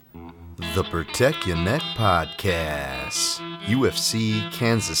The Protect Your Neck Podcast, UFC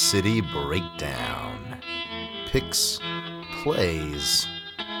Kansas City Breakdown, picks, plays,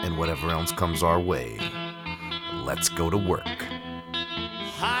 and whatever else comes our way. Let's go to work.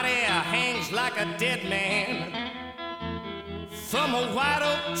 Hot air hangs like a dead man from a white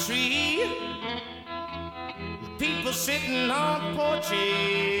oak tree. People sitting on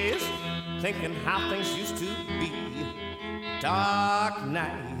porches thinking how things used to be. Dark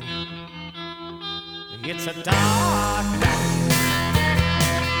night. It's a dark night.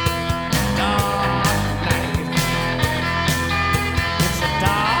 Dark night. It's a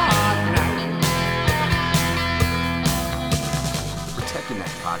dark night. Protect Your Neck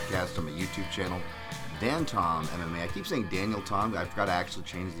Podcast on my YouTube channel, Dan Tom MMA. I keep saying Daniel Tom. I forgot to actually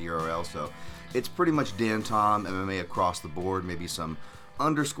change the URL, so it's pretty much Dan Tom MMA across the board. Maybe some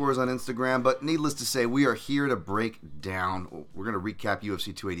underscores on Instagram, but needless to say, we are here to break down. We're going to recap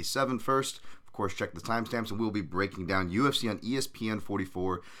UFC 287 first. Of course, check the timestamps, and we'll be breaking down UFC on ESPN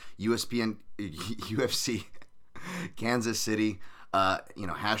 44, UFC Kansas City,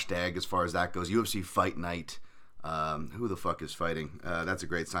 hashtag as far as that goes, UFC Fight Night. Who the fuck is fighting? That's a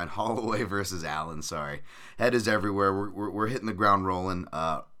great sign. Holloway versus Allen, sorry. Head is everywhere. We're hitting the ground rolling.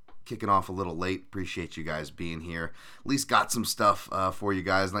 Kicking off a little late. Appreciate you guys being here. At least got some stuff for you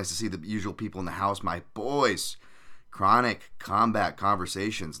guys. Nice to see the usual people in the house. My boys. Chronic Combat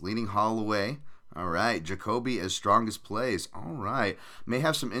Conversations. Leading Holloway. All right. Jacoby as strongest plays. All right. May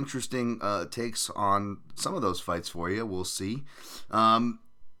have some interesting takes on some of those fights for you. We'll see.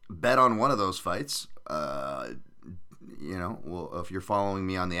 Bet on one of those fights. If you're following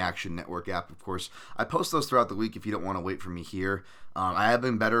me on the Action Network app, of course, I post those throughout the week if you don't want to wait for me here. I have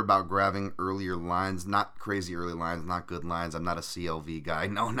been better about grabbing earlier lines, not crazy early lines, not good lines. I'm not a CLV guy.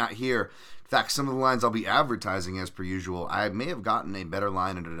 No, not here. In fact, some of the lines I'll be advertising as per usual. I may have gotten a better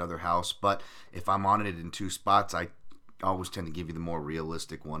line at another house, but if I'm on it in two spots, I always tend to give you the more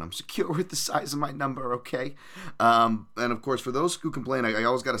realistic one. I'm secure with the size of my number, okay? And of course, for those who complain, I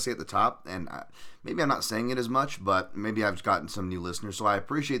always got to say at the top, and maybe I'm not saying it as much, but maybe I've gotten some new listeners, so I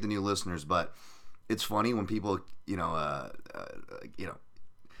appreciate the new listeners, but it's funny when people,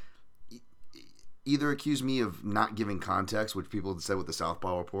 either accuse me of not giving context, which people said with the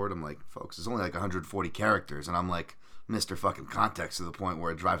Southpaw Report. I'm like, folks, it's only like 140 characters, and I'm like, Mr. fucking context to the point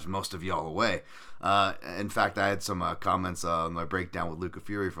where it drives most of y'all away. In fact, I had some comments on my breakdown with Luca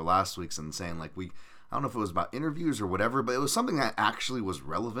Fury for last week's and saying like I don't know if it was about interviews or whatever, but it was something that actually was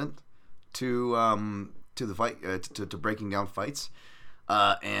relevant to the fight, to breaking down fights,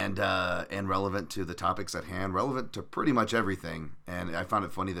 and relevant to the topics at hand, relevant to pretty much everything. And I found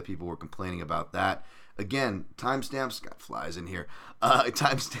it funny that people were complaining about that. Again, timestamps, got flies in here.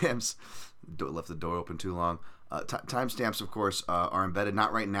 Timestamps, left the door open too long. Timestamps, of course, are embedded,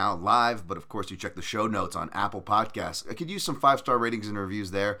 not right now live, but of course you check the show notes on Apple Podcasts. I could use some 5-star ratings and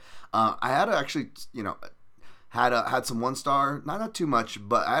reviews there. I had to actually, had some 1-star, not too much,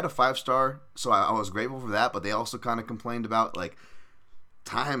 but I had a 5-star, so I was grateful for that. But they also kind of complained about like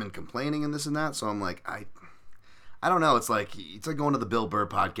time and complaining and this and that. So I'm like, I don't know. It's like going to the Bill Burr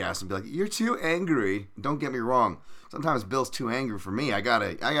podcast and be like, you're too angry. Don't get me wrong. Sometimes Bill's too angry for me. I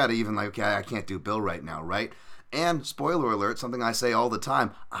gotta even like, okay, I can't do Bill right now, right? And spoiler alert, something I say all the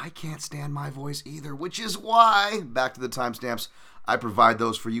time, I can't stand my voice either, which is why, back to the timestamps, I provide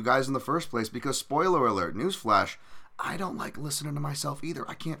those for you guys in the first place, because spoiler alert, newsflash, I don't like listening to myself either.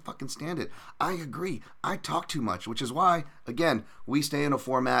 I can't fucking stand it. I agree. I talk too much, which is why, again, we stay in a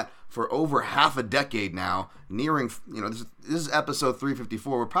format for over half a decade now, nearing, this is episode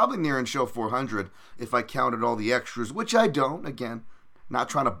 354. We're probably nearing show 400 if I counted all the extras, which I don't, again. Not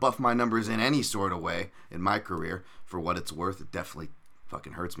trying to buff my numbers in any sort of way in my career. For what it's worth, it definitely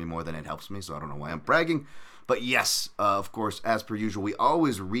fucking hurts me more than it helps me, so I don't know why I'm bragging. But yes, of course, as per usual, we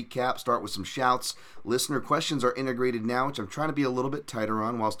always recap, start with some shouts. Listener questions are integrated now, which I'm trying to be a little bit tighter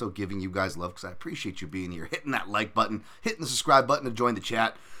on while still giving you guys love, because I appreciate you being here, hitting that like button, hitting the subscribe button to join the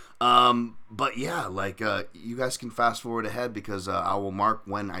chat. But yeah, you guys can fast forward ahead, because I will mark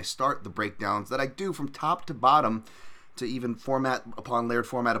when I start the breakdowns that I do from top to bottom, to even format upon layered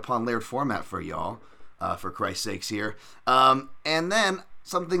format for y'all, for Christ's sakes here. And then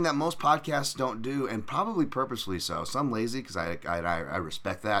something that most podcasts don't do, and probably purposely so. Some lazy, because I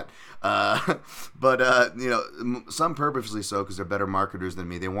respect that. But some purposely so, because they're better marketers than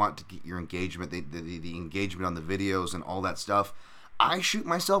me. They want to get your engagement, the engagement on the videos and all that stuff. I shoot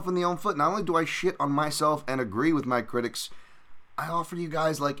myself in the own foot. Not only do I shit on myself and agree with my critics, I offer you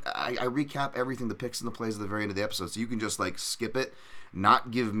guys, like, I recap everything, the picks and the plays at the very end of the episode, so you can just, like, skip it, not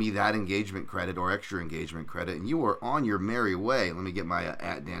give me that engagement credit or extra engagement credit, and you are on your merry way. Let me get my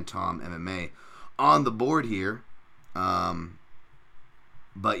at Dan Tom MMA on the board here. But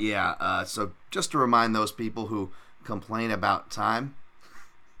yeah, so just to remind those people who complain about time,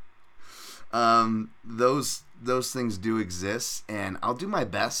 those things do exist, and I'll do my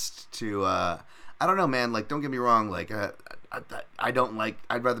best to, I don't know, man, like, don't get me wrong, like, I don't like,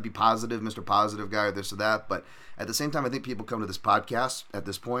 I'd rather be positive, Mr. Positive guy, or this or that, but at the same time, I think people come to this podcast at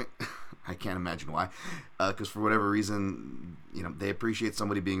this point, I can't imagine why, because for whatever reason, you know, they appreciate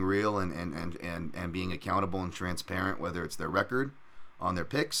somebody being real and being accountable and transparent, whether it's their record, on their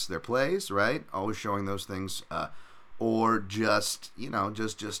picks, their plays, right, always showing those things, or just, you know,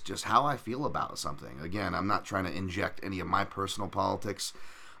 just how I feel about something. Again, I'm not trying to inject any of my personal politics,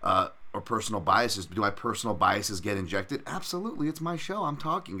 or personal biases. Do my personal biases get injected? Absolutely. It's my show. I'm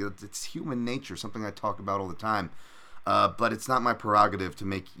talking. It's human nature, something I talk about all the time. But it's not my prerogative to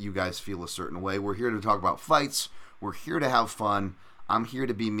make you guys feel a certain way. We're here to talk about fights. We're here to have fun. I'm here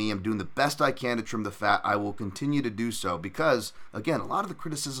to be me. I'm doing the best I can to trim the fat. I will continue to do so because, again, a lot of the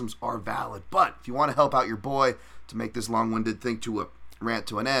criticisms are valid. But if you want to help out your boy to make this long-winded thing to a rant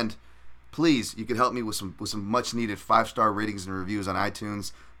to an end, please, you can help me with some much-needed 5-star ratings and reviews on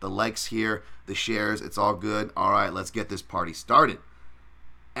iTunes. The likes here, the shares, it's all good. All right, let's get this party started.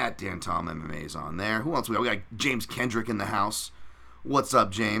 At Dan Tom MMA is on there. Who else we got? We got James Kendrick in the house. What's up,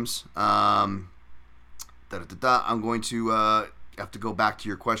 James? I'm going to have to go back to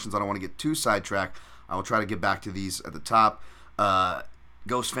your questions. I don't want to get too sidetracked. I will try to get back to these at the top.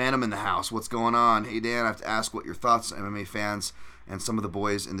 Ghost Phantom in the house. What's going on? Hey, Dan, I have to ask what your thoughts, MMA fans, and some of the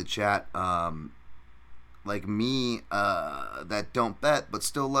boys in the chat, like me, that don't bet but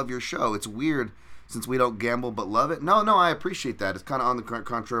still love your show. It's weird since we don't gamble but love it. No, I appreciate that. It's kind of on the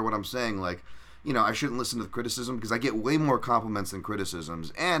contrary of what I'm saying. Like, you know, I shouldn't listen to the criticism because I get way more compliments than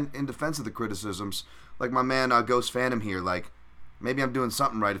criticisms. And in defense of the criticisms, like my man Ghost Phantom here, like, maybe I'm doing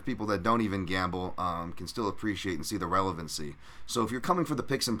something right if people that don't even gamble can still appreciate and see the relevancy. So if you're coming for the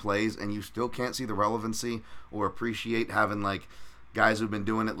picks and plays and you still can't see the relevancy or appreciate having, like, guys who've been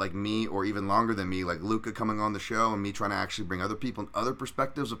doing it like me or even longer than me, like Luca coming on the show and me trying to actually bring other people and other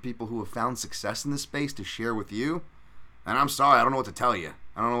perspectives of people who have found success in this space to share with you, and I'm sorry, I don't know what to tell you.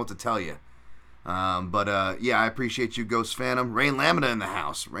 Yeah, I appreciate you, Ghost Phantom. Rain Lamina in the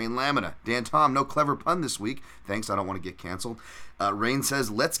house. Rain Lamina. Dan Tom, no clever pun this week. Thanks, I don't want to get canceled. Rain says,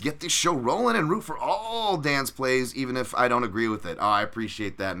 let's get this show rolling and root for all Dan's plays, even if I don't agree with it. Oh, I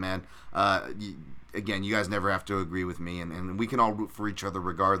appreciate that, man. Again, you guys never have to agree with me, and we can all root for each other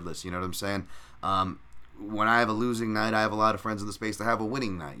regardless, you know what I'm saying? When I have a losing night, I have a lot of friends in the space that have a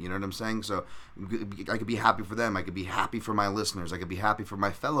winning night, you know what I'm saying? So I could be happy for them. I could be happy for my listeners. I could be happy for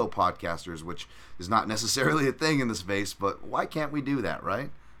my fellow podcasters, which is not necessarily a thing in the space, but why can't we do that,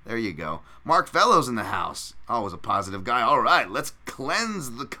 right? There you go. Mark Fellows in the house. Always a positive guy. All right, let's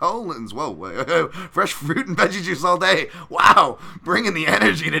cleanse the colons. Whoa. Fresh fruit and veggie juice all day. Wow, bringing the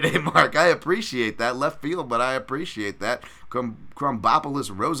energy today, Mark. I appreciate that. Left field, but I appreciate that.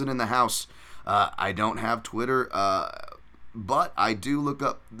 Crumbopolis Rosen in the house. I don't have Twitter, but I do look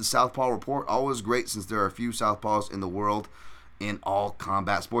up the Southpaw Report. Always great since there are a few Southpaws in the world in all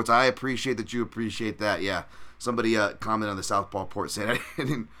combat sports. I appreciate that you appreciate that. Yeah. Somebody commented on the Southpaw Report saying I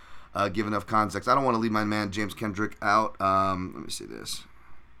didn't give enough context. I don't want to leave my man James Kendrick out. Let me see this.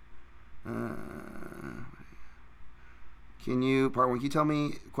 Can you tell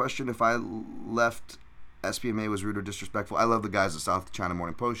me, question, if I left SPMA was rude or disrespectful? I love the guys at South China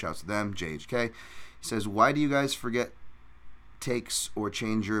Morning Post. Shouts to them. JHK. He says, why do you guys forget takes or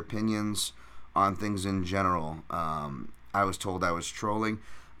change your opinions on things in general? I was told I was trolling.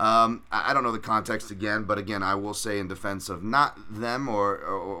 I don't know the context again, but again, I will say in defense of not them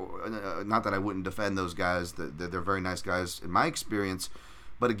or not that I wouldn't defend those guys. They're very nice guys in my experience.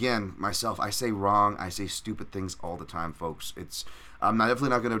 But again, myself, I say wrong. I say stupid things all the time, folks. I'm definitely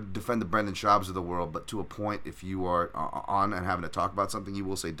not going to defend the Brendan Schaubs of the world, but to a point, if you are on and having to talk about something, you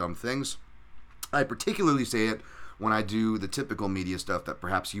will say dumb things. I particularly say it when I do the typical media stuff that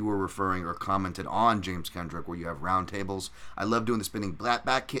perhaps you were referring or commented on, James Kendrick, where you have roundtables. I love doing the spinning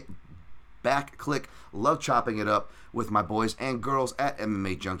back click. Love chopping it up with my boys and girls at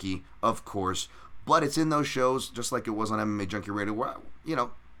MMA Junkie, of course. But it's in those shows, just like it was on MMA Junkie Radio, where, you know,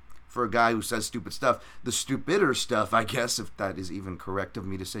 for a guy who says stupid stuff, the stupider stuff, I guess, if that is even correct of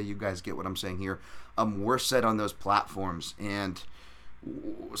me to say, you guys get what I'm saying here, we're said on those platforms. And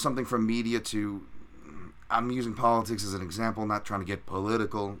something from media to... I'm using politics as an example, not trying to get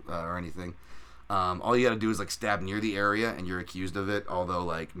political or anything. All you got to do is like stab near the area, and you're accused of it. Although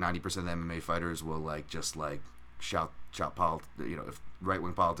like 90% of the MMA fighters will like just like shout if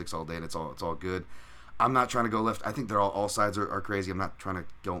right-wing politics all day, and it's all good. I'm not trying to go left. I think they're all sides are crazy. I'm not trying to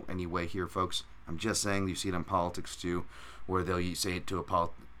go any way here, folks. I'm just saying you see it in politics too, where they'll say it to a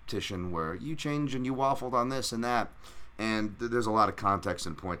politician where you changed and you waffled on this and that, and there's a lot of context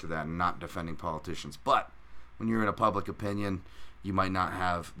and point to that. And not defending politicians, but when you're in a public opinion, you might not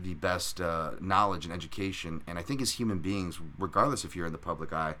have the best knowledge and education. And I think as human beings, regardless if you're in the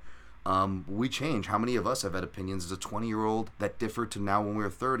public eye, we change. How many of us have had opinions as a 20-year-old that differ to now when we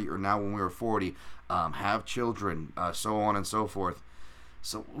were 30 or now when we were 40, have children, so on and so forth.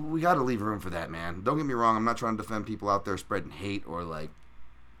 So we got to leave room for that, man. Don't get me wrong. I'm not trying to defend people out there spreading hate or like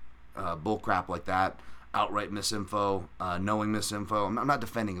bull crap like that, outright misinfo, knowing misinfo. I'm not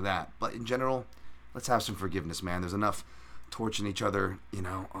defending that. But in general, let's have some forgiveness, man. There's enough torching each other,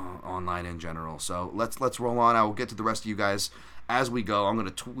 online in general. So let's roll on. I will get to the rest of you guys as we go. I'm going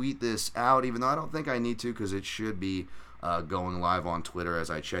to tweet this out, even though I don't think I need to, because it should be going live on Twitter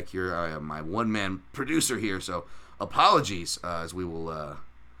as I check here. I am my one-man producer here, so apologies as we will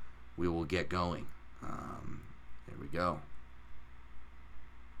get going. Here we go.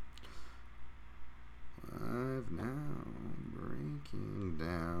 Live now, breaking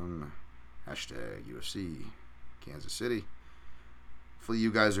down. Hashtag UFC Kansas City. Hopefully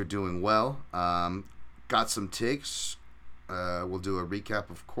you guys are doing well. Got some takes. We'll do a recap,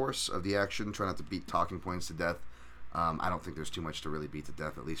 of course, of the action. Try not to beat talking points to death. I don't think there's too much to really beat to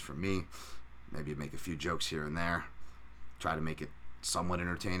death, at least for me. Maybe make a few jokes here and there. Try to make it somewhat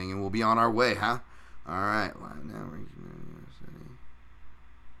entertaining, and we'll be on our way, huh? All right. Live now.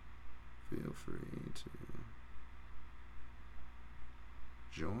 Feel free to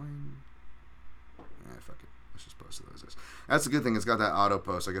join. Fuck it. Let's just post it as this. That's the good thing. It's got that auto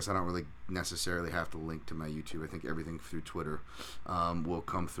post. I guess I don't really necessarily have to link to my YouTube. I think everything through Twitter will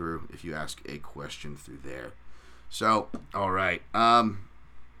come through if you ask a question through there. So, all right. I'm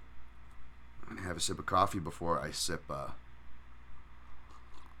going to have a sip of coffee before I sip.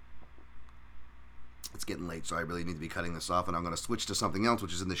 It's getting late, so I really need to be cutting this off, and I'm going to switch to something else,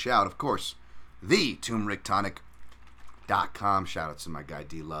 which is in the shout, of course. The TurmericTonic.com. Shout out to my guy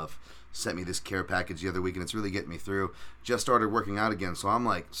D-Love. Sent me this care package the other week, and it's really getting me through. Just started working out again, so I'm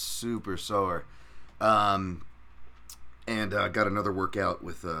like super sore. And got another workout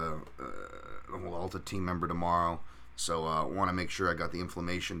with a Alta team member tomorrow. So want to make sure I got the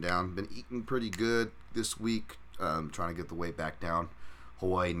inflammation down. Been eating pretty good this week. Trying to get the weight back down.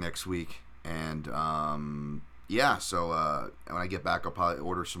 Hawaii next week. And yeah, so when I get back, I'll probably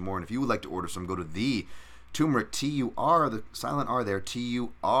order some more. And if you would like to order some, go to the Turmeric, T-U-R, the silent R there,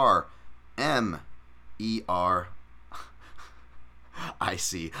 T-U-R-M-E-R.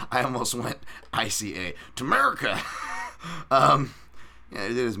 I-C. I almost went I-C-A. Turmerica. Yeah,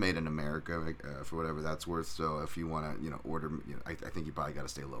 it is made in America for whatever that's worth. So if you want to, order, I think you probably got to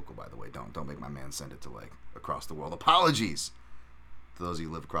stay local. By the way, don't make my man send it to like across the world. Apologies to those of you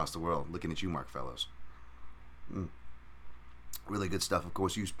who live across the world. Looking at you, Mark Fellows. Really good stuff. Of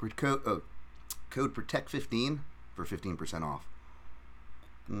course, use code PROTECT15 for 15% off.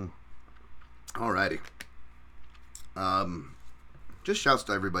 Alrighty. Just shouts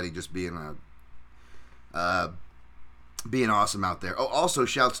to everybody just being awesome out there. Oh, also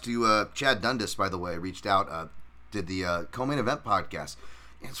shouts to Chad Dundas, by the way, reached out, did the Co-Main Event podcast.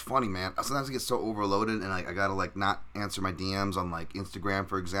 It's funny, man. Sometimes I get so overloaded, and I gotta not answer my DMs on Instagram,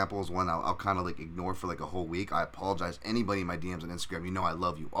 for example, is one I'll kind of ignore for a whole week. I apologize. Anybody in my DMs on Instagram, I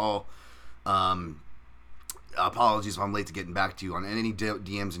love you all. Apologies if I'm late to getting back to you on any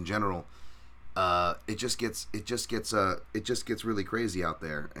DMs in general. It just gets really crazy out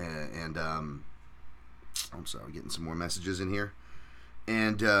there, and I'm sorry, getting some more messages in here,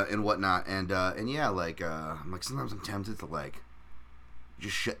 and whatnot, and yeah, I'm sometimes I'm tempted to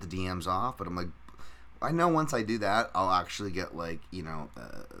just shut the DMs off, but I'm I know once I do that, I'll actually get a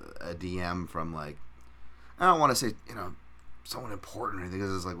DM from I don't want to say someone important or anything,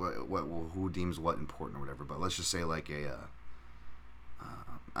 because it's who deems what important or whatever, but let's just say me,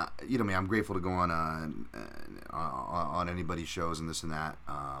 I'm grateful to go on anybody's shows and this and that,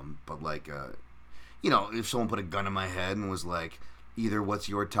 but if someone put a gun in my head and was either what's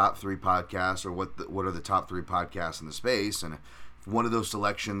your top 3 podcasts or what are the top 3 podcasts in the space, and if one of those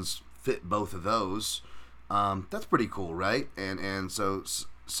selections fit both of those, that's pretty cool, right? And so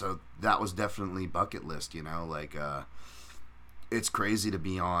that was definitely bucket list, it's crazy to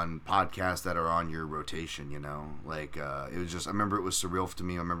be on podcasts that are on your rotation, it was just, I remember it was surreal to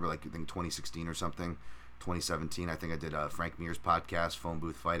me. I remember I think 2016 or something, 2017. I think I did Frank Mir's podcast, Phone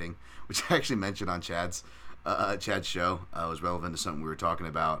Booth Fighting, which I actually mentioned on Chad's show. It was relevant to something we were talking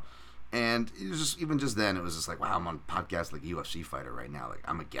about. And it was just then, it was just like, wow, I'm on a podcast like a UFC fighter right now. Like,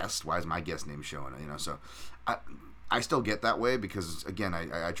 I'm a guest. Why is my guest name showing? So I still get that way because, again,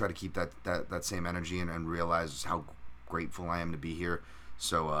 I try to keep that same energy and realize how grateful I am to be here.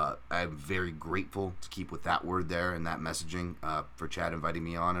 So I'm very grateful to keep with that word there and that messaging for Chad inviting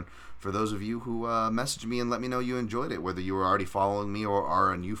me on. And for those of you who messaged me and let me know you enjoyed it, whether you were already following me or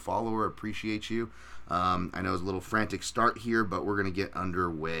are a new follower, appreciate you. I know it's a little frantic start here, but we're going to get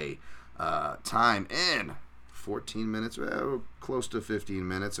underway. Time in 14 minutes, close to 15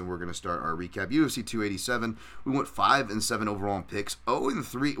 minutes, and we're going to start our recap. UFC 287, we went 5-7 overall in picks,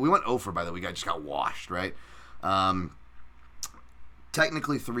 0-3. We went 0 for, by the way, we just got washed, right?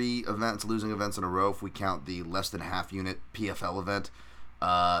 Technically 3 events, losing events in a row if we count the less than half unit PFL event,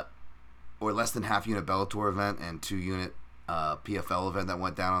 or less than half unit Bellator event and 2 unit PFL event that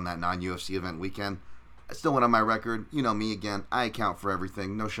went down on that non-UFC event weekend. I still went on my record. You know me again. I account for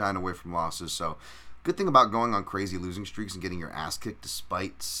everything. No shying away from losses. So, good thing about going on crazy losing streaks and getting your ass kicked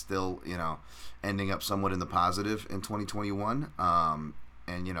despite still, ending up somewhat in the positive in 2021. And,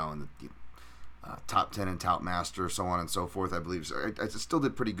 in the top 10 in Tout Master, so on and so forth, I believe. So I still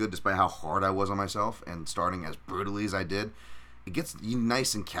did pretty good despite how hard I was on myself and starting as brutally as I did. It gets you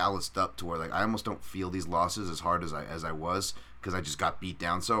nice and calloused up to where like I almost don't feel these losses as hard as I was because I just got beat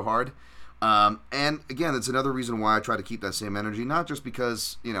down so hard. And again, it's another reason why I try to keep that same energy, not just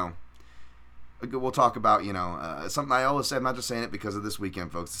because, we'll talk about, something I always say, I'm not just saying it because of this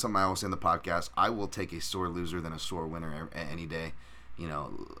weekend, folks. It's something I always say in the podcast. I will take a sore loser than a sore winner any day.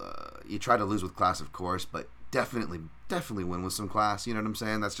 You try to lose with class, of course, but definitely win with some class. You know what I'm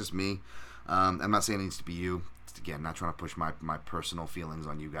saying? That's just me. I'm not saying it needs to be you. Again, not trying to push my personal feelings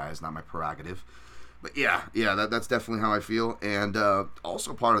on you guys, not my prerogative. But yeah, that's definitely how I feel, and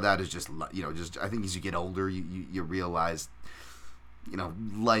also part of that is just I think as you get older, you realize,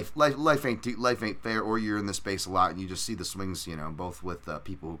 life ain't fair, or you're in the space a lot, and you just see the swings, both with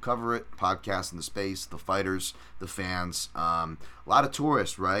people who cover it, podcasts in the space, the fighters, the fans, a lot of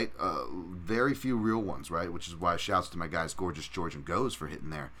tourists, right? Very few real ones, right? Which is why shouts to my guys, Gorgeous George and Goes, for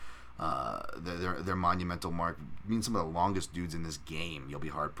hitting their monumental mark. I mean, some of the longest dudes in this game. You'll be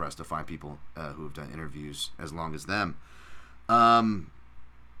hard pressed to find people who have done interviews as long as them.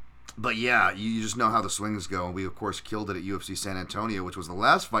 But yeah, you just know how the swings go. We of course killed it at UFC San Antonio, which was the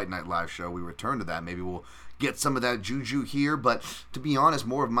last Fight Night Live show. We returned to that. Maybe we'll get some of that juju here. But to be honest,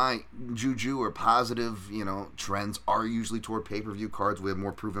 more of my juju or positive, trends are usually toward pay-per-view cards. We have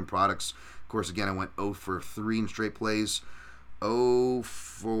more proven products. Of course, again, I went 0 for 3 in straight plays. 0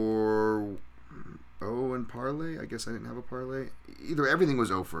 in parlay. I guess I didn't have a parlay. Either everything was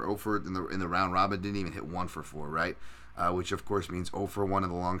 0 for in the round robin. Didn't even hit 1 for 4, right? Which of course means 0 for 1 in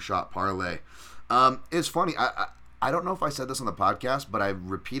the long shot parlay. It's funny. I don't know if I said this on the podcast, but I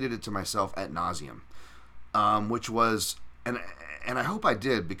repeated it to myself ad nauseum, which was and I hope I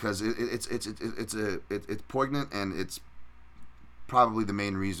did because it's poignant and it's probably the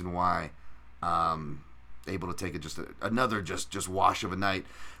main reason why. Able to take it another wash of a night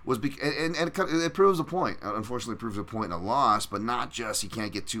was and it proves a point. Unfortunately, proves a point in a loss, but not just you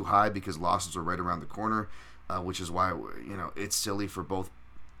can't get too high because losses are right around the corner, which is why it's silly for both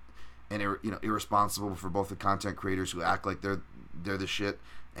and irresponsible for both the content creators who act like they're the shit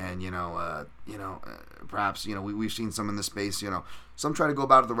and perhaps we've seen some in this space. Some try to go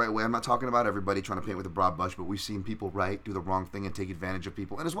about it the right way. I'm not talking about everybody trying to paint with a broad brush, but we've seen people do the wrong thing and take advantage of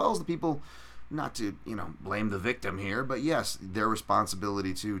people, and as well as the people. Not to blame the victim here, but yes, their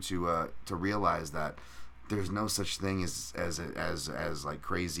responsibility too to realize that there's no such thing as like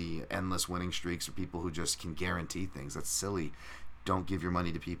crazy endless winning streaks or people who just can guarantee things. That's silly. Don't give your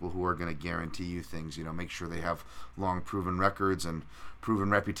money to people who are going to guarantee you things. Make sure they have long proven records and proven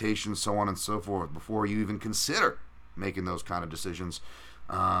reputations, so on and so forth, before you even consider making those kind of decisions.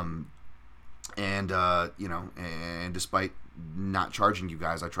 And despite not charging you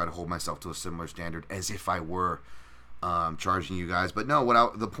guys, I try to hold myself to a similar standard as if I were charging you guys. But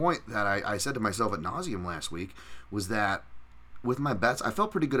no, the point that I said to myself ad nauseum last week was that with my bets, I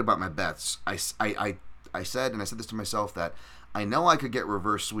felt pretty good about my bets. I said this to myself, that I know I could get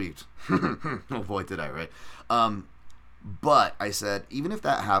reverse sweeped. Oh boy, did I, right? But I said, even if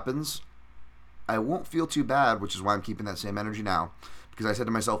that happens, I won't feel too bad, which is why I'm keeping that same energy now. Because I said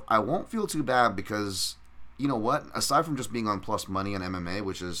to myself, I won't feel too bad because, you know what? Aside from just being on plus money on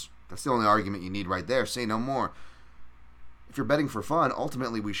MMA, that's the only argument you need right there. Say no more. if you're betting for fun,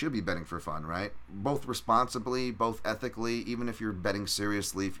 ultimately we should be betting for fun, right? Both responsibly, both ethically. Even if you're betting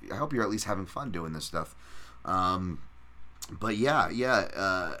seriously, I hope you're at least having fun doing this stuff. But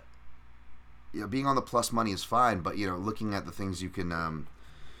being on the plus money is fine. But looking at the things you can,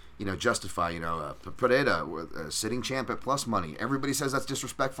 justify. Pereira, sitting champ at plus money. Everybody says that's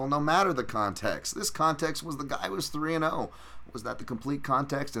disrespectful, no matter the context. This context was the guy was 3-0. Was that the complete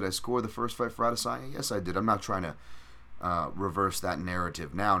context? Did I score the first fight for Adesanya? Yes, I did. I'm not trying to reverse that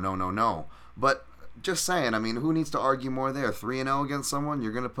narrative now. No. But just saying, I mean, who needs to argue more there? 3-0 against someone,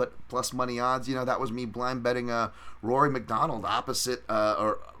 you're going to put plus money odds. That was me blind betting Rory McDonald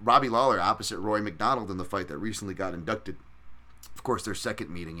or Robbie Lawler opposite Rory McDonald in the fight that recently got inducted. Of course, their second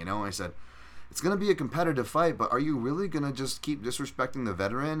meeting, I said, it's going to be a competitive fight, but are you really going to just keep disrespecting the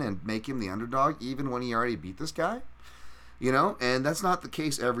veteran and make him the underdog even when he already beat this guy? And that's not the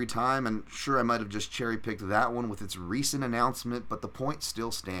case every time, and sure, I might have just cherry-picked that one with its recent announcement, but the point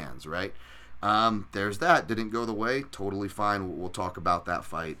still stands, right? There's that. Didn't go the way. Totally fine. We'll talk about that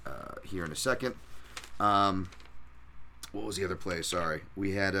fight here in a second. What was the other play? Sorry.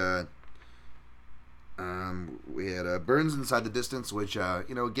 We had Burns inside the distance, which,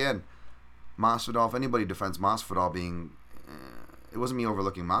 again, Masvidal, if anybody defends Masvidal being... it wasn't me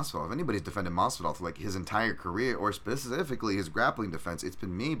overlooking Masvidal. If anybody's defended Masvidal for his entire career, or specifically his grappling defense, it's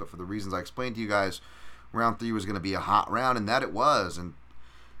been me. But for the reasons I explained to you guys, round 3 was going to be a hot round, and that it was. And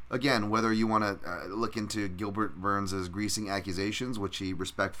again, whether you want to look into Gilbert Burns' greasing accusations, which he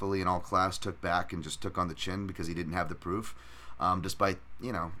respectfully in all class took back and just took on the chin because he didn't have the proof, despite,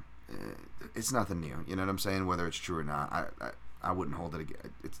 it's nothing new. You know what I'm saying? Whether it's true or not, I wouldn't hold it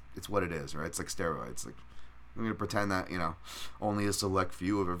again. It's what it is, right? It's like steroids. I'm going to pretend that, only a select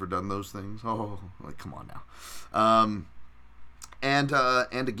few have ever done those things. Oh, come on now. And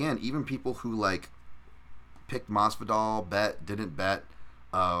again, even people who, picked Masvidal, didn't bet,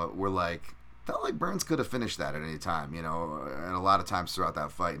 felt like Burns could have finished that at any time, and a lot of times throughout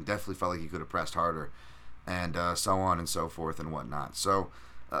that fight, and definitely felt like he could have pressed harder, and so on and so forth and whatnot. So,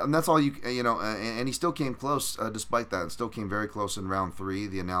 and that's all and he still came close despite that, and still came very close in round 3.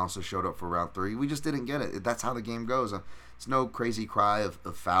 The analysis showed up for round 3. We just didn't get it. That's how the game goes. It's no crazy cry of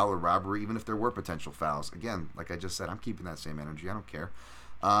foul or robbery, even if there were potential fouls. Again, like I just said, I'm keeping that same energy. I don't care.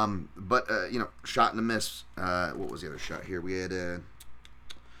 But shot and a miss. What was the other shot here? We had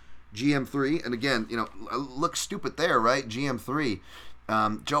GM3, and again, looks stupid there, right? GM3.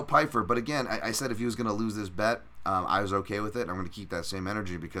 Joe Pyfer, but again, I said if he was going to lose this bet, I was okay with it. I'm going to keep that same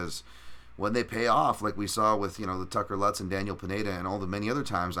energy because when they pay off, like we saw with the Tucker Lutz and Daniel Pineda and all the many other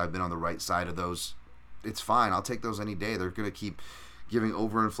times I've been on the right side of those, it's fine. I'll take those any day. They're going to keep giving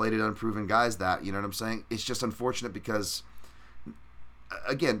overinflated, unproven guys that. You know what I'm saying? It's just unfortunate because,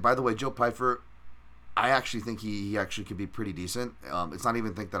 again, by the way, Joe Pyfer, I actually think he actually could be pretty decent. It's not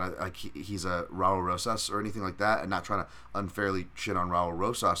even think that he's a Raul Rosas or anything like that, and not trying to unfairly shit on Raul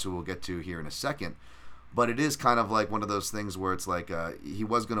Rosas, who we'll get to here in a second. But it is kind of like one of those things where it's like he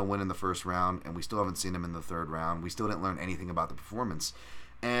was going to win in the first round, and we still haven't seen him in the third round. We still didn't learn anything about the performance.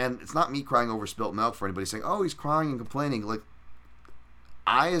 And it's not me crying over spilt milk for anybody saying, oh, he's crying and complaining. Like,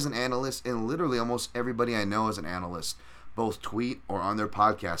 I, as an analyst, and literally almost everybody I know as an analyst, both tweet or on their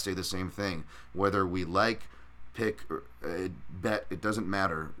podcast say the same thing. Whether we pick, or bet, it doesn't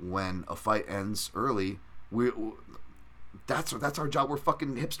matter. When a fight ends early, that's our job. We're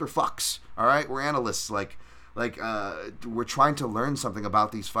fucking hipster fucks. All right, we're analysts. We're trying to learn something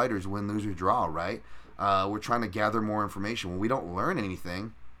about these fighters, win, lose, or draw. Right? We're trying to gather more information. When we don't learn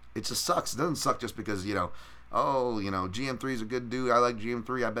anything, it just sucks. It doesn't suck just because GM3 is a good dude. I like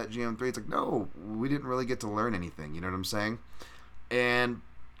GM3. I bet GM3. It's like, no, we didn't really get to learn anything. You know what I'm saying? And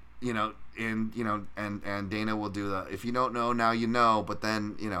and Dana will do the if you don't know now you know. But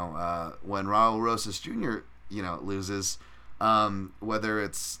then when Raul Rosas Jr. loses, whether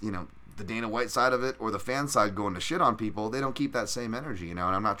it's the Dana White side of it or the fan side going to shit on people, they don't keep that same energy. And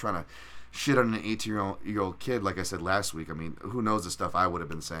I'm not trying to shit on an 18-year-old kid like I said last week. I mean, who knows the stuff I would have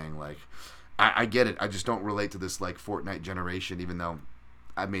been saying like. I get it. I just don't relate to this Fortnite generation, even though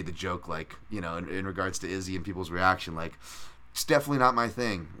I made the joke in regards to Izzy and people's reaction. It's definitely not my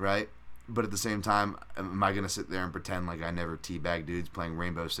thing, right? But at the same time, am I going to sit there and pretend like I never teabagged dudes playing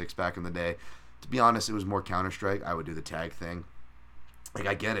Rainbow Six back in the day? To be honest, it was more Counter-Strike. I would do the tag thing.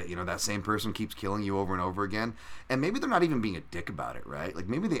 I get it. That same person keeps killing you over and over again. And maybe they're not even being a dick about it, right?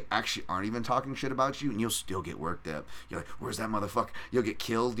 Maybe they actually aren't even talking shit about you, and you'll still get worked up. You're like, where's that motherfucker? You'll get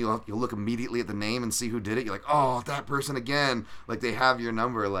killed. You'll look immediately at the name and see who did it. You're like, oh, that person again. They have your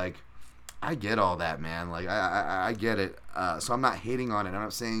number. I get all that, man. I get it. So I'm not hating on it. I'm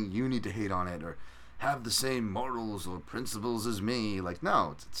not saying you need to hate on it or have the same morals or principles as me. Like,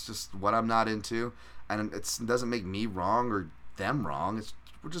 no, it's just what I'm not into, and it doesn't make me wrong or them wrong.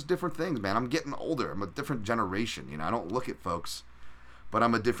 We're just different things, man. I'm getting older. I'm a different generation. You know, I don't look at folks, but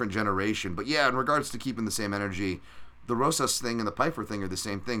I'm a different generation. But yeah, in regards to keeping the same energy, the Rosas thing and the Piper thing are the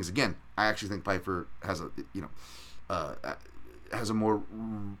same things. Again, I actually think Piper has a more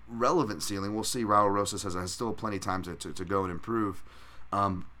relevant ceiling. We'll see. Raul Rosas has still plenty of time to go and improve.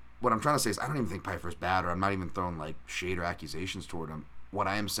 What I'm trying to say is I don't even think Piper's bad, or I'm not even throwing like shade or accusations toward him. What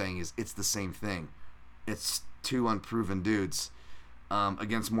I am saying is it's the same thing. It's two unproven dudes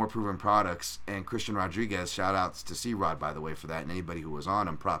against more proven products. And Christian Rodriguez, shout outs to C-Rod, by the way, for that, and anybody who was on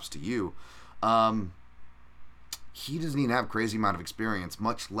him, props to you. He doesn't even have a crazy amount of experience,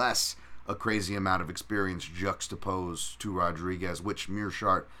 much less a crazy amount of experience juxtaposed to Rodriguez, which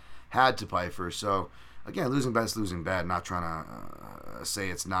Mearshart had to Piper. So, again, losing best, losing bad. Not trying to say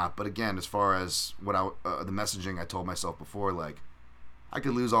it's not, but again, as far as what the messaging I told myself before, like I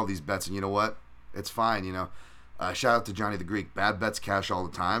could lose all these bets, and you know what? It's fine. You know, shout out to Johnny the Greek. Bad bets cash all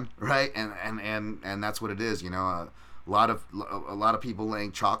the time, right? And that's what it is. You know, a lot of people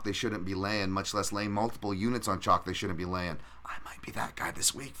laying chalk they shouldn't be laying, much less laying multiple units on chalk they shouldn't be laying. I might be that guy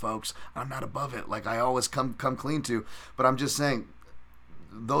this week, folks. I'm not above it, like I always come clean to, but I'm just saying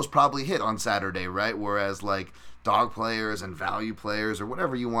those probably hit on Saturday, right? Whereas like dog players and value players or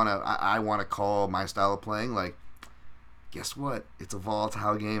whatever you I want to call my style of playing, like guess what? It's a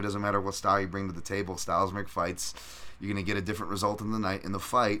volatile game. It doesn't matter what style you bring to the table. Styles make fights. You're going to get a different result in the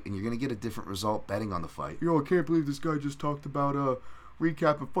fight, and you're going to get a different result betting on the fight. Yo, I can't believe this guy just talked about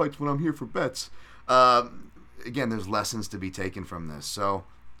recapping fights when I'm here for bets. Again, there's lessons to be taken from this. So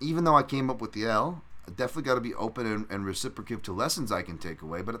even though I came up with the L, I definitely got to be open and reciprocative to lessons I can take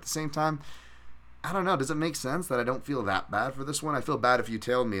away. But at the same time, I don't know. Does it make sense that I don't feel that bad for this one? I feel bad if you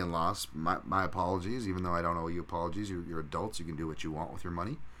tailed me and lost. My apologies, even though I don't owe you apologies. You're adults. You can do what you want with your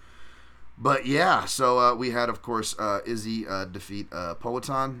money. But yeah, so we had, of course, Izzy defeat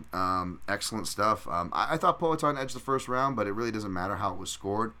Poatan. Excellent stuff. I thought Poatan edged the first round, but it really doesn't matter how it was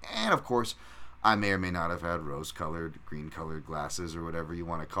scored. And, of course, I may or may not have had rose-colored, green-colored glasses or whatever you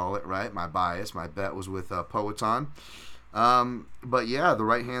want to call it, right? My bias, my bet was with Poatan. But yeah, the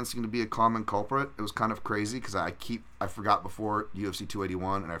right hand seemed to be a common culprit. It was kind of crazy because I forgot before UFC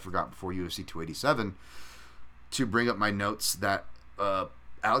 281 and I forgot before UFC 287 to bring up my notes that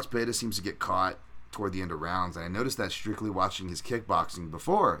Alex Pereira seems to get caught toward the end of rounds, and I noticed that strictly watching his kickboxing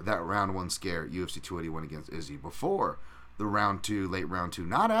before that round one scare UFC 281 against Izzy, before the late round two,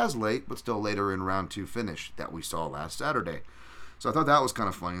 not as late, but still later in round two finish that we saw last Saturday. So I thought that was kind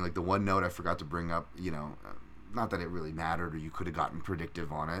of funny. Like the one note I forgot to bring up, you know, not that it really mattered or you could have gotten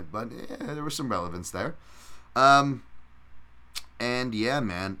predictive on it, but yeah, there was some relevance there. And yeah,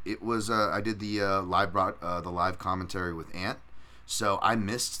 man, it was. I did the live commentary with Ant, so I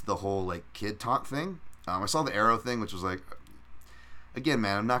missed the whole like kid taunt thing. I saw the arrow thing, which was like, again,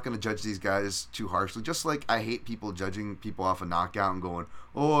 man, I'm not going to judge these guys too harshly. Just like I hate people judging people off a knockout and going,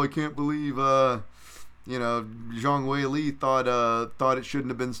 "Oh, I can't believe you know, Zhang Wei Li thought it shouldn't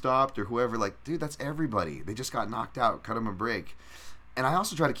have been stopped," or whoever. Like, dude, that's everybody. They just got knocked out. Cut them a break. And I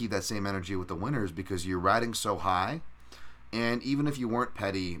also try to keep that same energy with the winners because you're riding so high. And even if you weren't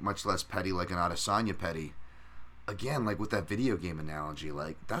petty, much less petty like an Adesanya petty, again, like with that video game analogy,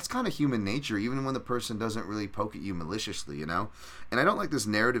 like that's kind of human nature, even when the person doesn't really poke at you maliciously, you know? And I don't like this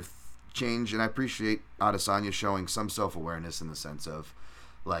narrative change, and I appreciate Adesanya showing some self-awareness in the sense of,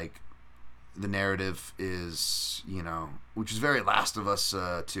 like, the narrative is, you know, which is very Last of Us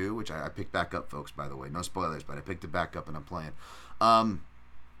 2, which I picked back up, folks, by the way. No spoilers, but I picked it back up and I'm playing.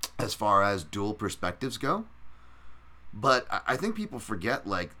 As far as dual perspectives go. But I think people forget,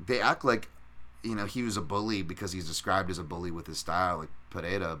 like, they act like, you know, he was a bully because he's described as a bully with his style, like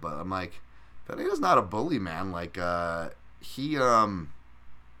Pereira. But I'm like, Pereira's not a bully, man. Like, he, you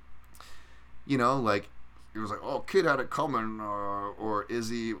know, like, he was like, "Oh, kid had it coming," or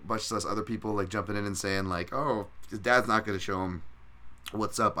Izzy, much less other people like jumping in and saying like, "Oh, his dad's not going to show him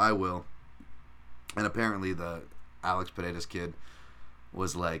what's up. I will." And apparently, the Alex Pereira's kid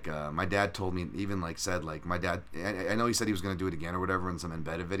was like, "My dad told me," even like said like, "My dad." I know he said he was going to do it again or whatever in some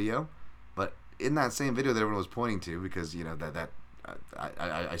embedded video, but in that same video that everyone was pointing to, because you know that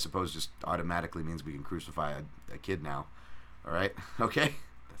I suppose just automatically means we can crucify a kid now. All right, okay.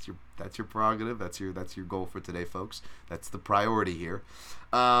 That's your prerogative. That's your goal for today, folks. That's the priority here.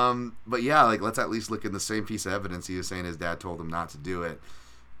 But yeah, like let's at least look in the same piece of evidence. He was saying his dad told him not to do it,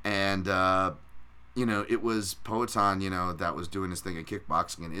 and you know, it was Poatan, you know, that was doing his thing in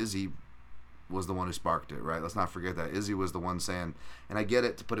kickboxing, and Izzy was the one who sparked it, right? Let's not forget that Izzy was the one saying, and I get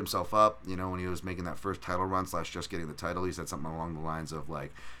it, to put himself up, you know, when he was making that first title run / just getting the title, he said something along the lines of,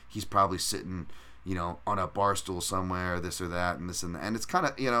 like, he's probably sitting, you know, on a bar stool somewhere, this or that, and this and that. And it's kind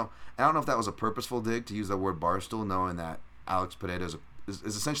of, you know, I don't know if that was a purposeful dig to use that word bar stool, knowing that Alex Pineda is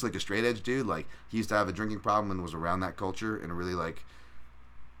essentially like a straight edge dude. Like, he used to have a drinking problem and was around that culture and really, like,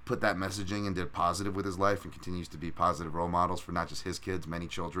 put that messaging and did positive with his life, and continues to be positive role models for not just his kids, many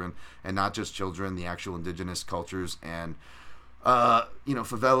children, and not just children, the actual indigenous cultures and you know,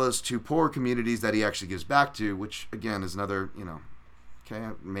 favelas to poor communities that he actually gives back to, which again is another, you know,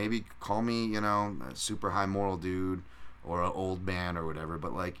 okay, maybe call me, you know, a super high moral dude or an old man or whatever,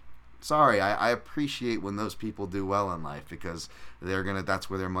 but like, sorry, I appreciate when those people do well in life, because that's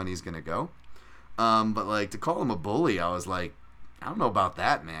where their money's gonna go. But like, to call him a bully, I was like, I don't know about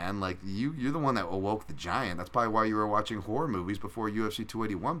that, man. Like, you're the one that awoke the giant. That's probably why you were watching horror movies before UFC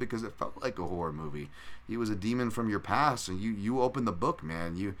 281, because it felt like a horror movie. He was a demon from your past, and you opened the book,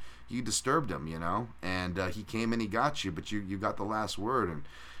 man. You disturbed him, you know, and he came and he got you, but you got the last word, and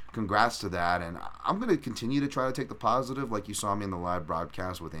congrats to that. And I'm going to continue to try to take the positive, like you saw me in the live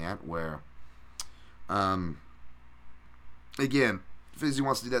broadcast with Ant, where, again, if Izzy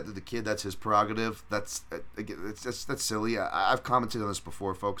wants to do that to the kid, that's his prerogative. That's silly. I've commented on this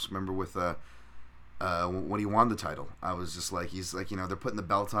before, folks. Remember with when he won the title, I was just like, he's like, you know, they're putting the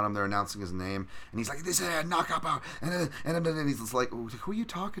belt on him, they're announcing his name, and he's like, this is a knockout, and he's just like, who are you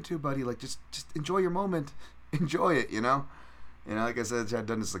talking to, buddy? Like, just enjoy your moment, enjoy it, you know. You know, like I said, I've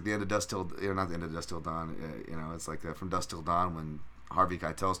done this like the end of Dust Till, you know, not the end of Dust Till Dawn. You know, it's like From Dust Till Dawn when Harvey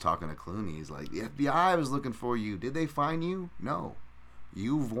Keitel's talking to Clooney. He's like, the FBI was looking for you. Did they find you? No.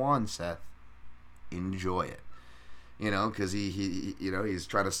 You've won, Seth. Enjoy it. You know, because he you know,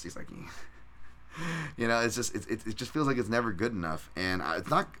 he's like, you know, it's just it just feels like it's never good enough. And it's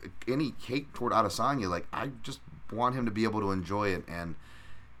not any hate toward Adesanya. Like, I just want him to be able to enjoy it. And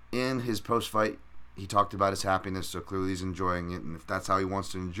in his post fight, he talked about his happiness, so clearly he's enjoying it. And if that's how he wants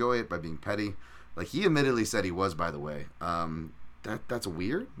to enjoy it, by being petty, like he admittedly said he was, by the way, that's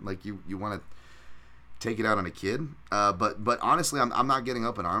weird. Like, you want to take it out on a kid, but honestly, I'm not getting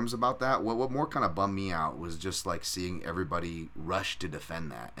up in arms about that. What more kind of bummed me out was just like seeing everybody rush to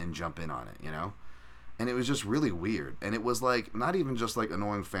defend that and jump in on it, you know. And it was just really weird. And it was like not even just like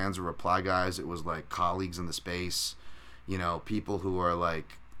annoying fans or reply guys. It was like colleagues in the space, you know, people who are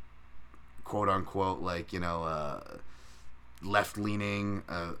like quote unquote like, you know, left leaning,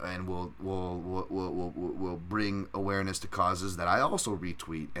 and will bring awareness to causes that I also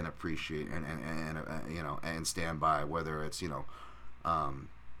retweet and appreciate and you know, and stand by, whether it's, you know,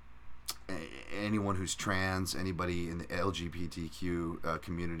 anyone who's trans, anybody in the LGBTQ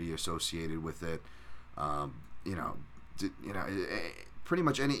community associated with it, you know, pretty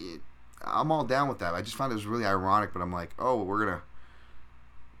much any. I'm all down with that. I just found it was really ironic, but I'm like, oh,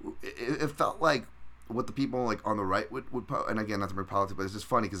 it felt like what the people like on the right would post, and again, not to bring politics, but it's just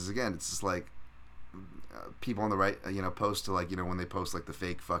funny because again, it's just like people on the right, you know, post to like, you know, when they post like the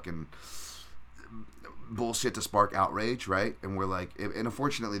fake fucking bullshit to spark outrage, right? And we're like, and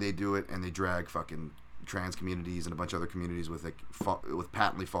unfortunately they do it and they drag fucking trans communities and a bunch of other communities with like with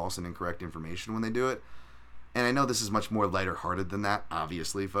patently false and incorrect information when they do it. And I know this is much more lighter hearted than that,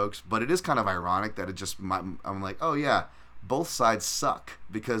 obviously, folks, but it is kind of ironic that it just, I'm like, oh yeah, both sides suck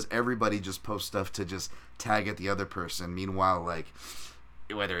because everybody just posts stuff to just tag at the other person. Meanwhile, like,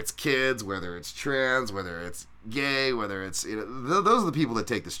 whether it's kids, whether it's trans, whether it's gay, whether it's, you know, those are the people that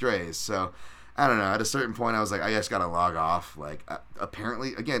take the strays. So I don't know. At a certain point, I was like, I just gotta log off. Like,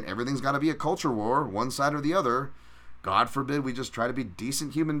 apparently, again, everything's got to be a culture war, one side or the other. God forbid we just try to be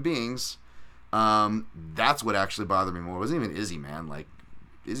decent human beings. That's what actually bothered me more. It wasn't even Izzy, man. Like,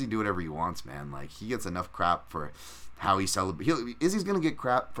 Izzy do whatever he wants, man. Like, he gets enough crap for how he celebrates. Izzy's gonna get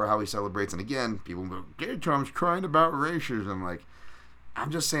crap for how he celebrates. And again, people go, "Gay Tom's crying about racism." Like,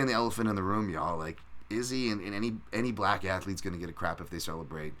 I'm just saying the elephant in the room, y'all. Like, Izzy and any black athlete's gonna get a crap if they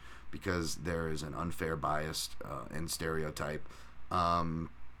celebrate because there is an unfair bias and stereotype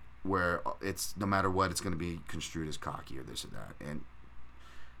where it's no matter what, it's gonna be construed as cocky or this or that.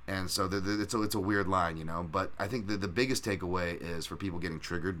 And so it's a weird line, you know. But I think the biggest takeaway is for people getting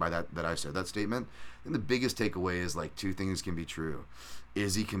triggered by that I said that statement. And the biggest takeaway is like two things can be true.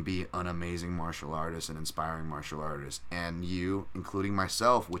 Izzy can be an amazing martial artist, an inspiring martial artist, and you, including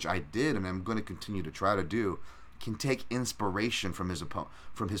myself, which I did and I'm going to continue to try to do, can take inspiration from his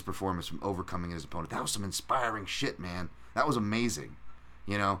performance, from overcoming his opponent. That was some inspiring shit, man. That was amazing,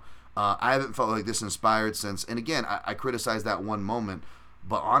 you know. I haven't felt like this inspired since. And again, I criticized that one moment.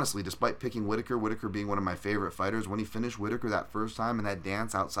 But honestly, despite picking Whitaker being one of my favorite fighters, when he finished Whitaker that first time in that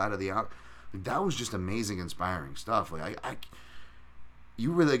dance outside of the Like, that was just amazing, inspiring stuff. Like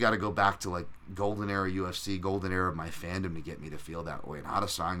you really got to go back to like golden era UFC, golden era of my fandom to get me to feel that way. And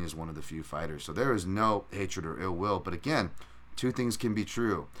Adesanya is one of the few fighters, so there is no hatred or ill will. But again, two things can be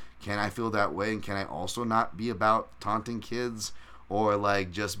true. Can I feel that way, and can I also not be about taunting kids or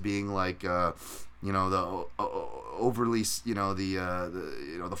like just being like the overly the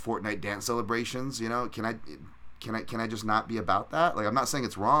Fortnite dance celebrations? Can I just not be about that? Like, I'm not saying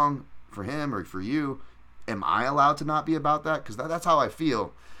it's wrong for him or for you. Am I allowed to not be about that? Because that's how I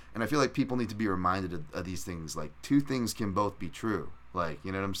feel. And I feel like people need to be reminded of these things. Like, two things can both be true. Like,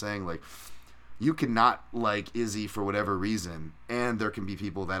 you know what I'm saying? Like, you cannot like Izzy for whatever reason, and there can be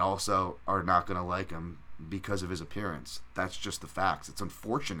people that also are not going to like him because of his appearance. That's just the facts. It's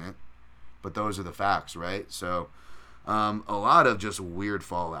unfortunate, but those are the facts, right? So, a lot of just weird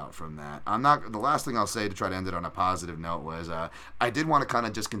fallout from that. The last thing I'll say to try to end it on a positive note was, I did want to kind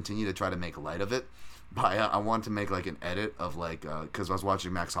of just continue to try to make light of it. I wanted to make like an edit of like, because I was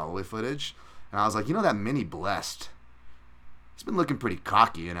watching Max Holloway footage, and I was like, that mini blessed, he's been looking pretty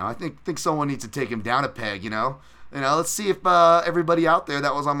cocky, I think someone needs to take him down a peg, let's see if everybody out there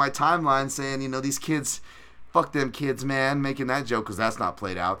that was on my timeline saying, these kids, fuck them kids, man, making that joke, because that's not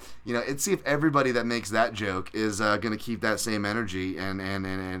played out, let's see if everybody that makes that joke is going to keep that same energy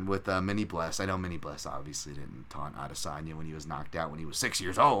and with Mini Bless. I know Mini Bless obviously didn't taunt Adesanya when he was knocked out when he was 6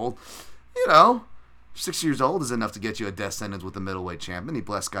 years old. 6 years old is enough to get you a death sentence with a middleweight champ. Mini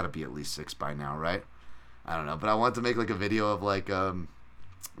Bless got to be at least 6 by now, right? I don't know, but I want to make like a video of like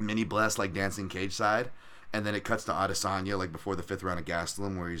Mini Bless like dancing cage side, and then it cuts to Adesanya like before the 5th round of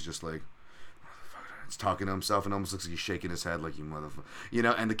Gastelum, where he's just like, he's talking to himself and almost looks like he's shaking his head like, you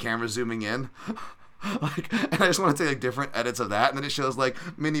motherfucker, and the camera's zooming in. Like, and I just want to take like different edits of that, and then it shows like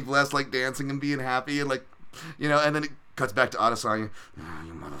Mini Bless like dancing and being happy and like, and then it cuts back to Adesanya. Oh,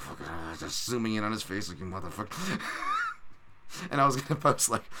 you motherfucker. Just zooming in on his face like, you motherfucker. And I was going to post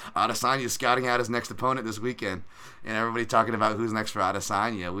like, Adesanya scouting out his next opponent this weekend. And everybody talking about who's next for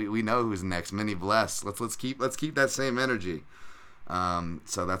Adesanya. We know who's next. Mini Bless. Let's keep that same energy.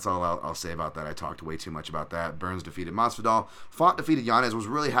 So that's all I'll say about that. I talked way too much about that. Burns defeated Masvidal. Font defeated Yanez. Was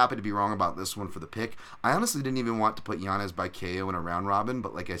really happy to be wrong about this one for the pick. I honestly didn't even want to put Yanez by KO in a round robin,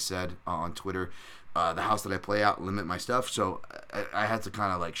 but like I said on Twitter, the house that I play out limit my stuff, so I had to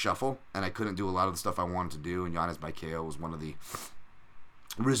kind of like shuffle, and I couldn't do a lot of the stuff I wanted to do, and Yanez by KO was one of the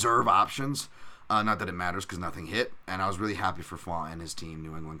reserve options. Not that it matters because nothing hit, and I was really happy for Font and his team,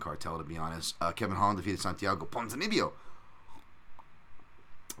 New England Cartel, to be honest. Kevin Holland defeated Santiago Ponzinibbio.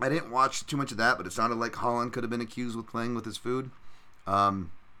 I didn't watch too much of that, but it sounded like Holland could have been accused with playing with his food. And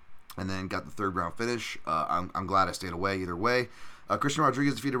then got the 3rd round finish. I'm glad I stayed away either way. Christian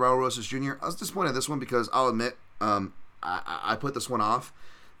Rodriguez defeated Raul Rosas Jr. I was disappointed in this one because I'll admit I put this one off,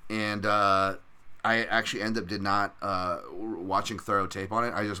 and I actually did not watching thorough tape on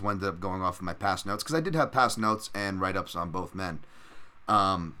it. I just ended up going off of my past notes because I did have past notes and write-ups on both men.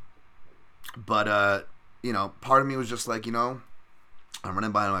 But part of me was just like, I'm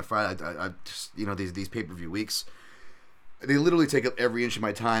running by on my Friday. I just, these pay-per-view weeks, they literally take up every inch of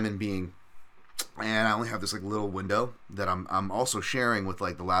my time in being. And I only have this like little window that I'm also sharing with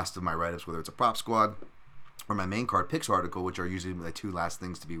like the last of my write-ups, whether it's a prop squad or my main card picks article, which are usually the 2 last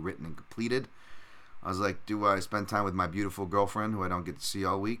things to be written and completed. I was like, do I spend time with my beautiful girlfriend who I don't get to see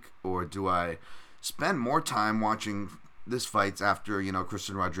all week, or do I spend more time watching this fights after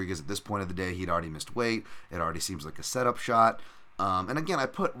Christian Rodriguez? At this point of the day, he'd already missed weight. It already seems like a setup shot. And again, I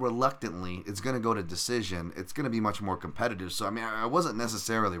put reluctantly, it's going to go to decision. It's going to be much more competitive. So, I mean, I wasn't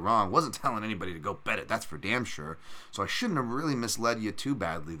necessarily wrong. I wasn't telling anybody to go bet it. That's for damn sure. So I shouldn't have really misled you too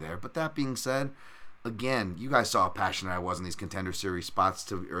badly there. But that being said, again, you guys saw how passionate I was in these Contender Series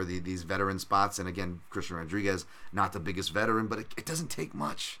spots or these veteran spots. And again, Christian Rodriguez, not the biggest veteran, but it doesn't take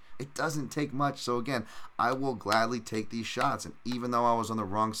much. It doesn't take much. So again, I will gladly take these shots. And even though I was on the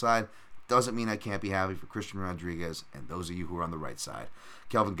wrong side, doesn't mean I can't be happy for Christian Rodriguez and those of you who are on the right side.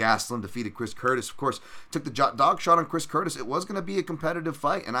 Kelvin Gastelum defeated Chris Curtis. Of course, took the dog shot on Chris Curtis. It was going to be a competitive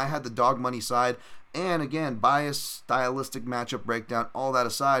fight, and I had the dog money side. And again, bias, stylistic matchup breakdown, all that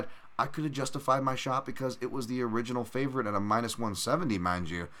aside, I could have justified my shot because it was the original favorite at a minus 170, mind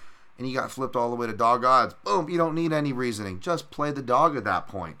you. And he got flipped all the way to dog odds. Boom, you don't need any reasoning. Just play the dog at that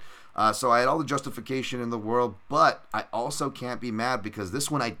point. So I had all the justification in the world, but I also can't be mad because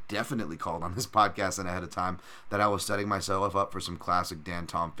this one I definitely called on this podcast and ahead of time that I was setting myself up for some classic Dan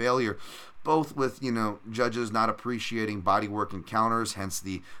Tom failure, both with, judges not appreciating bodywork and counters, hence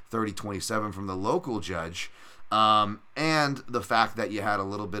the 30-27 from the local judge, And the fact that you had a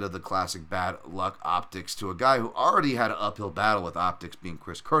little bit of the classic bad luck optics to a guy who already had an uphill battle with optics, being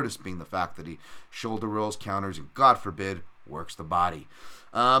Chris Curtis, being the fact that he shoulder rolls, counters, and God forbid, works the body.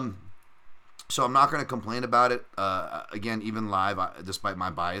 So I'm not going to complain about it. Again, even live, despite my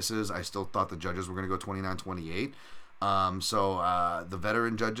biases, I still thought the judges were going to go 29-28. So the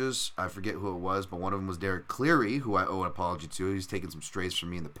veteran judges, I forget who it was, but one of them was Derek Cleary, who I owe an apology to. He's taken some strays from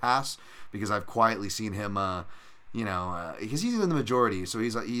me in the past because I've quietly seen him, because he's in the majority. So he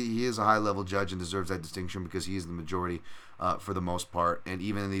is a high-level judge and deserves that distinction because he is the majority for the most part. And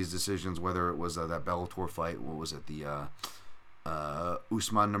even in these decisions, whether it was that Bellator fight, what was it, the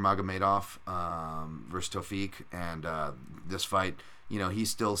Usman Nurmagomedov versus Tofik, and this fight,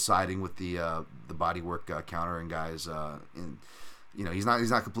 he's still siding with the bodywork countering guys. He's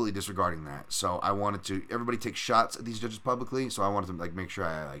not completely disregarding that. So I wanted to everybody take shots at these judges publicly. So I wanted to make sure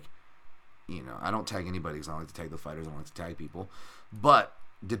I don't tag anybody because I don't like to tag the fighters. I don't like to tag people, but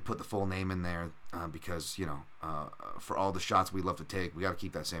did put the full name in there because for all the shots we love to take, we got to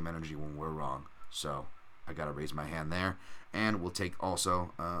keep that same energy when we're wrong. So I got to raise my hand there, and we'll take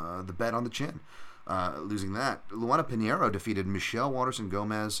also the bet on the chin. Losing that, Luana Pinheiro defeated Michelle Waterson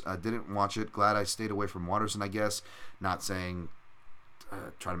Gomez. Didn't watch it. Glad I stayed away from Waterson, I guess. Not saying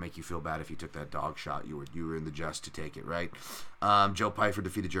try to make you feel bad if you took that dog shot. You were in the just to take it, right? Joe Pyfer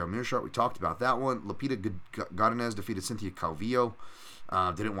defeated Gerald Mearshart. We talked about that one. Lupita Godinez defeated Cynthia Calvillo.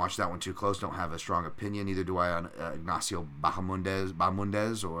 Didn't watch that one too close. Don't have a strong opinion. Neither do I on Ignacio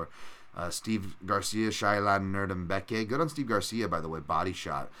Bahamundes or Steve Garcia, Shailan Nerdembeke. Good on Steve Garcia, by the way. Body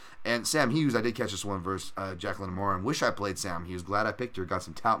shot. And Sam Hughes, I did catch this one versus Jacqueline Moran. Wish I played Sam Hughes. Glad I picked her. Got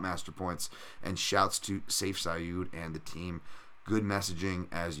some tout master points. And shouts to Saif Sayoud and the team. Good messaging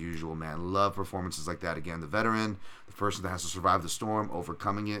as usual, man. Love performances like that. Again, the veteran, the person that has to survive the storm,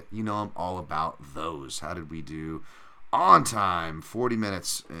 overcoming it. I'm all about those. How did we do? On time. 40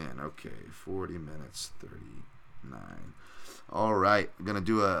 minutes in. Okay, 40 minutes, 39. All right, I'm going to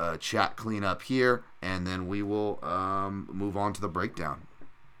do a chat cleanup here, and then we will move on to the breakdown.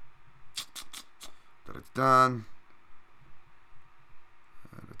 Dun.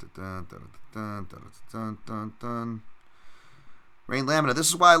 Rain Lamina, this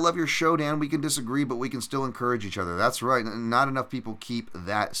is why I love your show, Dan. We can disagree, but we can still encourage each other. That's right. Not enough people keep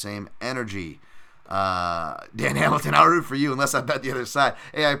that same energy. Dan Hamilton, I'll root for you unless I bet the other side.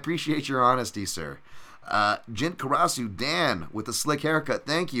 Hey, I appreciate your honesty, sir. Jint Karasu, Dan, with the slick haircut.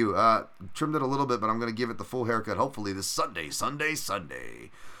 Thank you. Trimmed it a little bit, but I'm going to give it the full haircut, hopefully, this Sunday.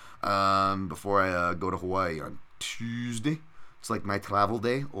 Before I go to Hawaii on Tuesday. It's like my travel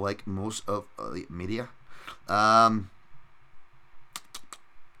day, like most of the media.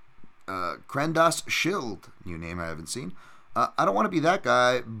 Krendas Shield, new name I haven't seen. I don't want to be that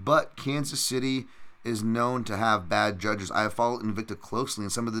guy, but Kansas City is known to have bad judges. I have followed Invicta closely,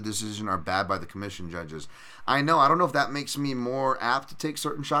 and some of the decisions are bad by the commission judges. I know. I don't know if that makes me more apt to take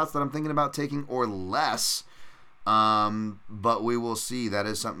certain shots that I'm thinking about taking or less, but we will see. That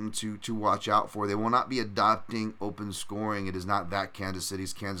is something to watch out for. They will not be adopting open scoring. It is not that Kansas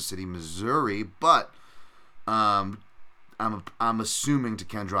City's Kansas City, Missouri, but I'm assuming, to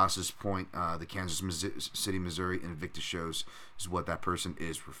Kendras's point, the Kansas City, Missouri Invicta shows is what that person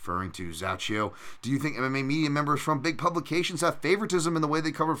is referring to. Zaccio, do you think MMA media members from big publications have favoritism in the way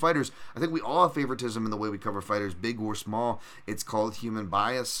they cover fighters? I think we all have favoritism in the way we cover fighters, big or small. It's called human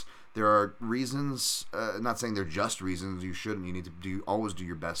bias. There are reasons, not saying they're just reasons, you shouldn't. You need to always do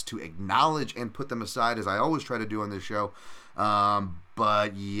your best to acknowledge and put them aside, as I always try to do on this show.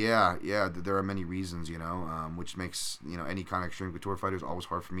 But yeah, there are many reasons, which makes, any kind of extreme couture fighters always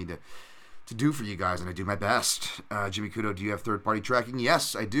hard for me to do for you guys, and I do my best. Jimmy Kudo, do you have third-party tracking?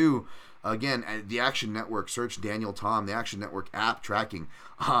 Yes, I do. Again, the Action Network, search Daniel Tom, the Action Network app tracking.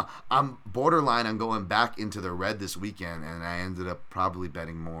 I'm borderline on going back into the red this weekend, and I ended up probably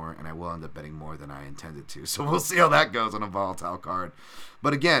betting more, and I will end up betting more than I intended to. So we'll see how that goes on a volatile card.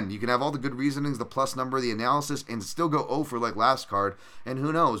 But again, you can have all the good reasonings, the plus number, the analysis, and still go 0 for like last card. And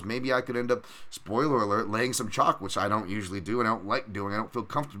who knows, maybe I could end up, spoiler alert, laying some chalk, which I don't usually do and I don't like doing. I don't feel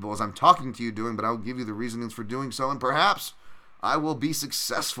comfortable as I'm talking to you doing, but I'll give you the reasonings for doing so, and perhaps I will be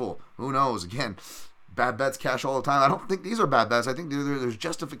successful. Who knows? Again, bad bets cash all the time. I don't think these are bad bets. I think there's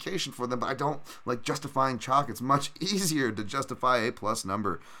justification for them, but I don't like justifying chalk. It's much easier to justify a plus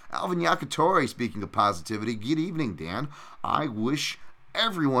number. Alvin Yakitori, speaking of positivity, good evening, Dan. I wish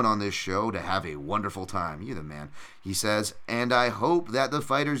everyone on this show to have a wonderful time. You're the man. He says, and I hope that the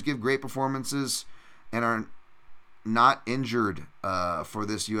fighters give great performances and are not injured for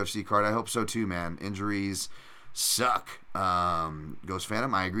this UFC card. I hope so too, man. Injuries suck. Ghost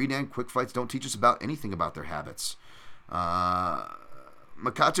Phantom, I agree, Dan. Quick fights don't teach us about anything about their habits.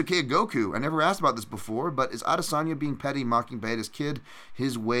 Makato Keigoku, I never asked about this before, but is Adesanya being petty, mocking Baeta's kid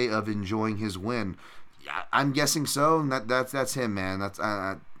his way of enjoying his win? Yeah, I'm guessing so, and that's him, man.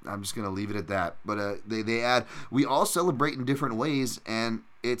 I'm just going to leave it at that. But they add, we all celebrate in different ways, and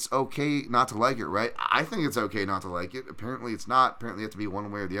it's okay not to like it, right? I think it's okay not to like it. Apparently it's not. Apparently you have to be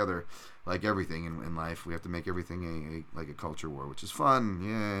one way or the other. Like everything in life, we have to make everything like a culture war, which is fun.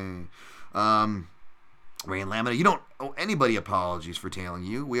 Yay. Ray and Lamina, you don't owe anybody apologies for tailing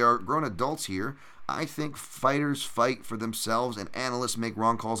you. We are grown adults here. I think fighters fight for themselves and analysts make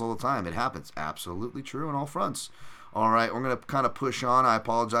wrong calls all the time. It happens. Absolutely true on all fronts. All right, we're going to kind of push on. I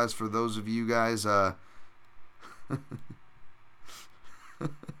apologize for those of you guys.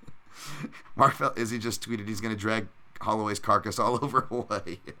 Mark Izzy just tweeted he's going to drag Holloway's carcass all over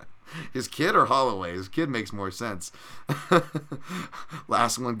Hawaii. His kid or Holloway? His kid makes more sense.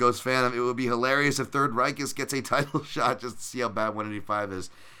 Last one, Ghost Phantom. It would be hilarious if Third Reichus gets a title shot just to see how bad 185 is.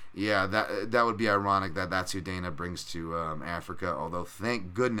 Yeah, that would be ironic that's who Dana brings to Africa. Although,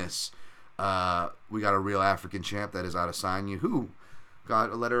 thank goodness, we got a real African champ that is Adesanya, who got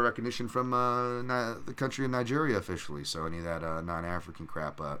a letter of recognition from the country of Nigeria officially. So any of that non-African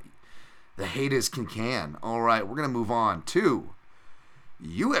crap, the haters can. All right, we're going to move on to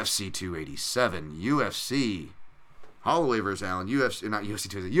UFC 287, UFC Holloway versus Allen, UFC, not UFC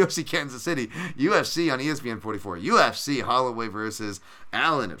 287, UFC Kansas City, UFC on ESPN 44, UFC Holloway versus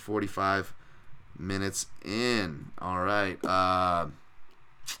Allen at 45 minutes in. All right,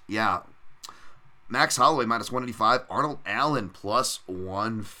 yeah, Max Holloway minus 185, Arnold Allen plus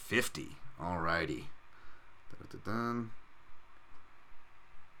 150. All righty.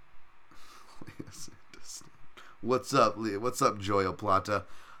 What's up, Joyo Plata?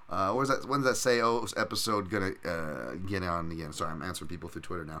 When's that say? Oh, episode gonna get on again? Sorry, I'm answering people through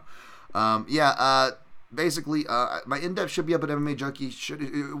Twitter now. Basically, my in-depth should be up at MMA Junkie.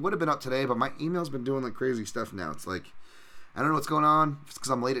 It would have been up today, but my email's been doing like crazy stuff now. It's like, I don't know what's going on. It's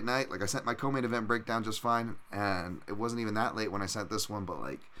because I'm late at night. Like, I sent my co-main event breakdown just fine, and it wasn't even that late when I sent this one, but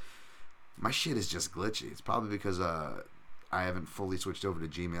like, my shit is just glitchy. It's probably because I haven't fully switched over to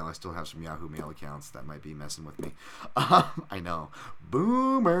Gmail. I still have some Yahoo Mail accounts that might be messing with me. I know.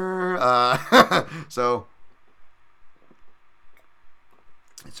 Boomer. So,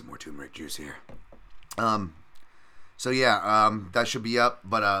 get some more turmeric juice here. That should be up.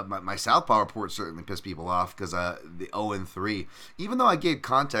 But my Southpaw report certainly pissed people off because the 0-3. Even though I gave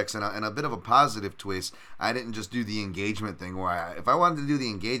context and a bit of a positive twist, I didn't just do the engagement thing. If I wanted to do the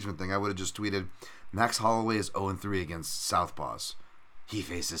engagement thing, I would have just tweeted, Max Holloway is 0-3 against Southpaws. He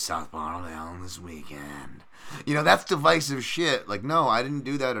faces Southpaw Arnold Allen this weekend. That's divisive shit. Like, no, I didn't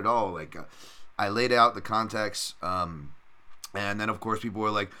do that at all. Like, I laid out the context, and then, of course, people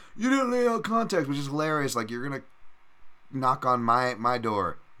were like, you didn't lay out context, which is hilarious. Like, you're going to knock on my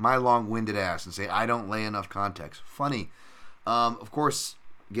door, my long-winded ass, and say, I don't lay enough context. Funny. Of course,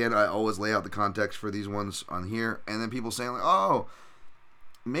 again, I always lay out the context for these ones on here, and then people saying, like, oh,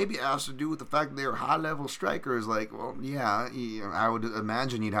 maybe it has to do with the fact that they're high-level strikers. Like, well, yeah, I would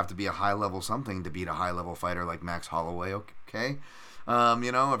imagine you'd have to be a high-level something to beat a high-level fighter like Max Holloway, okay? People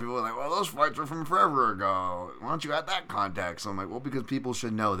are like, well, those fights are from forever ago. Why don't you add that context? I'm like, well, because people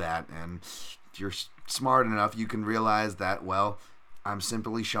should know that, and if you're smart enough, you can realize that, well, I'm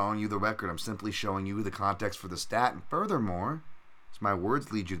simply showing you the record. I'm simply showing you the context for the stat, and furthermore, as my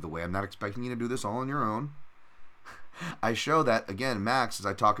words lead you the way, I'm not expecting you to do this all on your own. I show that, again, Max, as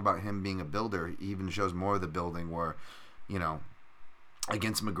I talk about him being a builder, he even shows more of the building where,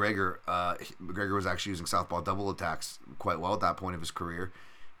 against McGregor, McGregor was actually using southpaw double attacks quite well at that point of his career.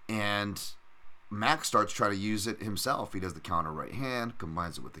 And Max starts trying to use it himself. He does the counter right hand,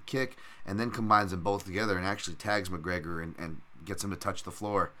 combines it with the kick, and then combines them both together and actually tags McGregor and gets him to touch the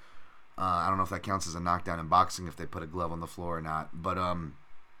floor. I don't know if that counts as a knockdown in boxing if they put a glove on the floor or not.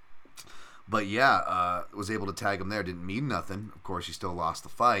 But yeah, was able to tag him there. Didn't mean nothing. Of course, he still lost the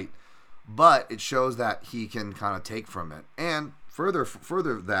fight. But it shows that he can kind of take from it. And further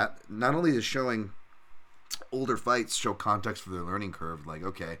that, not only is showing older fights show context for their learning curve, like,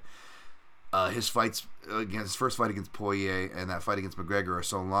 okay, his first fight against Poirier and that fight against McGregor are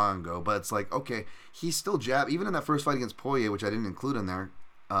so long ago, but it's like, okay, he's still even in that first fight against Poirier, which I didn't include in there,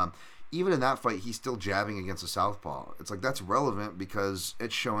 even in that fight, he's still jabbing against a southpaw. It's like, that's relevant because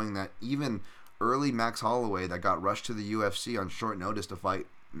it's showing that even early Max Holloway that got rushed to the UFC on short notice to fight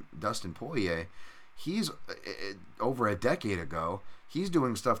Dustin Poirier, he's over a decade ago, he's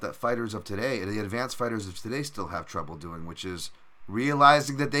doing stuff that fighters of today, the advanced fighters of today, still have trouble doing, which is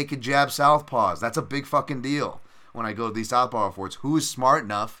realizing that they could jab southpaws. That's a big fucking deal. When I go to these southpaw reports, who is smart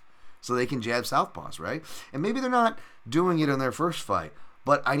enough so they can jab southpaws, right? And maybe they're not doing it in their first fight,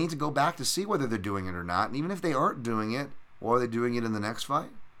 but I need to go back to see whether they're doing it or not. And even if they aren't doing it, or are they doing it in the next fight?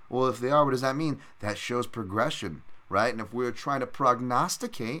 Well, if they are, what does that mean? That shows progression, right? And if we're trying to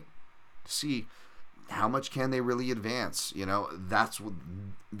prognosticate to see how much can they really advance,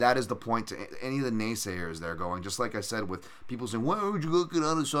 that is the point to any of the naysayers there going. Just like I said, with people saying, why would you look at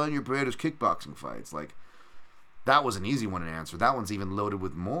Adesanya Pereira's kickboxing fights? Like, that was an easy one to answer. That one's even loaded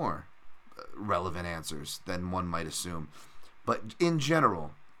with more relevant answers than one might assume. But in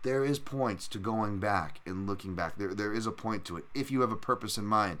general, there is points to going back and looking back. There is a point to it. If you have a purpose in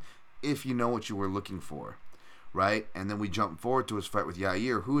mind, if you know what you were looking for, right? And then we jump forward to his fight with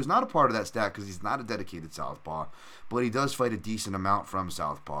Yair, who is not a part of that stat because he's not a dedicated southpaw, but he does fight a decent amount from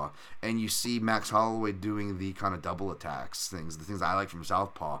southpaw. And you see Max Holloway doing the kind of double attacks things, the things I like from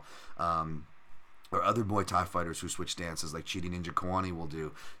southpaw. Or other Muay Thai fighters who switch stances, like Cheating Ninja Kawani will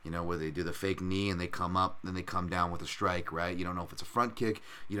do, where they do the fake knee and they come up, then they come down with a strike, right? You don't know if it's a front kick.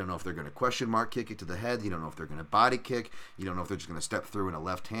 You don't know if they're going to question mark kick it to the head. You don't know if they're going to body kick. You don't know if they're just going to step through in a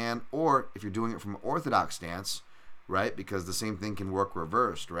left hand. Or if you're doing it from an orthodox stance, right? Because the same thing can work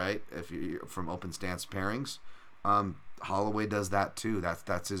reversed, right? If you're from open stance pairings. Holloway does that too.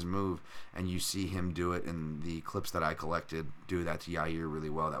 That's his move. And you see him do it in the clips that I collected, do that to Yair really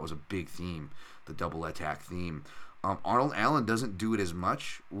well. That was a big theme. The double attack theme. Arnold Allen doesn't do it as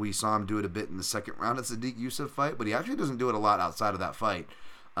much. We saw him do it a bit in the second round of the Sadiq Youssef fight, but he actually doesn't do it a lot outside of that fight.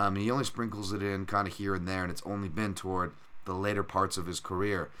 He only sprinkles it in kind of here and there, and it's only been toward the later parts of his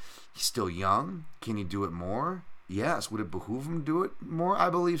career. He's still young. Can he do it more? Yes. Would it behoove him to do it more? I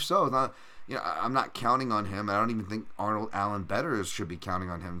believe so. I'm not counting on him. I don't even think Arnold Allen bettors should be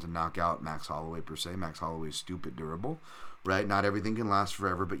counting on him to knock out Max Holloway per se. Max Holloway is stupid durable. Right, not everything can last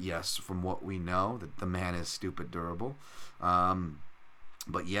forever, but yes, from what we know, that the man is stupid durable.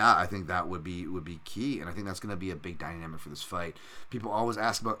 But yeah, I think that would be key, and I think that's going to be a big dynamic for this fight. People always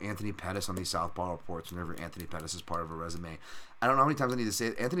ask about Anthony Pettis on these Southpaw reports whenever Anthony Pettis is part of a resume. I don't know how many times I need to say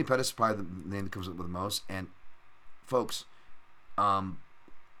it. Anthony Pettis is probably the name that comes up with the most. And folks,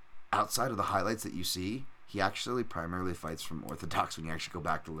 outside of the highlights that you see, he actually primarily fights from orthodox when you actually go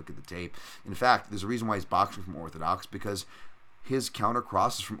back to look at the tape. In fact, there's a reason why he's boxing from orthodox, because his counter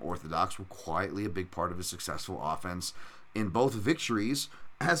crosses from orthodox were quietly a big part of his successful offense in both victories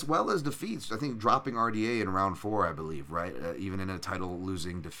as well as defeats. I think dropping RDA in round 4, I believe, right? Even in a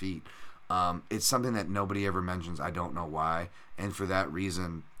title-losing defeat. It's something that nobody ever mentions. I don't know why. And for that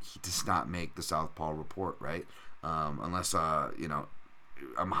reason, he does not make the Southpaw report, right? Unless,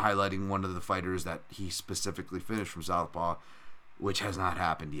 I'm highlighting one of the fighters that he specifically finished from Southpaw, which has not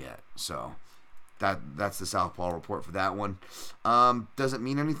happened yet. So that's the Southpaw report for that one. Does it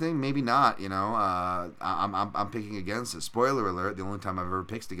mean anything? Maybe not. I'm picking against it. Spoiler alert: the only time I've ever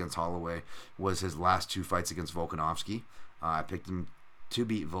picked against Holloway was his last 2 fights against Volkanovski. I picked him to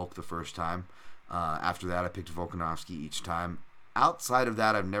beat Volk the first time. After that, I picked Volkanovski each time. Outside of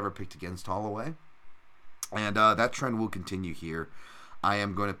that, I've never picked against Holloway, and that trend will continue here. I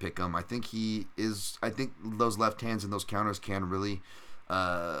am going to pick him. I think those left hands and those counters can really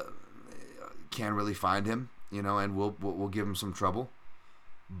find him, and we'll give him some trouble.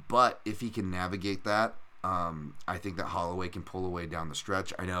 But if he can navigate that, I think that Holloway can pull away down the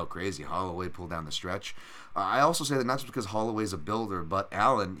stretch. I know, crazy. Holloway pulled down the stretch. I also say that not just because Holloway's a builder, but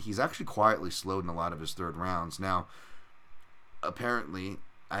Allen, he's actually quietly slowed in a lot of his third rounds. Now, apparently,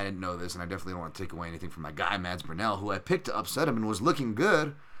 I didn't know this, and I definitely don't want to take away anything from my guy, Mads Burnell, who I picked to upset him and was looking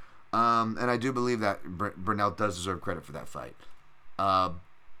good. And I do believe that Burnell does deserve credit for that fight.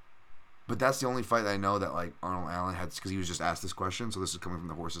 But that's the only fight that I know that like Arnold Allen had, because he was just asked this question, so this is coming from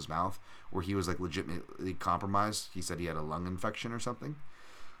the horse's mouth, where he was like legitimately compromised. He said he had a lung infection or something.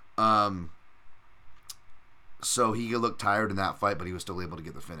 So he looked tired in that fight, but he was still able to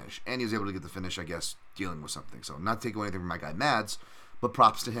get the finish. And he was able to get the finish, I guess, dealing with something. So not taking anything from my guy Mads, but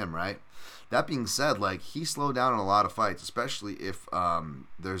props to him, right? That being said, like, he slowed down in a lot of fights, especially if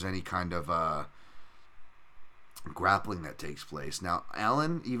there's any kind of grappling that takes place. Now,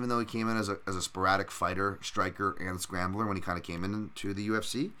 Allen, even though he came in as a sporadic fighter, striker, and scrambler when he kind of came into the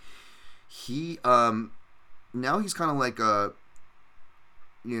UFC, he now he's kind of like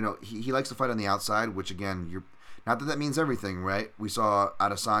he likes to fight on the outside, which again, not that means everything, right? We saw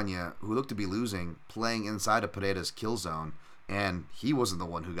Adesanya, who looked to be losing, playing inside of Pereira's kill zone, and he wasn't the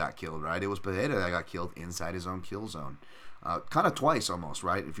one who got killed, right? It was Pereira that got killed inside his own kill zone, kind of twice almost,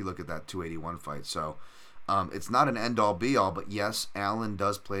 right? If you look at that 281 fight, so. It's not an end-all, be-all, but yes, Allen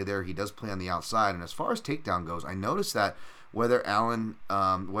does play there. He does play on the outside. And as far as takedown goes, I noticed that whether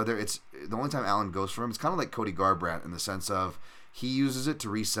it's the only time Allen goes for him, it's kind of like Cody Garbrandt in the sense of he uses it to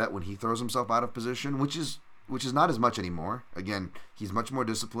reset when he throws himself out of position, which is not as much anymore. Again, he's much more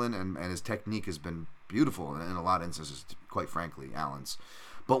disciplined, and his technique has been beautiful in a lot of instances, quite frankly, Allen's.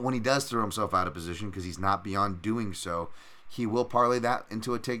 But when he does throw himself out of position, because he's not beyond doing so, he will parlay that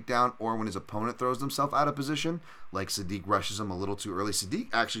into a takedown, or when his opponent throws himself out of position, like Sadiq rushes him a little too early. Sadiq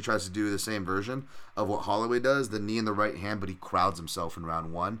actually tries to do the same version of what Holloway does, the knee in the right hand, but he crowds himself in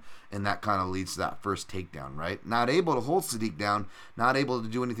round one, and that kind of leads to that first takedown, right? Not able to hold Sadiq down, not able to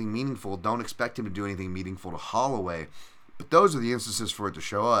do anything meaningful. Don't expect him to do anything meaningful to Holloway. But those are the instances for it to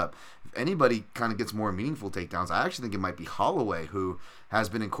show up. If anybody kind of gets more meaningful takedowns, I actually think it might be Holloway, who has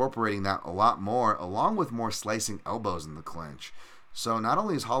been incorporating that a lot more, along with more slicing elbows in the clinch. So not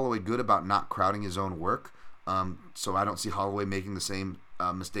only is Holloway good about not crowding his own work, so I don't see Holloway making the same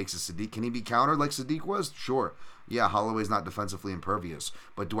mistakes as Sadiq. Can he be countered like Sadiq was? Sure. Yeah, Holloway's not defensively impervious.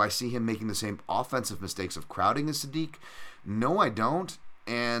 But do I see him making the same offensive mistakes of crowding as Sadiq? No, I don't.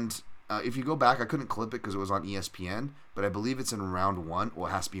 And if you go back, I couldn't clip it because it was on ESPN, but I believe it's in round one. Well,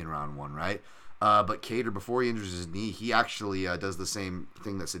 it has to be in round one, right? But Cater, before he injures his knee, he actually does the same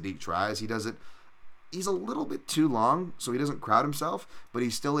thing that Sadiq tries. He does it. He's a little bit too long, so he doesn't crowd himself, but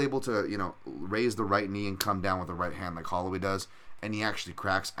he's still able to, raise the right knee and come down with the right hand like Holloway does, and he actually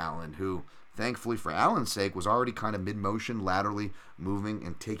cracks Allen, who, thankfully for Allen's sake, was already kind of mid-motion, laterally moving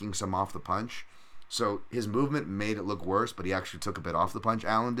and taking some off the punch. So his movement made it look worse, but he actually took a bit off the punch,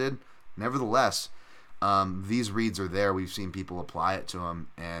 Allen did. Nevertheless, these reads are there. We've seen people apply it to him,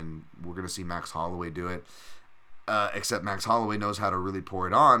 and we're going to see Max Holloway do it. Except Max Holloway knows how to really pour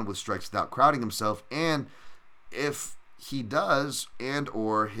it on with strikes without crowding himself, and if he does, and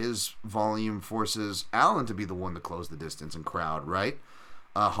or his volume forces Allen to be the one to close the distance and crowd, right?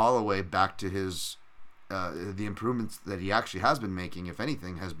 Holloway, back to his the improvements that he actually has been making, if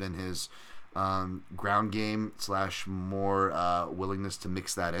anything, has been his ground game / more willingness to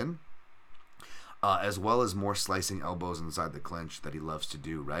mix that in. As well as more slicing elbows inside the clinch that he loves to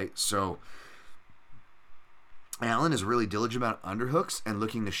do, right? So Allen is really diligent about underhooks and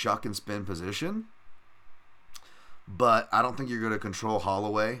looking to shuck and spin position, but I don't think you're going to control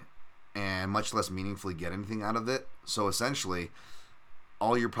Holloway and much less meaningfully get anything out of it. So essentially,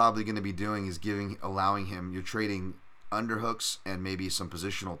 all you're probably going to be doing is allowing him, you're trading underhooks and maybe some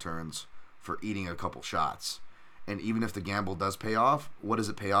positional turns for eating a couple shots. And even if the gamble does pay off, what does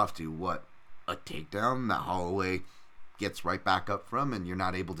it pay off to? What? A takedown that Holloway gets right back up from and you're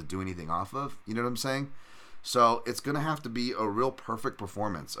not able to do anything off of? You know what I'm saying? So it's going to have to be a real perfect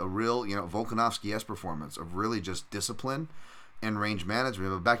performance, a real, Volkanovski-esque performance of really just discipline and range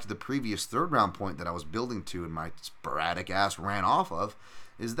management. But back to the previous third round point that I was building to and my sporadic ass ran off of,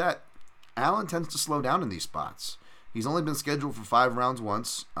 is that Allen tends to slow down in these spots. He's only been scheduled for 5 rounds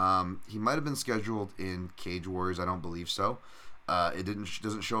once. He might have been scheduled in Cage Warriors. I don't believe so. It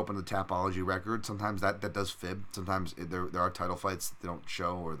doesn't show up in the Tapology record. Sometimes that does fib. Sometimes there are title fights that they don't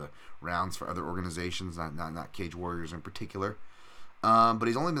show, or the rounds for other organizations, not Cage Warriors in particular. But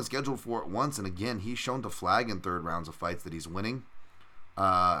he's only been scheduled for it once, and again, he's shown to flag in third rounds of fights that he's winning,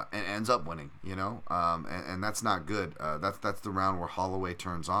 and ends up winning. And that's not good. That's the round where Holloway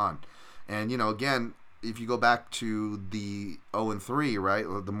turns on, and again, if you go back to the 0-3, right,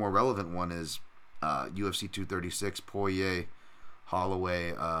 the more relevant one is UFC 236, Poirier.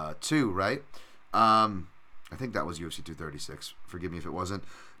 Holloway 2, right? I think that was UFC 236. Forgive me if it wasn't,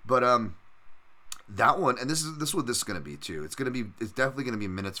 but that one, and this is what this is going to be too. It's definitely going to be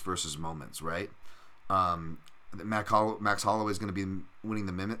minutes versus moments, right? Max Holloway is going to be winning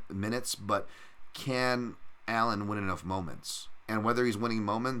the minutes, but can Allen win enough moments? And whether he's winning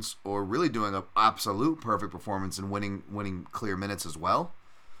moments or really doing an absolute perfect performance and winning clear minutes as well,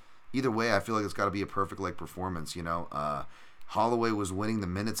 either way, I feel like it's got to be a perfect performance. Holloway was winning the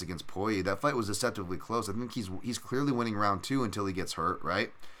minutes against Poirier. That fight was deceptively close. I think he's clearly winning round 2 until he gets hurt,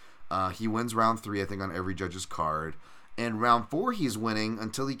 right? He wins round 3, I think, on every judge's card. And round 4, he's winning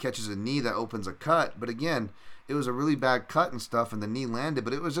until he catches a knee that opens a cut. But again, it was a really bad cut and stuff, and the knee landed.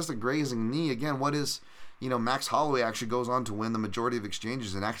 But it was just a grazing knee. Again, Max Holloway actually goes on to win the majority of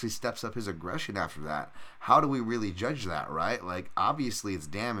exchanges and actually steps up his aggression after that. How do we really judge that, right? Obviously it's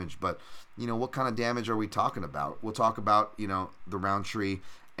damage, but, what kind of damage are we talking about? We'll talk about, the Roundtree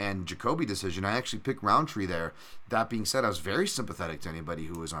and Jacoby decision. I actually picked Roundtree there. That being said, I was very sympathetic to anybody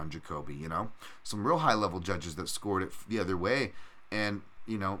who was on Jacoby, Some real high-level judges that scored it the other way. And,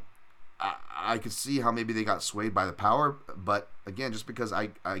 I could see how maybe they got swayed by the power, but again, just because I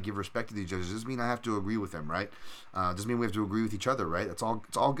give respect to these judges doesn't mean I have to agree with them, right? Doesn't mean we have to agree with each other, right? It's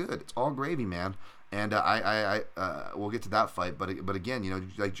all good. It's all gravy, man. And we'll get to that fight, but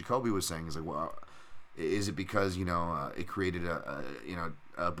again, like Jacoby was saying, is like, well, is it because it created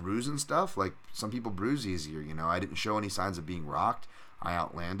a bruise and stuff? Like some people bruise easier. I didn't show any signs of being rocked. I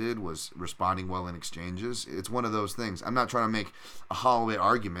outlanded, was responding well in exchanges. It's one of those things. I'm not trying to make a Holloway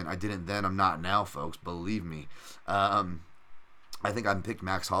argument. I didn't then. I'm not now, folks. Believe me. I think I picked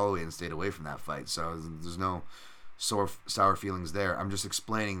Max Holloway and stayed away from that fight. So there's no sour feelings there. I'm just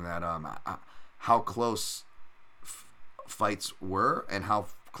explaining that how close fights were and how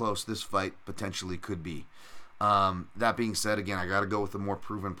close this fight potentially could be. That being said, again, I got to go with the more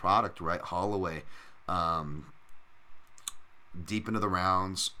proven product, right? Holloway. Deep into the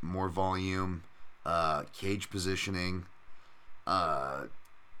rounds, more volume, cage positioning.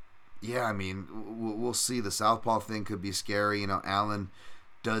 Yeah, I mean, we'll see. The southpaw thing could be scary. Allen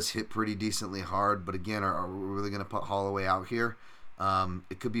does hit pretty decently hard, but again, are we really going to put Holloway out here?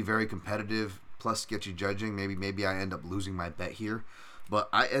 It could be very competitive, plus sketchy judging. Maybe I end up losing my bet here. But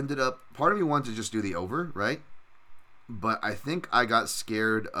I ended up, part of me wanted to just do the over, right? But I think I got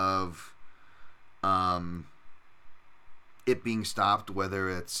scared of it being stopped, whether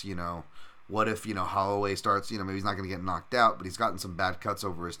it's, what if, Holloway starts, maybe he's not going to get knocked out, but he's gotten some bad cuts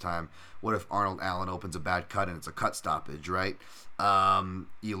over his time. What if Arnold Allen opens a bad cut and it's a cut stoppage, right?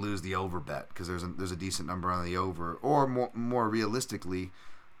 You lose the over bet because there's a decent number on the over. Or more realistically,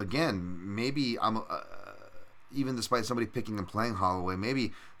 again, maybe I'm even despite somebody picking and playing Holloway,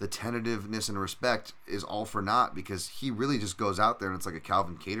 maybe the tentativeness and respect is all for naught because he really just goes out there and it's like a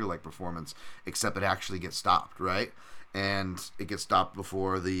Calvin Kattar-like performance, except it actually gets stopped, right? And it gets stopped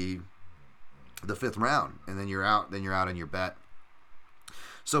before the fifth round, and then you're out. Then you're out on your bet.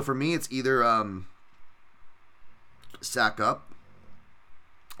 So for me, it's either sack up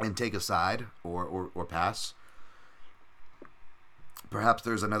and take a side, or pass. Perhaps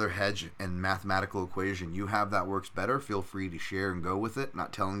there's another hedge and mathematical equation you have that works better. Feel free to share and go with it.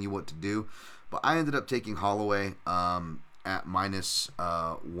 Not telling you what to do, but I ended up taking Holloway at minus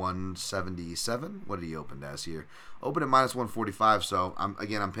 177. What did he open as here? Open at minus 145. So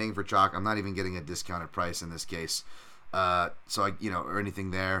I'm paying for chalk. I'm not even getting a discounted price in this case. Or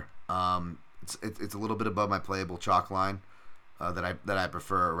anything there. It's a little bit above my playable chalk line that I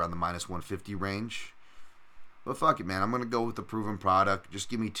prefer around the minus 150 range. But fuck it, man. I'm gonna go with the proven product. Just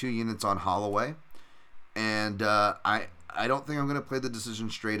give me 2 units on Holloway, and I don't think I'm gonna play the decision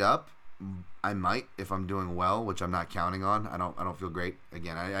straight up. I might if I'm doing well, which I'm not counting on. I don't feel great.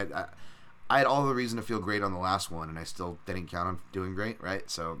 Again, I had all the reason to feel great on the last one, and I still didn't count on doing great, right?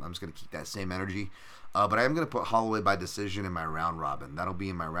 So I'm just going to keep that same energy. But I am going to put Holloway by decision in my round robin. That'll be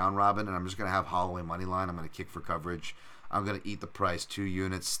in my round robin, and I'm just going to have Holloway money line. I'm going to kick for coverage. I'm going to eat the price, 2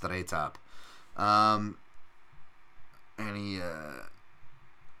 units straight up. Makoto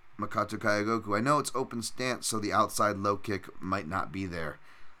Kayagoku. I know it's open stance, so the outside low kick might not be there.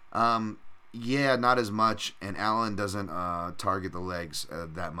 Yeah, not as much, and Allen doesn't target the legs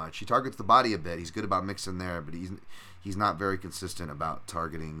that much. He targets the body a bit. He's good about mixing there, but he's not very consistent about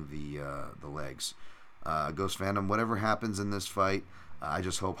targeting the legs. Ghost Phantom, whatever happens in this fight, I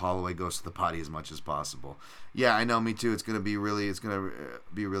just hope Holloway goes to the body as much as possible. Yeah, I know, me too. It's gonna be really good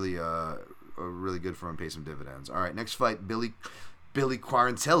for him, pay some dividends. All right, next fight, Billy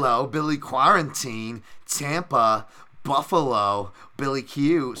Quarantine, Tampa. Buffalo, Billy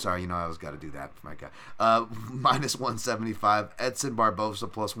Q. Sorry, I always got to do that for my guy. Minus 175. Edson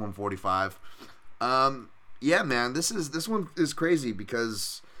Barbosa plus 145. Yeah, man, this one is crazy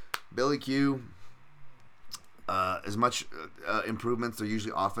because Billy Q. As much improvements, they're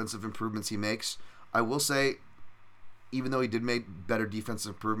usually offensive improvements he makes. I will say, even though he did make better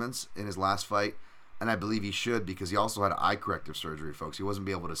defensive improvements in his last fight, and I believe he should because he also had eye corrective surgery, folks. He wasn't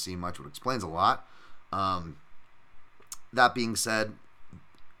able to see much, which explains a lot. That being said,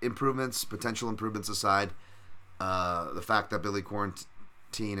 potential improvements aside, the fact that Billy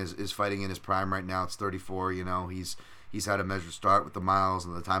Quarantine is fighting in his prime right now, it's 34, he's had a measured start with the miles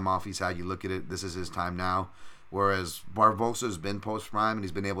and the time off he's had. You look at it, this is his time now. Whereas Barbosa's been post-prime and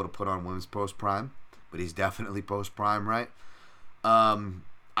he's been able to put on women's post-prime, but he's definitely post-prime, right? I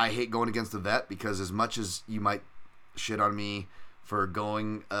hate going against the vet because as much as you might shit on me for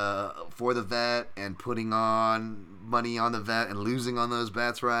going for the vet and putting on money on the vet and losing on those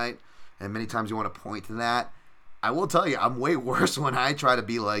bets, right? And many times you want to point to that. I will tell you, I'm way worse when I try to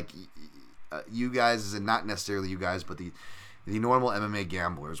be like you guys, and not necessarily you guys, but the normal MMA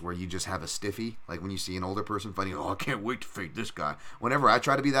gamblers where you just have a stiffy, like when you see an older person fighting, oh, I can't wait to fight this guy. Whenever I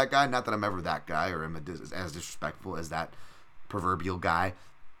try to be that guy, not that I'm ever that guy or am as disrespectful as that proverbial guy,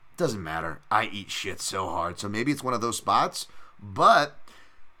 doesn't matter. I eat shit so hard. So maybe it's one of those spots, but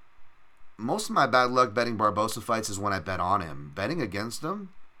most of my bad luck betting Barbosa fights is when I bet on him. Betting against him,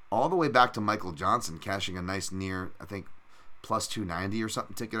 all the way back to Michael Johnson, cashing a nice near, I think, plus 290 or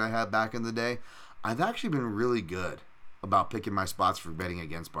something ticket I had back in the day, I've actually been really good about picking my spots for betting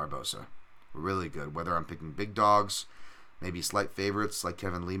against Barbosa. Really good. Whether I'm picking big dogs, maybe slight favorites like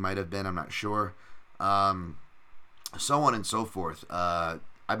Kevin Lee might have been, I'm not sure. So on and so forth. I've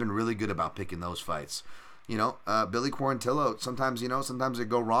been really good about picking those fights. Billy Quarantillo, sometimes they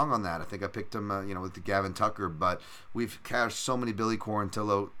go wrong on that. I think I picked him, with the Gavin Tucker, but we've cashed so many Billy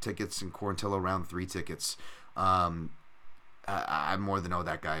Quarantillo tickets and Quarantillo round 3 tickets. I more than owe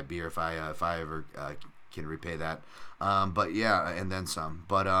that guy a beer if I ever can repay that. But yeah, and then some.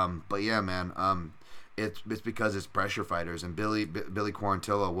 But yeah, man. It's because it's pressure fighters, and Billy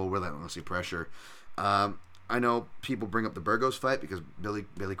Quarantillo will relentlessly pressure. I know people bring up the Burgos fight because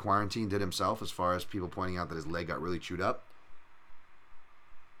Billy Quarantine did himself, as far as people pointing out that his leg got really chewed up.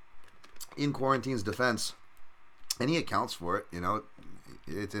 In Quarantine's defense, and he accounts for it,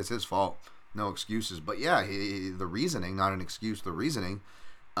 it's his fault. No excuses. But yeah, the reasoning, not an excuse, the reasoning,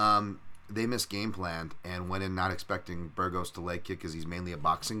 they missed game plan and went in not expecting Burgos to leg kick because he's mainly a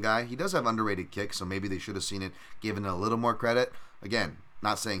boxing guy. He does have underrated kicks, so maybe they should have seen it, given it a little more credit. Again,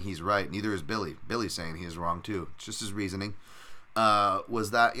 not saying he's right. Neither is Billy. Billy's saying he is wrong too. It's just his reasoning.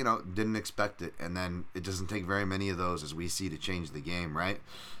 Was that, didn't expect it. And then it doesn't take very many of those, as we see, to change the game, right?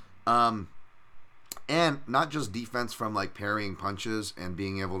 And not just defense from like parrying punches and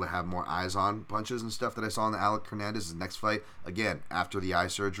being able to have more eyes on punches and stuff that I saw in the Alec Hernandez's next fight. Again, after the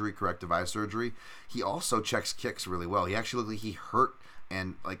corrective eye surgery, he also checks kicks really well. He actually looked like he hurt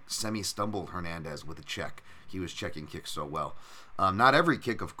and like semi-stumbled Hernandez with a check. He was checking kicks so well. Not every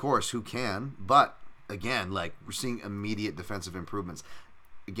kick, of course, who can, but again, like we're seeing immediate defensive improvements.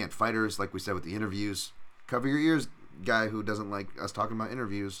 Again, fighters, like we said with the interviews, cover your ears, guy who doesn't like us talking about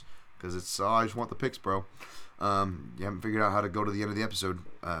interviews. Because it's, I just want the picks, bro. You haven't figured out how to go to the end of the episode,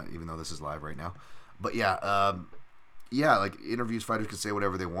 even though this is live right now. But yeah, like interviews, fighters can say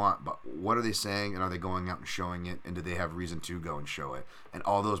whatever they want, but what are they saying, and are they going out and showing it, and do they have reason to go and show it? And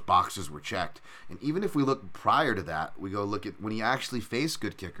all those boxes were checked. And even if we look prior to that, we go look at when he actually faced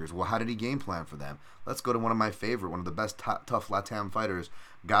good kickers. Well, how did he game plan for them? Let's go to one of my favorite, one of the best tough LATAM fighters,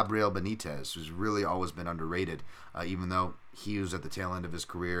 Gabriel Benitez, who's really always been underrated, even though he was at the tail end of his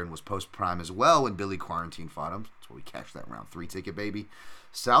career and was post-prime as well when Billy Quarantine fought him. That's where we cashed that round 3 ticket, baby.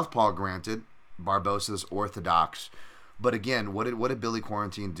 Southpaw, granted. Barbosa's orthodox. But again, what did Billy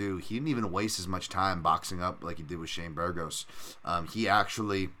Quarantine do? He didn't even waste as much time boxing up like he did with Shane Burgos. He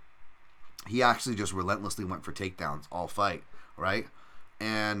actually just relentlessly went for takedowns all fight, right?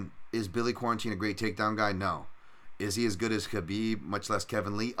 And is Billy Quarantine a great takedown guy? No. Is he as good as Khabib, much less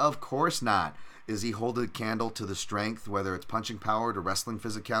Kevin Lee? Of course not. Is he holding a candle to the strength, whether it's punching power to wrestling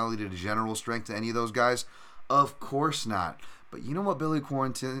physicality to the general strength to any of those guys? Of course not. But you know what Billy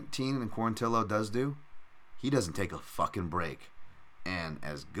Quarantine and Quarantillo does do? He doesn't take a fucking break. And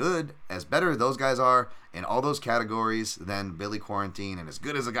as better those guys are in all those categories than Billy Quarantine, and as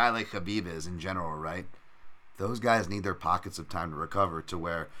good as a guy like Khabib is in general, right? Those guys need their pockets of time to recover, to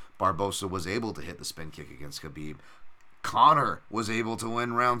where Barbosa was able to hit the spin kick against Khabib. Conor was able to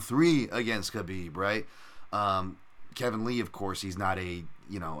win round 3 against Khabib, right? Kevin Lee, of course, he's not a,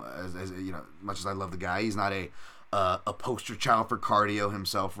 as much as I love the guy, he's not a poster child for cardio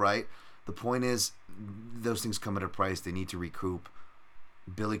himself, right? The point is, those things come at a price. They need to recoup.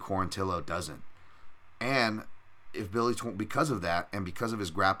 Billy Quarantillo doesn't. And if because of that, and because of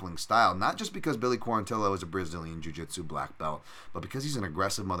his grappling style, not just because Billy Quarantillo is a Brazilian Jiu-Jitsu black belt, but because he's an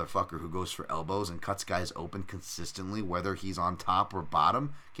aggressive motherfucker who goes for elbows and cuts guys open consistently, whether he's on top or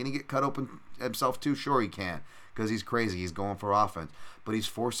bottom. Can he get cut open himself too? Sure he can, because he's crazy. He's going for offense, but he's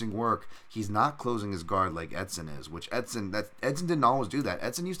forcing work. He's not closing his guard like Edson is, which Edson didn't always do that.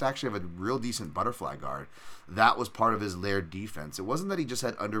 Edson used to actually have a real decent butterfly guard. That was part of his layered defense. It wasn't that he just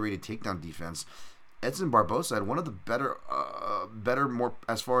had underrated takedown defense. Edson Barbosa had one of the better, more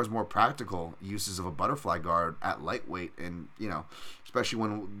as far as more practical uses of a butterfly guard at lightweight, and especially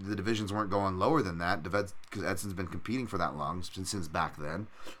when the divisions weren't going lower than that, because Edson's been competing for that long since back then.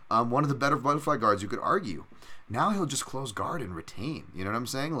 One of the better butterfly guards, you could argue. Now he'll just close guard and retain. You know what I'm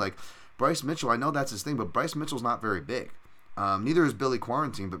saying? Like Bryce Mitchell, I know that's his thing, but Bryce Mitchell's not very big. Neither is Billy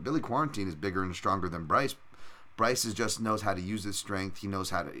Quarantine, but Billy Quarantine is bigger and stronger than Bryce. Bryce just knows how to use his strength. He knows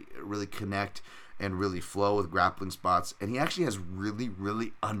how to really connect and really flow with grappling spots. And he actually has really,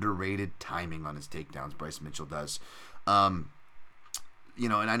 really underrated timing on his takedowns. Bryce Mitchell does. And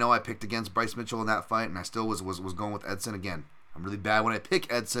I know I picked against Bryce Mitchell in that fight, and I still was going with Edson again. I'm really bad when I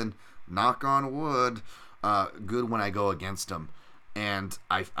pick Edson. Knock on wood. Good when I go against him. And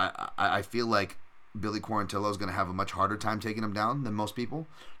I feel like Billy Quarantillo is going to have a much harder time taking him down than most people.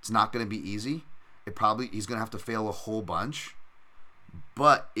 It's not going to be easy. He's going to have to fail a whole bunch.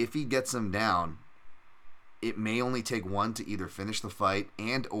 But if he gets him down, it may only take one to either finish the fight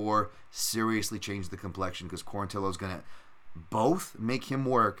and or seriously change the complexion, because Quarantillo is going to both make him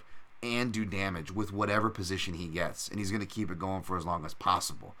work and do damage with whatever position he gets. And he's going to keep it going for as long as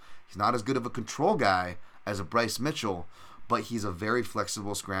possible. He's not as good of a control guy as a Bryce Mitchell, but he's a very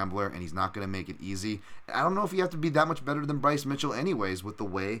flexible scrambler, and he's not going to make it easy. I don't know if you have to be that much better than Bryce Mitchell anyways, with the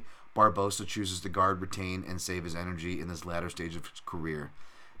way Barbosa chooses to guard, retain, and save his energy in this latter stage of his career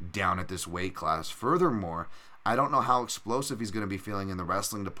down at this weight class. Furthermore, I don't know how explosive he's going to be feeling in the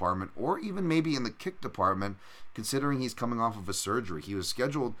wrestling department, or even maybe in the kick department, considering he's coming off of a surgery.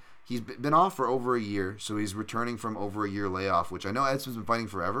 He's been off for over a year, so he's returning from over a year layoff, which I know Edson's been fighting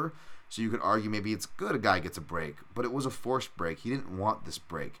forever, so you could argue maybe it's good a guy gets a break, but it was a forced break. He didn't want this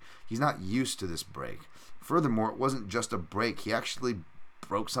break. He's not used to this break. Furthermore, it wasn't just a break. He actually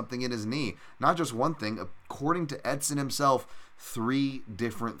broke something in his knee. Not just one thing. According to Edson himself, 3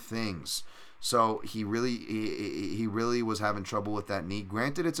 different things. So he really was having trouble with that knee.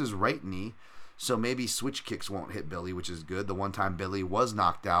 Granted, it's his right knee, so maybe switch kicks won't hit Billy, which is good. The one time Billy was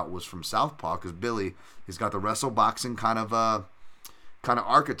knocked out was from southpaw, because Billy, he's got the wrestle boxing kind of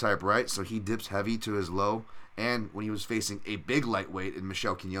archetype, right? So he dips heavy to his low. And when he was facing a big lightweight in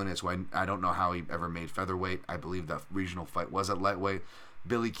Michel Quinones, who I don't know how he ever made featherweight. I believe that regional fight was at lightweight.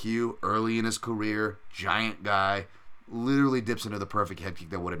 Billy Q, early in his career, giant guy, literally dips into the perfect head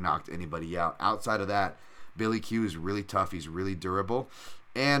kick that would have knocked anybody out. Outside of that, Billy Q is really tough. He's really durable.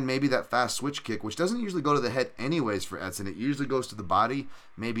 And maybe that fast switch kick, which doesn't usually go to the head anyways for Edson. It usually goes to the body.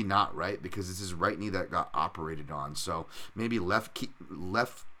 Maybe not, right? Because it's his right knee that got operated on. So maybe left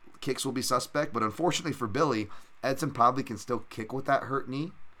kicks will be suspect. But unfortunately for Billy, Edson probably can still kick with that hurt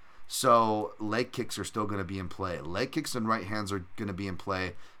knee. So leg kicks are still going to be in play. Leg kicks and right hands are going to be in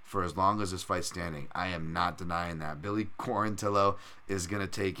play for as long as this fight's standing. I am not denying that. Billy Quarantillo is going to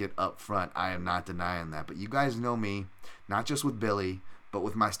take it up front. I am not denying that. But you guys know me, not just with Billy, but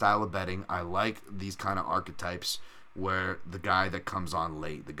with my style of betting. I like these kind of archetypes where the guy that comes on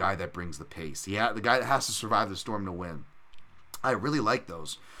late, the guy that brings the pace, the guy that has to survive the storm to win. I really like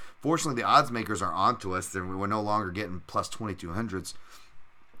those. Fortunately, the odds makers are onto us. We're no longer getting plus 2200s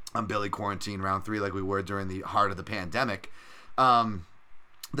on Billy Quarantine round 3 like we were during the heart of the pandemic.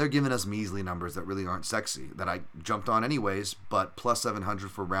 They're giving us measly numbers that really aren't sexy, that I jumped on anyways, but plus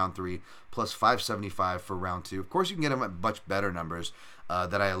 700 for round 3, plus 575 for round 2. Of course, you can get them at much better numbers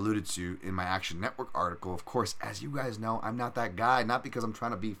that I alluded to in my Action Network article. Of course, as you guys know, I'm not that guy, not because I'm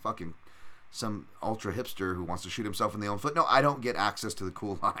trying to be fucking some ultra hipster who wants to shoot himself in the own foot. No, I don't get access to the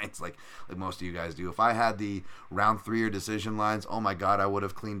cool lines like most of you guys do. If I had the round 3 or decision lines, oh my god, I would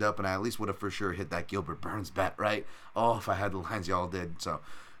have cleaned up, and I at least would have for sure hit that Gilbert Burns bet, right? Oh, if I had the lines y'all did. So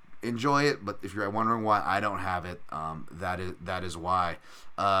enjoy it, but if you're wondering why I don't have it, that is why.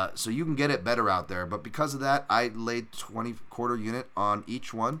 So you can get it better out there, but because of that, I laid 20 quarter unit on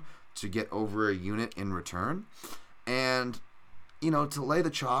each one to get over a unit in return. And to lay the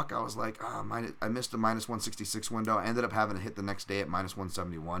chalk, I was like, I missed a minus 166 window. I ended up having to hit the next day at minus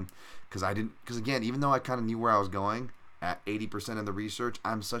 171 because again, even though I kind of knew where I was going at 80% of the research,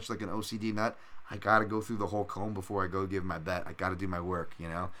 I'm such like an OCD nut. I got to go through the whole comb before I go give my bet. I got to do my work,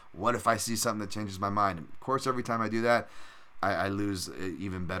 What if I see something that changes my mind? And of course, every time I do that, I lose an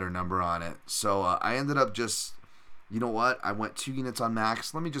even better number on it. So I ended up just, you know what? I went 2 units on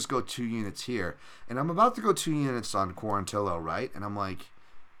max. Let me just go 2 units here. And I'm about to go 2 units on Quarantillo, right? And I'm like,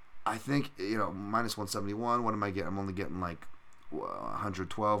 I think, minus 171. What am I getting? I'm only getting like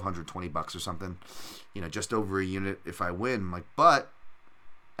 112, 120 bucks or something. Just over a unit if I win. I'm like, but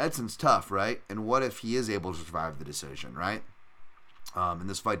Edson's tough, right? And what if he is able to survive the decision, right? And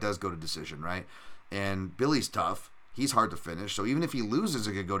this fight does go to decision, right? And Billy's tough. He's hard to finish. So even if he loses,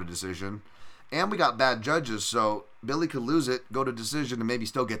 it could go to decision. And we got bad judges, so Billy could lose it, go to decision, and maybe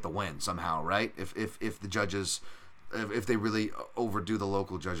still get the win somehow, right? If the judges, if they really overdo the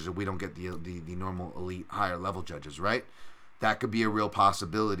local judges, and we don't get the normal elite higher level judges, right? That could be a real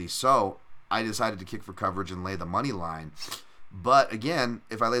possibility. So I decided to kick for coverage and lay the money line. But again,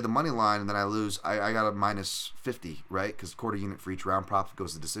 if I lay the money line and then I lose, I got a minus 50, right? Because quarter unit for each round prop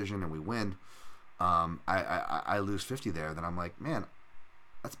goes to decision and we win. I lose 50 there. Then I'm like, man,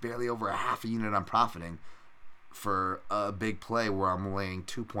 That's barely over a half a unit I'm profiting for a big play where I'm laying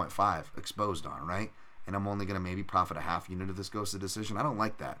 2.5 exposed on, right? And I'm only going to maybe profit a half unit if this goes to decision. I don't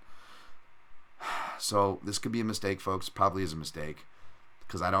like that. So this could be a mistake, folks. Probably is a mistake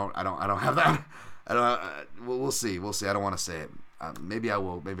because I don't have that. We'll see. I don't want to say it. Maybe I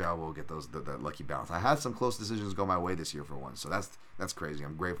will get that lucky bounce. I had some close decisions go my way this year for once, so that's crazy.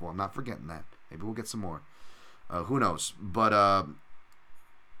 I'm grateful. I'm not forgetting that. Maybe we'll get some more. Who knows? But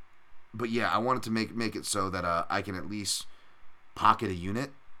yeah, I wanted to make it so that I can at least pocket a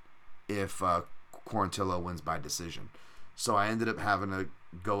unit if Quarantillo wins by decision. So I ended up having to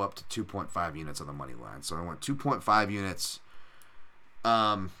go up to 2.5 units on the money line. So I went 2.5 units.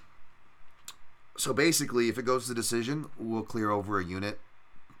 So basically, if it goes to decision, we'll clear over a unit,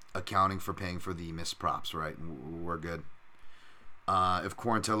 accounting for paying for the missed props, right? We're good. If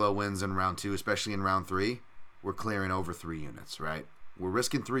Quarantillo wins in round 2, especially in round 3, we're clearing over 3 units, right? We're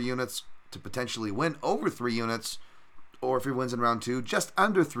risking 3 units to potentially win over 3 units, or if he wins in round 2, just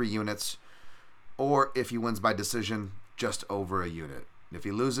under 3 units, or if he wins by decision, just over a unit. If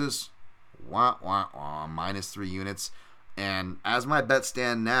he loses, minus 3 units. And as my bets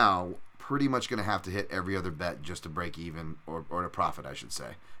stand now, pretty much going to have to hit every other bet just to break even, or to profit, I should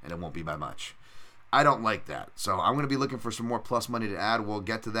say. And it won't be by much. I don't like that. So I'm going to be looking for some more plus money to add. We'll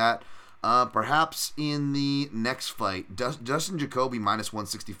get to that. Perhaps in the next fight, Justin Jacoby minus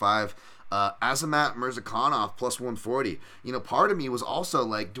 165, Azamat Mirzakhanov plus 140. You know, part of me was also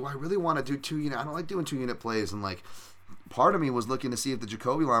like, do I really want to do 2 unit? I don't like doing 2 unit plays, and like, part of me was looking to see if the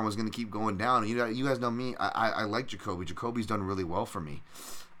Jacoby line was going to keep going down. And you guys know me. I like Jacoby. Jacoby's done really well for me.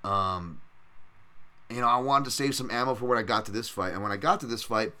 You know, I wanted to save some ammo for when I got to this fight. And when I got to this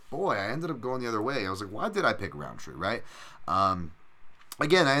fight, boy, I ended up going the other way. I was like, why did I pick Roundtree, right?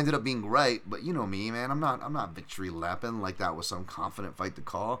 Again, I ended up being right, but you know me, man. I'm not victory lapping like that was some confident fight to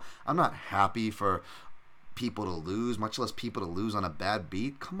call. I'm not happy for people to lose, much less people to lose on a bad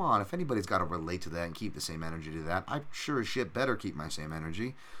beat. Come on, if anybody's got to relate to that and keep the same energy to that, I sure as shit better keep my same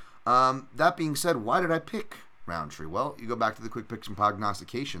energy. That being said, why did I pick Roundtree? Well, you go back to the quick picks and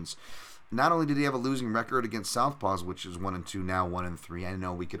prognostications. Not only did he have a losing record against Southpaws, which is 1-2, now 1-3. I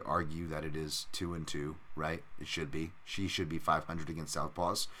know we could argue that it is 2-2, right? It should be. She should be 500 against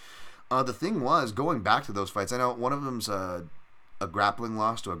Southpaws. The thing was, going back to those fights, I know one of them's a grappling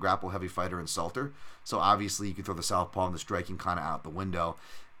loss to a grapple-heavy fighter in Salter. So obviously you could throw the southpaw and the striking kind of out the window.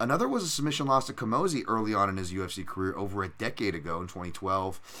 Another was a submission loss to Kamosi early on in his UFC career over a decade ago in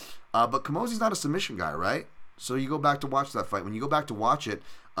 2012. But Kamosi's not a submission guy, right? So you go back to watch that fight. When you go back to watch it,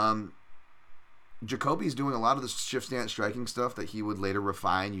 Jacoby's doing a lot of the shift stance striking stuff that he would later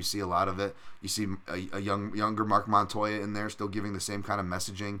refine. You see a lot of it. You see a younger Mark Montoya in there still giving the same kind of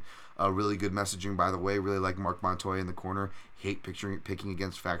messaging. Really good messaging, by the way. Really like Mark Montoya in the corner. Hate picking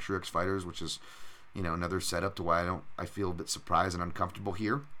against Factory X fighters, which is, you know, another setup to why I feel a bit surprised and uncomfortable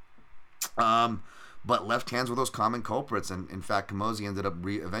here. But left hands were those common culprits, and in fact, Kamosi ended up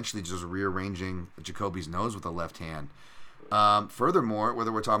eventually just rearranging Jacoby's nose with the left hand. Furthermore,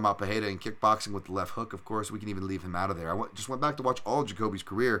 whether we're talking about Pereira and kickboxing with the left hook, of course, we can even leave him out of there. Just went back to watch all of Jacoby's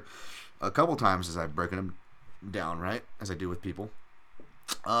career a couple times as I've broken him down, right? As I do with people.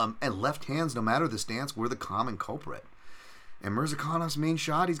 And left hands, no matter the stance, were the common culprit. And Mirzakhanov's main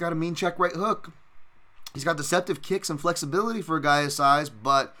shot, he's got a mean check right hook. He's got deceptive kicks and flexibility for a guy his size,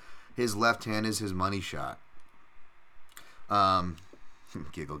 but his left hand is his money shot.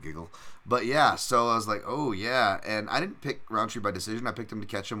 Giggle. But yeah, so I was like, oh yeah. And I didn't pick Roundtree by decision. I picked him to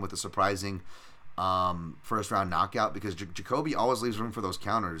catch him with a surprising first round knockout because Jacoby always leaves room for those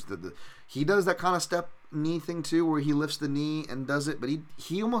counters. He does that kind of step knee thing too where he lifts the knee and does it, but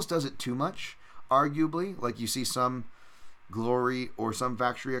he almost does it too much, arguably. Like you see some Glory or some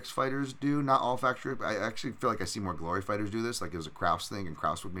Factory X fighters do. Not all Factory. I actually feel like I see more Glory fighters do this. Like it was a Kraus thing, and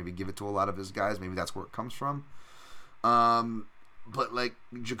Kraus would maybe give it to a lot of his guys. Maybe that's where it comes from. But like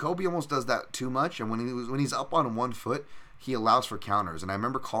Jacoby almost does that too much, and when he's up on one foot, he allows for counters. And I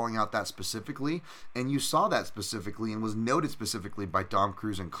remember calling out that specifically, and you saw that specifically, and was noted specifically by Dom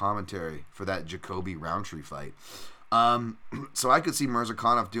Cruz in commentary for that Jacoby Roundtree fight. So I could see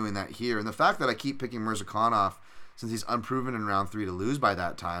Mirzakhanov doing that here, and the fact that I keep picking Mirzakhanov since he's unproven in round 3 to lose by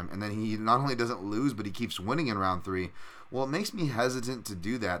that time, and then he not only doesn't lose, but he keeps winning in round 3. Well, it makes me hesitant to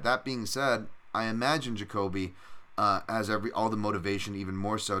do that. That being said, I imagine Jacoby has all the motivation, even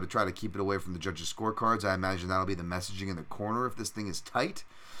more so, to try to keep it away from the judges' scorecards. I imagine that'll be the messaging in the corner if this thing is tight.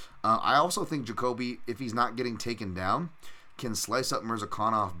 I also think Jacoby, if he's not getting taken down, can slice up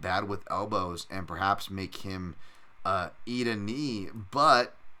Mirzakhanov bad with elbows and perhaps make him eat a knee.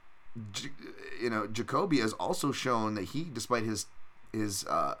 But Jacoby has also shown that he, despite his his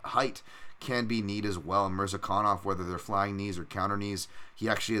height can be neat as well. And Mirzakhanov, whether they're flying knees or counter knees, he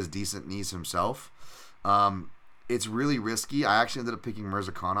actually has decent knees himself. It's really risky. I actually ended up picking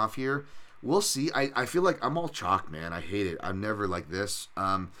Mirzakhanov here. We'll see. I feel like I'm all chalk, man. I hate it. I'm never like this.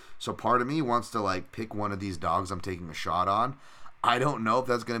 So part of me wants to like pick one of these dogs I'm taking a shot on. I don't know if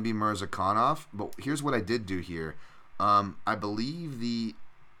that's going to be Mirzakhanov, but here's what I did do here. I believe the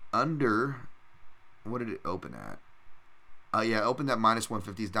under, what did it open at? Yeah, opened at minus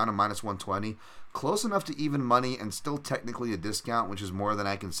 150, down to minus 120. Close enough to even money and still technically a discount, which is more than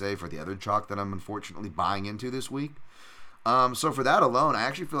I can say for the other chalk that I'm unfortunately buying into this week. So for that alone, I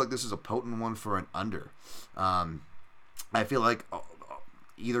actually feel like this is a potent one for an under. I feel like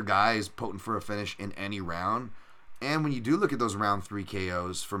either guy is potent for a finish in any round. And when you do look at those round 3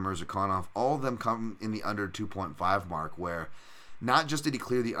 KOs for Mirzakhanov, all of them come in the under 2.5 mark, where not just did he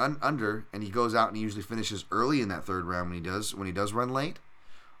clear the under, and he goes out and he usually finishes early in that third round when he does run late.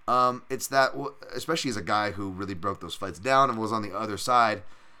 It's that, especially as a guy who really broke those fights down and was on the other side,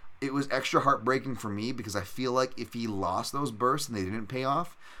 it was extra heartbreaking for me because I feel like if he lost those bursts and they didn't pay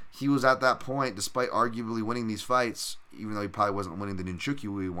off, he was at that point, despite arguably winning these fights, even though he probably wasn't winning the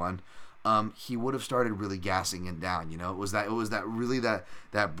Nunchukwu one, he would have started really gassing it down. You know, it was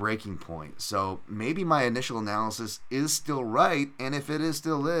that breaking point. So maybe my initial analysis is still right, and if it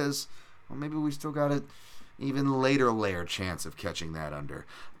still is, well, maybe we still got an even later chance of catching that under.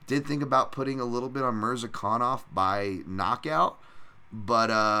 Did think about putting a little bit on Mirzakhanov by knockout, but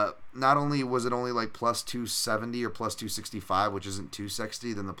not only was it only like plus 270 or plus 265, which isn't too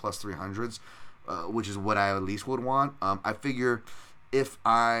sexy, than the plus 300s, which is what I at least would want. I figure if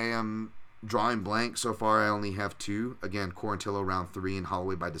I am drawing blank, so far I only have 2. Again, Quarantillo round 3 and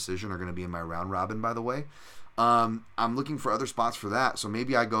Holloway by decision are going to be in my round robin, by the way. I'm looking for other spots for that, so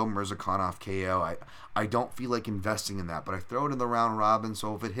maybe I go Mirzakhanov KO. I don't feel like investing in that, but I throw it in the round robin,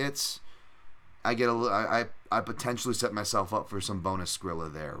 so if it hits, I get I potentially set myself up for some bonus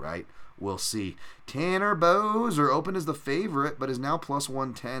Skrilla there, right? We'll see. Tanner Boser opened as the favorite, but is now plus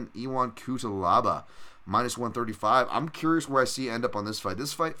 110. Iwan Kutalaba, minus 135. I'm curious where I see end up on this fight.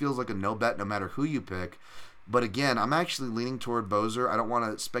 This fight feels like a no bet no matter who you pick. But again, I'm actually leaning toward Boser. I don't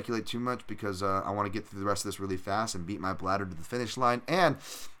want to speculate too much because I want to get through the rest of this really fast and beat my bladder to the finish line and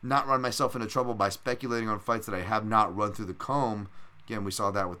not run myself into trouble by speculating on fights that I have not run through the comb. Again, we saw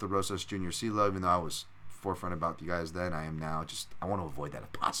that with the Rosas Jr. CeeLo, even though I was forefront about you guys then. I am now. I want to avoid that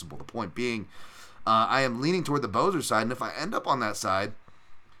if possible. The point being, I am leaning toward the Boser side, and if I end up on that side,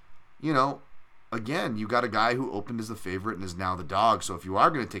 you know, again, you got a guy who opened as the favorite and is now the dog. So if you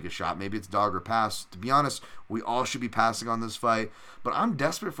are going to take a shot, maybe it's dog or pass. To be honest, we all should be passing on this fight. But I'm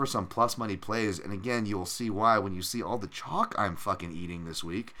desperate for some plus money plays. And again, you'll see why when you see all the chalk I'm fucking eating this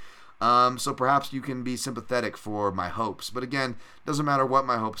week. So perhaps you can be sympathetic for my hopes. But again, doesn't matter what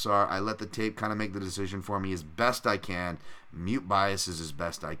my hopes are. I let the tape kind of make the decision for me as best I can. Mute biases as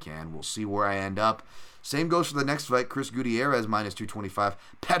best I can. We'll see where I end up. Same goes for the next fight. Chris Gutierrez, minus 225.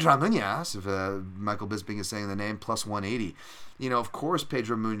 Pedro Munoz, if Michael Bisping is saying the name, plus 180. You know, of course,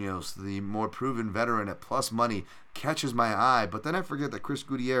 Pedro Munoz, the more proven veteran at plus money, catches my eye. But then I forget that Chris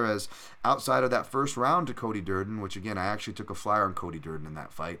Gutierrez, outside of that first round to Cody Durden, which again, I actually took a flyer on Cody Durden in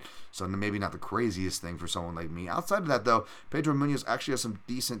that fight, so maybe not the craziest thing for someone like me. Outside of that, though, Pedro Munoz actually has some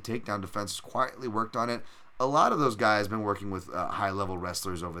decent takedown defenses, quietly worked on it. A lot of those guys have been working with high-level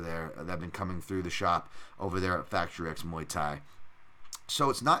wrestlers over there that have been coming through the shop over there at Factory X Muay Thai.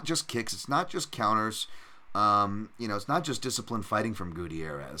 So it's not just kicks, it's not just counters. It's not just disciplined fighting from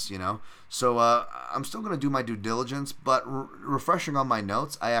Gutierrez, you know. So I'm still going to do my due diligence, but refreshing on my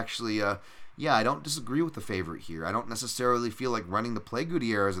notes, I actually, I don't disagree with the favorite here. I don't necessarily feel like running the play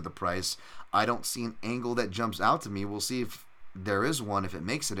Gutierrez at the price. I don't see an angle that jumps out to me. We'll see if there is one, if it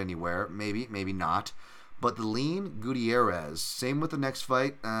makes it anywhere. Maybe, maybe not. But the lean, Gutierrez. Same with the next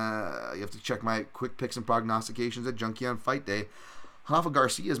fight. You have to check my quick picks and prognostications at Junkie on Fight Day. Rafa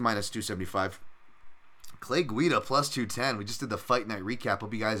Garcia is minus 275. Clay Guida plus 210. We just did the Fight Night recap.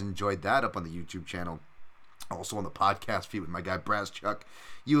 Hope you guys enjoyed that up on the YouTube channel. Also on the podcast feed with my guy Brass Chuck.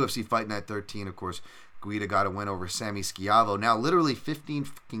 UFC Fight Night 13, of course. Guida got a win over Sammy Schiavo. Now, literally 15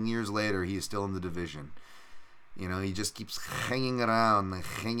 fucking years later, he is still in the division. You know, he just keeps hanging around,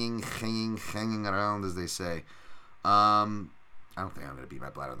 hanging around, as they say. I don't think I'm going to beat my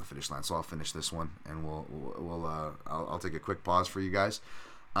bladder on the finish line, so I'll finish this one, and I'll take a quick pause for you guys.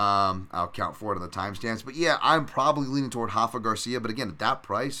 I'll count for it on the timestamps. But yeah, I'm probably leaning toward Rafa Garcia. But again, at that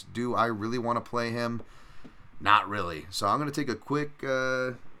price, do I really want to play him? Not really. So I'm going to take a quick...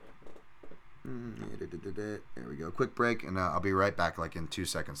 there we go. Quick break, and I'll be right back like in 2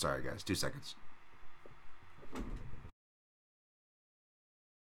 seconds. Sorry, guys. 2 seconds.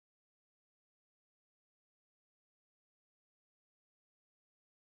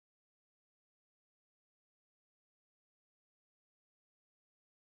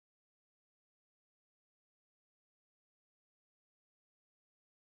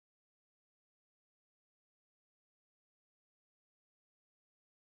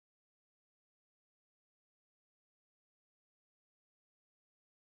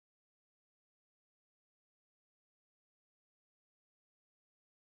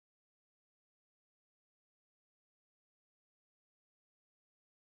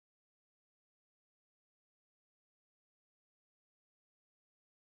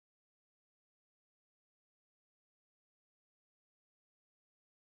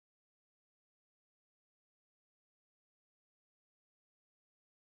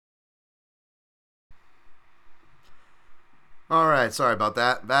 All right, sorry about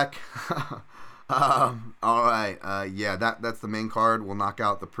that. Back. All right. Yeah, that's the main card. We'll knock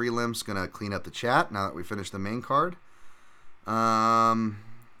out the prelims. Gonna clean up the chat now that we finished the main card. Done.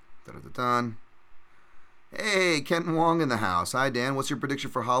 Hey, Ken Wong in the house. Hi, Dan. What's your prediction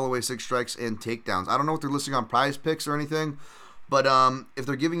for Holloway 6 strikes and takedowns? I don't know if they're listing on Prize Picks or anything, but if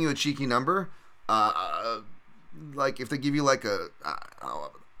they're giving you a cheeky number, like if they give you like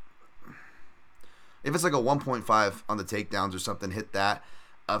if it's like a 1.5 on the takedowns or something, hit that.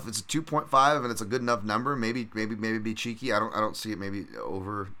 If it's a 2.5 and it's a good enough number, maybe be cheeky. I don't see it. Maybe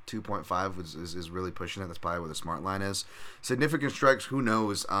over 2.5 is really pushing it. That's probably where the smart line is. Significant strikes, who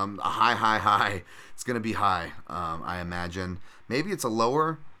knows? A high. It's gonna be high. I imagine. Maybe it's a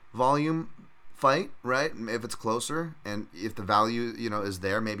lower volume fight, right? If it's closer and if the value is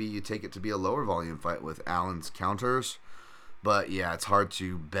there, maybe you take it to be a lower volume fight with Allen's counters. But yeah, it's hard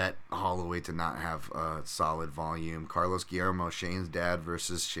to bet Holloway to not have a solid volume. Carlos Guillermo, Shane's dad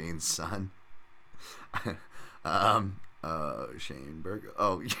versus Shane's son. Shane Burgos.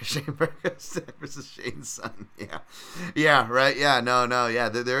 Oh, Shane Burgos versus Shane's son. Yeah, right. Yeah, no. Yeah,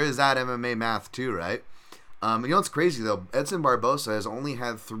 there is that MMA math too, right? What's crazy though? Edson Barbosa has only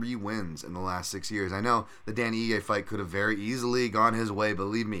had 3 wins in the last 6 years. I know the Dan Ige fight could have very easily gone his way.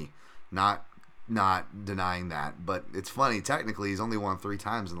 Believe me, not denying that, but it's funny. Technically, he's only won 3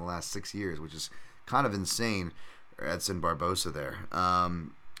 times in the last 6 years, which is kind of insane. Edson Barbosa there.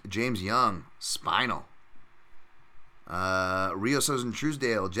 James Young, spinal. Rio Souza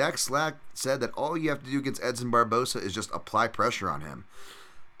Truesdale. Jack Slack said that all you have to do against Edson Barbosa is just apply pressure on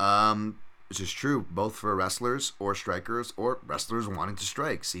him. Which is true, both for wrestlers or strikers or wrestlers wanting to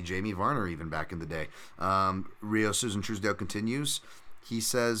strike. See Jamie Varner even back in the day. Rio Susan Truesdale continues. He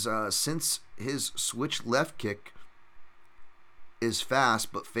says, since his switch left kick is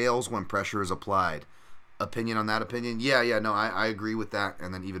fast but fails when pressure is applied. Opinion on that opinion? Yeah, no, I agree with that.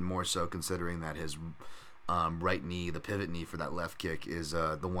 And then even more so considering that his right knee, the pivot knee for that left kick, is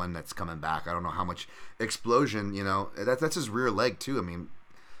the one that's coming back. I don't know how much explosion, that's his rear leg too. I mean,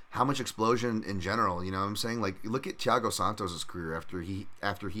 how much explosion in general, you know what I'm saying? Like, look at Thiago Santos' career after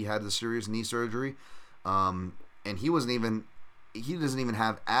he had the serious knee surgery. And he doesn't even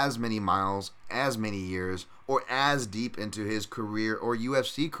have as many miles, as many years, or as deep into his career or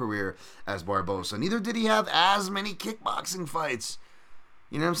UFC career as Barbosa. Neither did he have as many kickboxing fights.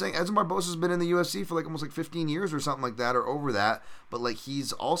 You know what I'm saying? Edson Barbosa's been in the UFC for almost 15 years or something like that, or over that. But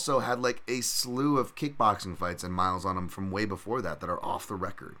he's also had a slew of kickboxing fights and miles on him from way before that are off the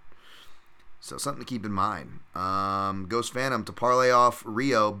record. So something to keep in mind. Ghost Phantom, to parlay off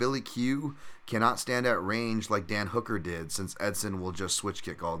Rio, Billy Q cannot stand at range like Dan Hooker did, since Edson will just switch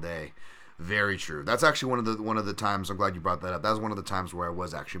kick all day. Very true. That's actually one of the times. I'm glad you brought that up. That was one of the times where I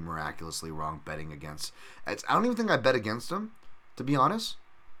was actually miraculously wrong betting against Edson. I don't even think I bet against him, to be honest.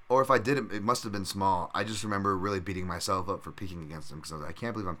 Or if I did, it must have been small. I just remember really beating myself up for picking against him because I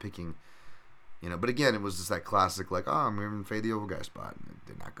can't believe I'm picking. But again, it was just that classic, I'm going to fade the over guy spot. And it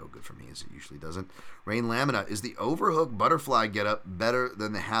did not go good for me, as it usually doesn't. Rain Lamina, is the overhook butterfly getup better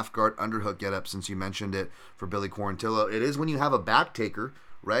than the half guard underhook getup, since you mentioned it for Billy Quarantillo? It is when you have a back taker,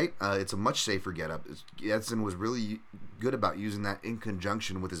 right? It's a much safer getup. Edson was really good about using that in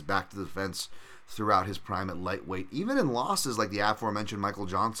conjunction with his back to the fence throughout his prime at lightweight, even in losses like the aforementioned Michael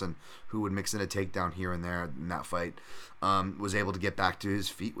Johnson, who would mix in a takedown here and there in that fight, was able to get back to his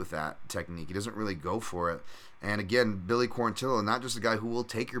feet with that technique. He doesn't really go for it. And again, Billy Quarantillo, not just a guy who will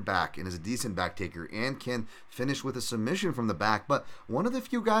take your back and is a decent back taker and can finish with a submission from the back, but one of the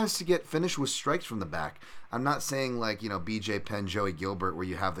few guys to get finished with strikes from the back. I'm not saying BJ Penn, Joey Gilbert, where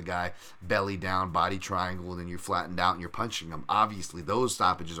you have the guy belly down, body triangle, and you're flattened out and you're punching him. Obviously, those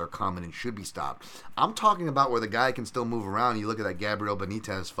stoppages are common and should be stopped. I'm talking about where the guy can still move around. You look at that Gabriel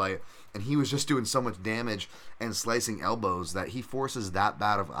Benitez fight, and he was just doing so much damage and slicing elbows that he forces that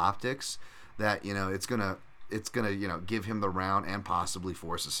bad of optics that it's gonna give him the round and possibly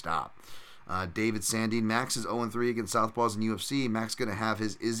force a stop. David Sandine, Max is 0-3 against Southpaws in UFC. Max going to have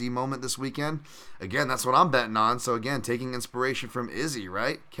his Izzy moment this weekend. Again, that's what I'm betting on. So again, taking inspiration from Izzy,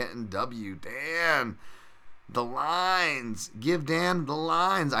 right? Kenton W. Dan, the lines. Give Dan the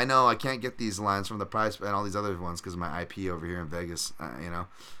lines. I know I can't get these lines from the price and all these other ones because of my IP over here in Vegas,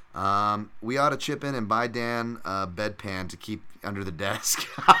 we ought to chip in and buy Dan a bedpan to keep under the desk.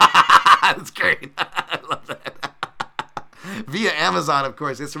 That's great. I love that. Via Amazon, of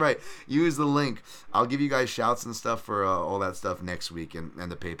course. That's right. Use the link. I'll give you guys shouts and stuff for all that stuff next week, and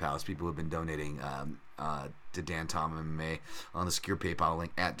the PayPals. People who have been donating to Dan Tom MMA on the secure PayPal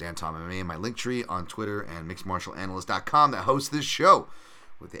link at Dan Tom MMA, and my link tree on Twitter and mixedmartialanalyst.com that hosts this show.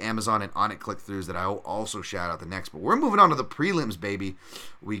 with the Amazon and Onnit click-throughs that I will also shout out the next. But we're moving on to the prelims, baby.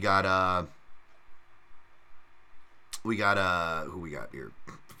 We got who we got here?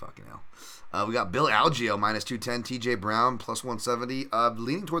 Fucking hell. We got Bill Algeo minus 210, TJ Brown plus 170.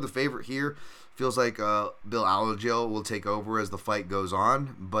 Leaning toward the favorite here. Feels like Bill Algeo will take over as the fight goes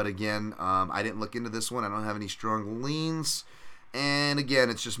on. But again, I didn't look into this one. I don't have any strong leans. And again,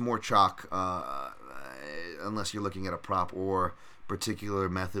 it's just more chalk, unless you're looking at a prop or particular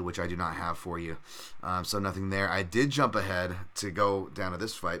method, which I do not have for you. So nothing there. I did jump ahead to go down to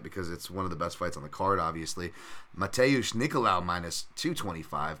this fight because it's one of the best fights on the card, obviously. Mateusz Nicolau minus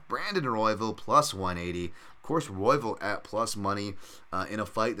 225. Brandon Royval plus 180. Of course, Royval at plus money in a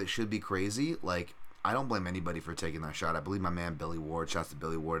fight that should be crazy. Like, I don't blame anybody for taking that shot. I believe my man Billy Ward, shouts to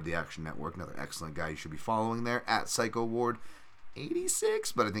Billy Ward of the Action Network, another excellent guy you should be following there, at Psycho Ward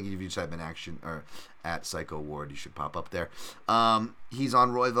 86, but I think if you type in Action or at Psycho Ward, you should pop up there. He's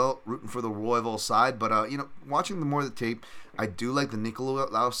on Royval, rooting for the Royval side, but watching the more of the tape, I do like the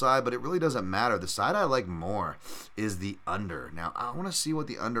Nicolau side, but it really doesn't matter. The side I like more is the under. Now, I want to see what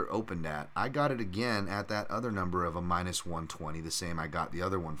the under opened at. I got it again at that other number of a minus 120, the same I got the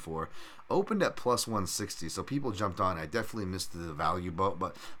other one for. Opened at plus 160, so people jumped on. I definitely missed the value boat,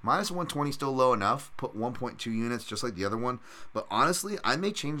 but minus 120 still low enough. Put 1.2 units just like the other one, but honestly, I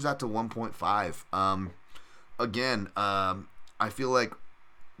may change that to 1.5. Again, I feel like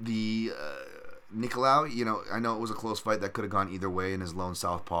the Nicolau, I know it was a close fight that could have gone either way in his lone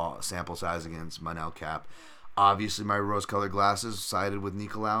southpaw sample size against Manel Cap. Obviously, my rose-colored glasses sided with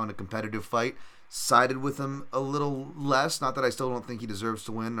Nicolau in a competitive fight. Sided with him a little less. Not that I still don't think he deserves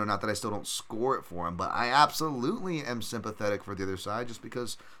to win, or not that I still don't score it for him, but I absolutely am sympathetic for the other side. Just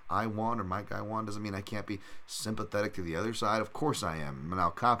because I won or my guy won doesn't mean I can't be sympathetic to the other side. Of course I am.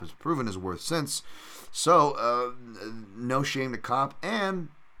 Manel Cap has proven his worth since. So, no shame to Cap. And,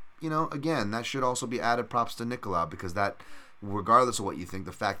 again, that should also be added props to Nicolau, because that, regardless of what you think,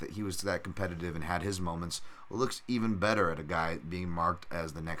 the fact that he was that competitive and had his moments looks even better at a guy being marked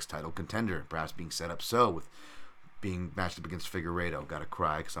as the next title contender, perhaps being set up so with being matched up against Figueiredo. Gotta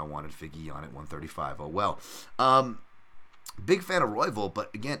cry because I wanted Figgy on at 135. Oh well. Big fan of Royval,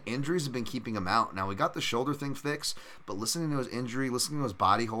 but again, injuries have been keeping him out. Now, we got the shoulder thing fixed, but listening to his injury, listening to his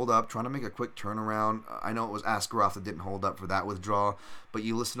body hold up, trying to make a quick turnaround. I know it was Askarov that didn't hold up for that withdrawal, but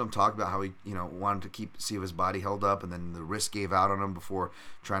you listen to him talk about how he, wanted to see if his body held up, and then the wrist gave out on him before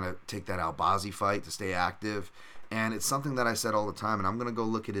trying to take that Albazi fight to stay active. And it's something that I said all the time, and I'm going to go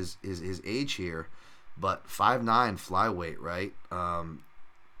look at his age here, but 5'9" flyweight, right?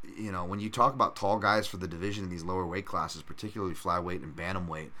 When you talk about tall guys for the division in these lower weight classes, particularly flyweight and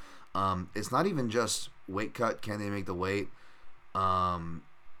bantamweight, it's not even just weight cut. Can they make the weight? How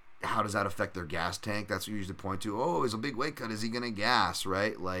does that affect their gas tank? That's what you usually point to. Oh, it's a big weight cut. Is he going to gas,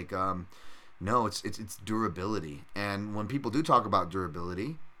 right? No, it's durability. And when people do talk about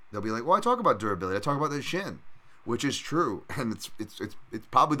durability, they'll be like, well, I talk about durability. I talk about their shin, which is true. And it's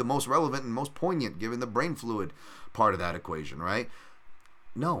probably the most relevant and most poignant given the brain fluid part of that equation, right?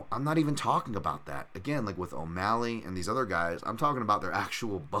 No, I'm not even talking about that. Again, like with O'Malley and these other guys, I'm talking about their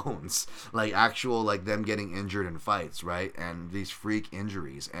actual bones. Like them getting injured in fights, right? And these freak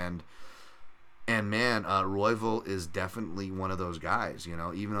injuries. And man, Royval is definitely one of those guys,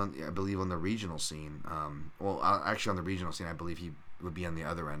 even I believe on the regional scene. Actually on the regional scene, I believe he would be on the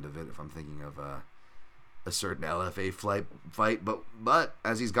other end of it if I'm thinking of a certain LFA fight, but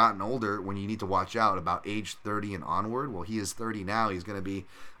as he's gotten older, when you need to watch out about age 30 and onward, well, he is 30 now. He's going to be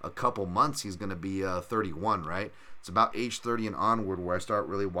a couple months. He's going to be 31, right? It's about age 30 and onward where I start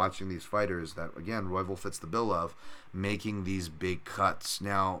really watching these fighters that, again, Royval fits the bill of making these big cuts.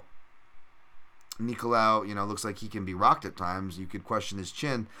 Now, Nicolau, looks like he can be rocked at times. You could question his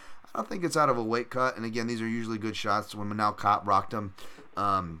chin. I don't think it's out of a weight cut. And again, these are usually good shots. When Manel Cap rocked him,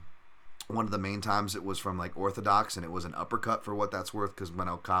 one of the main times it was from orthodox, and it was an uppercut for what that's worth, because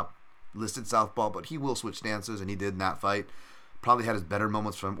Manel Cap listed southpaw, but he will switch stances, and he did in that fight. Probably had his better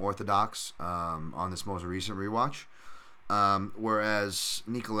moments from orthodox on this most recent rewatch, whereas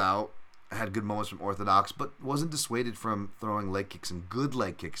Nicolau had good moments from orthodox, but wasn't dissuaded from throwing leg kicks, and good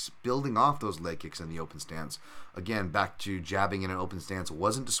leg kicks, building off those leg kicks in the open stance. Again, back to jabbing in an open stance.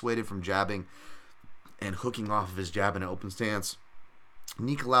 Wasn't dissuaded from jabbing and hooking off of his jab in an open stance.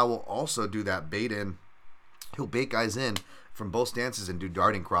 Nicolau will also do that bait in. He'll bait guys in from both stances and do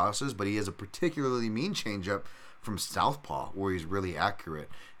darting crosses, but he has a particularly mean changeup from southpaw where he's really accurate.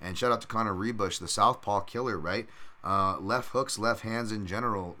 And shout out to Connor Rebush, the southpaw killer, right? Left hooks, left hands in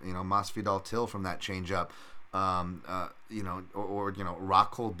general. Masvidal Till from that changeup. Rockhold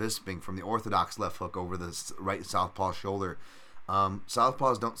Bisping from the orthodox left hook over the right southpaw shoulder.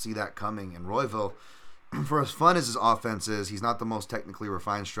 Southpaws don't see that coming, and Royval, for as fun as his offense is, he's not the most technically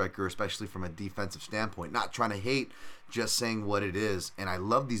refined striker, especially from a defensive standpoint. Not trying to hate, just saying what it is. And I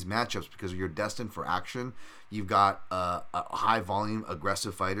love these matchups because you're destined for action. You've got a high-volume,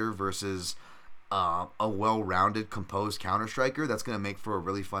 aggressive fighter versus a well-rounded, composed counter-striker. That's going to make for a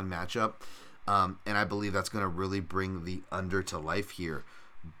really fun matchup. And I believe that's going to really bring the under to life here.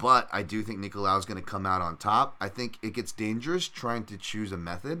 But I do think Nicolau is going to come out on top. I think it gets dangerous trying to choose a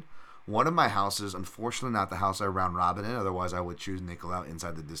method. One of my houses, unfortunately not the house I round robin in, otherwise I would choose Nicolau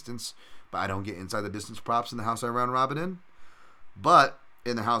inside the distance. But I don't get inside the distance props in the house I round robin in. But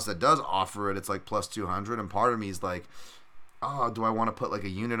in the house that does offer it, it's like plus 200. And part of me is like, oh, do I want to put like a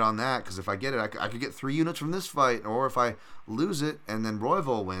unit on that? Because if I get it, I could get 3 units from this fight. Or if I lose it and then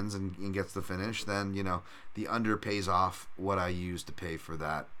Royval wins and gets the finish, then, the under pays off what I used to pay for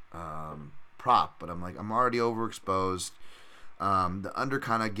that prop. But I'm like, I'm already overexposed. The under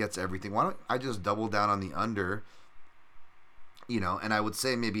kind of gets everything. Why don't I just double down on the under, and I would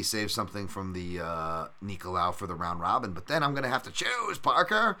say maybe save something from the Nicolau for the round robin. But then I'm going to have to choose,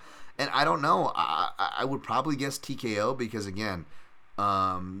 Parker. And I don't know. I would probably guess TKO because, again,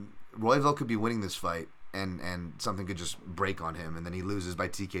 Royval could be winning this fight and something could just break on him and then he loses by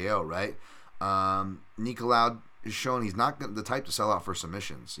TKO, right? Nicolau is showing he's not the type to sell out for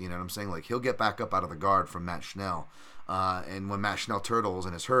submissions. You know what I'm saying? Like, he'll get back up out of the guard from Matt Schnell. And when Matt Schnell turtles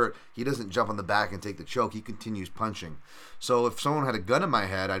and is hurt, he doesn't jump on the back and take the choke. He continues punching. So if someone had a gun in my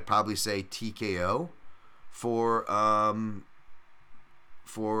head, I'd probably say TKO for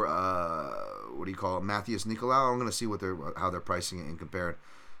what do you call it, Matthias Nicolau. I'm going to see how they're pricing it and compare it.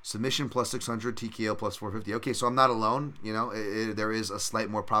 Submission plus 600, TKO plus 450. Okay, so I'm not alone. There is a slight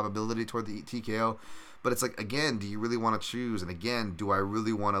more probability toward the TKO. But it's like, again, do you really want to choose? And again, do I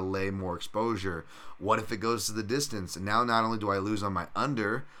really want to lay more exposure? What if it goes to the distance? And now not only do I lose on my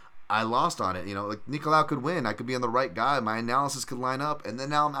under, I lost on it. Like Nicolau could win. I could be on the right guy. My analysis could line up. And then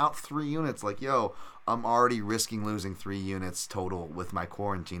now I'm out 3 units. Like, yo, I'm already risking losing 3 units total with my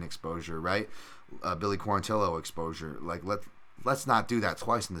quarantine exposure, right? Billy Quarantillo exposure. Like, let's not do that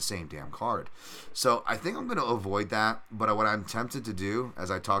twice in the same damn card. So I think I'm going to avoid that. But what I'm tempted to do,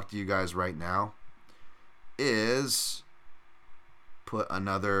 as I talk to you guys right now, is put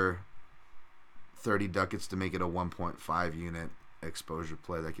another 30 ducats to make it a 1.5 unit exposure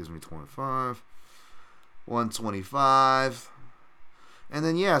play. That gives me 25, 125, and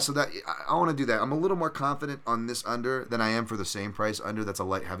then so that I want to do that. I'm a little more confident on this under than I am for the same price under. That's a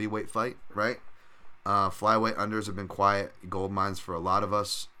light heavyweight fight, right? Flyweight unders have been quiet gold mines for a lot of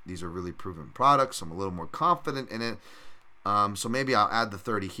us. These are really proven products. I'm a little more confident in it. So maybe I'll add the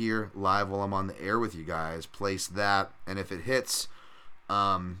 30 here live while I'm on the air with you guys, place that, and if it hits,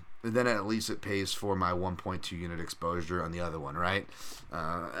 then at least it pays for my 1.2 unit exposure on the other one, right?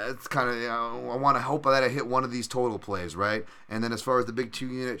 It's kind of, I want to hope that I hit one of these total plays, right? And then as far as the big 2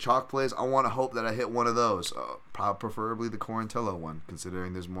 unit chalk plays, I want to hope that I hit one of those, preferably the Quarantillo one,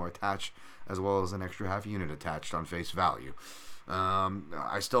 considering there's more attached, as well as an extra half unit attached on face value.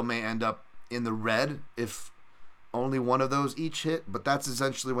 I still may end up in the red if only one of those each hit, but that's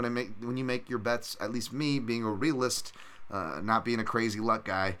essentially when you make your bets, at least me being a realist, not being a crazy luck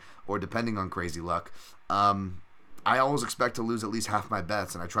guy or depending on crazy luck. I always expect to lose at least half my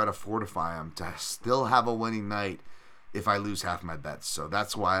bets, and I try to fortify them to still have a winning night if I lose half my bets. So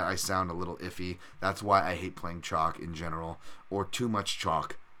that's why I sound a little iffy. That's why I hate playing chalk in general, or too much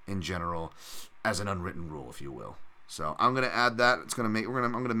chalk in general, as an unwritten rule, if you will. So I'm gonna add that. I'm gonna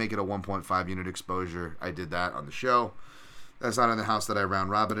make it a 1.5 unit exposure. I did that on the show. That's not in the house that I round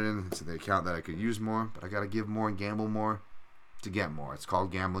robin in. It's the account that I could use more, but I gotta give more and gamble more to get more. It's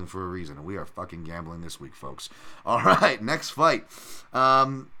called gambling for a reason, and we are fucking gambling this week, folks. All right, next fight.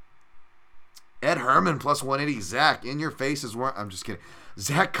 Ed Herman plus 180. Zach, in your face is where I'm just kidding.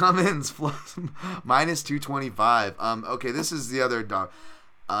 Zach Cummins plus minus 225. Okay, this is the other dog.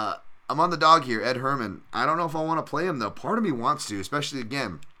 I'm on the dog here, Ed Herman. I don't know if I want to play him, though. Part of me wants to, especially,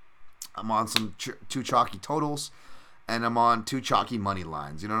 again, I'm on some 2 chalky totals, and I'm on 2 chalky money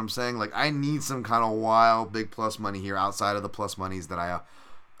lines. You know what I'm saying? Like, I need some kind of wild big plus money here outside of the plus monies that I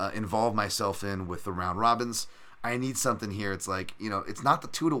involve myself in with the round robins. I need something here. It's like, it's not the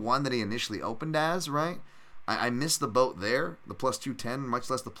 2-1 that he initially opened as, right? I missed the boat there, the plus 210, much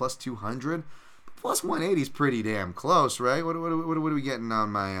less the plus 200. Plus 180 is pretty damn close, right? What are we getting on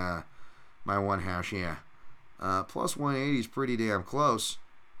my one hash here? Plus 180 is pretty damn close.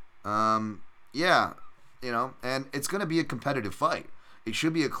 Yeah, and it's going to be a competitive fight. It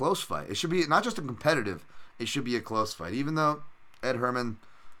should be a close fight. It should be not just a competitive, it should be a close fight. Even though Ed Herman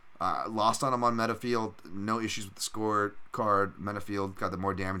Lost on him on Metafield. No issues with the score card. Metafield got the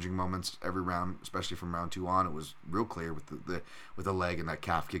more damaging moments every round, especially from round 2 on. It was real clear with the leg and that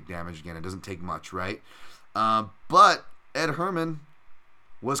calf kick damage. Again, it doesn't take much, right? But Ed Herman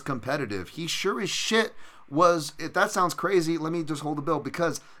was competitive. He sure as shit was. If that sounds crazy, let me just hold the bill,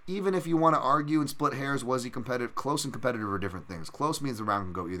 because even if you want to argue and split hairs, was he competitive? Close and competitive are different things. Close means the round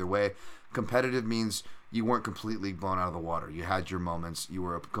can go either way. Competitive means you weren't completely blown out of the water. You had your moments. You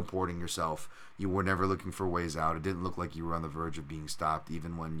were comporting yourself. You were never looking for ways out. It didn't look like you were on the verge of being stopped,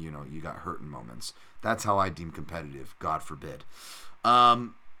 even when you got hurt in moments. That's how I deem competitive. God forbid.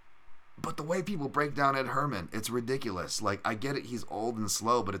 But the way people break down Ed Herman, it's ridiculous. Like, I get it, he's old and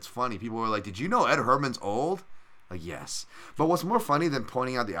slow, but it's funny. People are like, did you know Ed Herman's old? Like, yes. But what's more funny than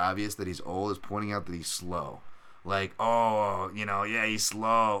pointing out the obvious that he's old is pointing out that he's slow. Like, oh, yeah, he's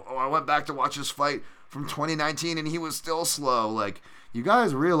slow. Oh, I went back to watch his fight from 2019 and he was still slow. Like, you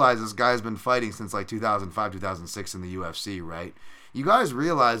guys realize this guy's been fighting since like 2005, 2006 in the UFC, right? You guys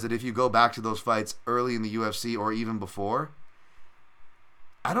realize that if you go back to those fights early in the UFC or even before,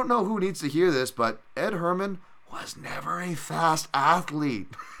 I don't know who needs to hear this, but Ed Herman was never a fast athlete.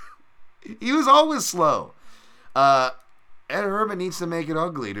 He was always slow. Ed Herman needs to make it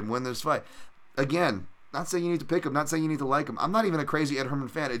ugly to win this fight. Again, not saying you need to pick him, not saying you need to like him. I'm not even a crazy Ed Herman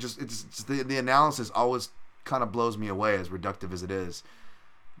fan. It's just the analysis always kind of blows me away, as reductive as it is.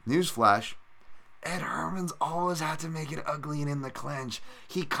 Newsflash. Ed Herman's always had to make it ugly and in the clinch.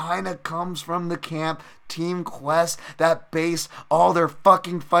 He kind of comes from the camp, Team Quest, that base all their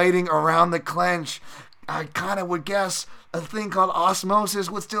fucking fighting around the clinch. I kind of would guess a thing called osmosis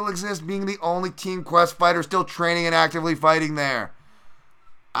would still exist, being the only Team Quest fighter still training and actively fighting there.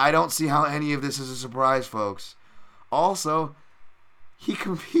 I don't see how any of this is a surprise, folks. Also, he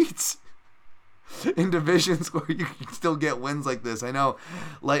competes in divisions where you can still get wins like this. I know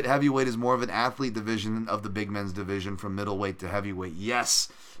light heavyweight is more of an athlete division of the big men's division from middleweight to heavyweight. Yes,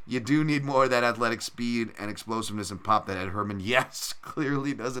 you do need more of that athletic speed and explosiveness and pop that Ed Herman, yes,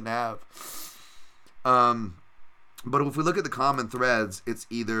 clearly doesn't have. But if we look at the common threads, it's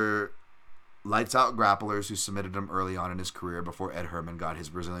either lights out grapplers who submitted him early on in his career before Ed Herman got his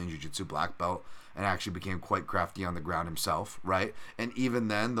Brazilian Jiu-Jitsu black belt and actually became quite crafty on the ground himself, right? And even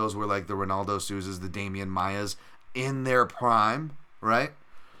then, those were like the Ronaldo Souzas, the Damian Mayas in their prime, right?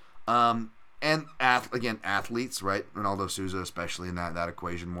 And again, athletes, right? Ronaldo Souza, especially in that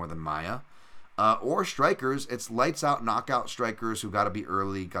equation more than Maya. Or strikers, it's lights out, knockout strikers who got to be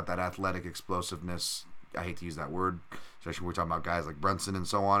early, got that athletic explosiveness. I hate to use that word, especially when we're talking about guys like Brunson and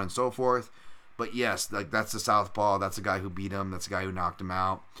so on and so forth. But yes, like that's the southpaw. That's the guy who beat him. That's the guy who knocked him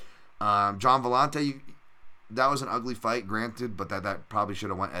out. John Vellante, that was an ugly fight, granted, but that probably should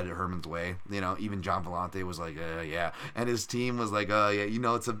have went Ed Herman's way. Even John Vellante was like, yeah, and his team was like, yeah,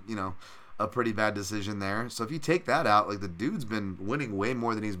 it's a pretty bad decision there. So if you take that out, like the dude's been winning way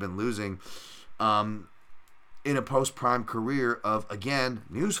more than he's been losing, in a post-prime career of, again,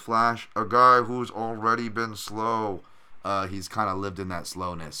 newsflash, a guy who's already been slow. He's kind of lived in that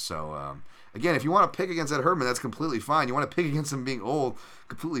slowness. So, again, if you want to pick against Ed Herman, that's completely fine. You want to pick against him being old,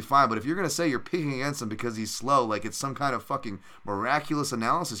 completely fine. But if you're going to say you're picking against him because he's slow, like it's some kind of fucking miraculous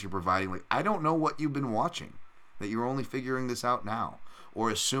analysis you're providing, like I don't know what you've been watching, that you're only figuring this out now, or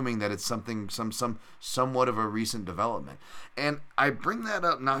assuming that it's something, somewhat of a recent development. And I bring that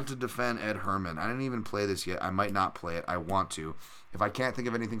up not to defend Ed Herman. I didn't even play this yet. I might not play it. I want to. If I can't think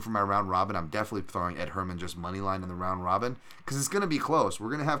of anything for my round robin, I'm definitely throwing Ed Herman just money line in the round robin, because it's going to be close. We're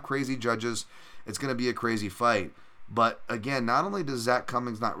going to have crazy judges. It's going to be a crazy fight. But again, not only does Zach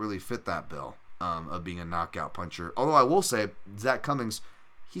Cummings not really fit that bill of being a knockout puncher, although I will say Zach Cummings,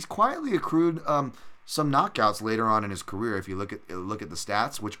 he's quietly accrued some knockouts later on in his career. If you look at the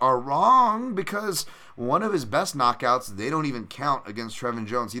stats, which are wrong, because one of his best knockouts, they don't even count against Trevin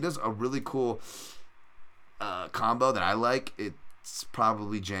Jones. He does a really cool combo that I like. It's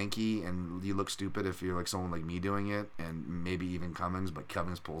probably janky and you look stupid if you're like someone like me doing it, and maybe even Cummings, but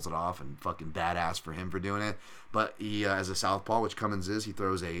Cummings pulls it off, and fucking badass for him for doing it. But he, as a southpaw, which Cummings is, he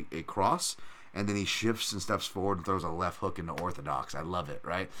throws a cross, and then he shifts and steps forward and throws a left hook into orthodox. I love it,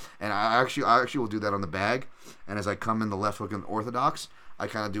 right? And I actually will do that on the bag. And as I come in the left hook and orthodox, I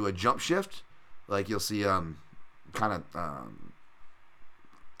kind of do a jump shift, like you'll see,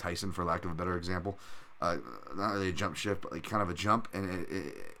 Tyson, for lack of a better example. Not really a jump shift, but like kind of a jump, and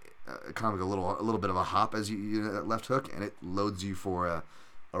it kind of like a little bit of a hop as you that left hook, and it loads you for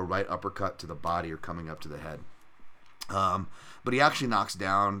a right uppercut to the body or coming up to the head. But he actually knocks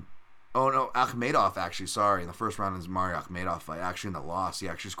down. Oh no, Akhmedov actually. Sorry, in the first round is Mario Akhmedov fight. Actually, in the loss, he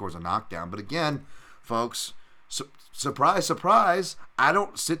actually scores a knockdown. But again, folks, Surprise, surprise. I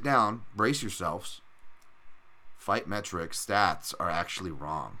don't sit down, brace yourselves. Fight metrics, stats are actually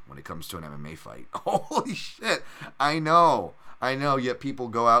wrong when it comes to an MMA fight. Holy shit. I know. Yet people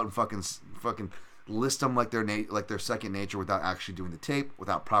go out and fucking list them like their second nature without actually doing the tape,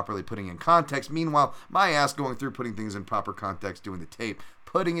 without properly putting in context. Meanwhile, my ass going through putting things in proper context, doing the tape,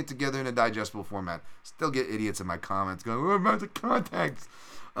 putting it together in a digestible format. Still get idiots in my comments going, "What about the context?"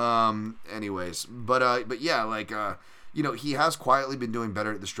 Anyways, but yeah, like he has quietly been doing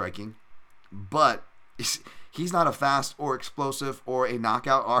better at the striking, but he's not a fast or explosive or a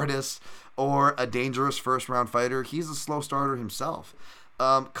knockout artist or a dangerous first-round fighter. He's a slow starter himself.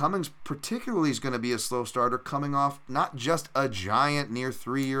 Cummings particularly is going to be a slow starter coming off not just a giant near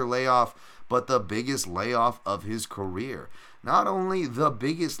 3-year layoff, but the biggest layoff of his career. Not only the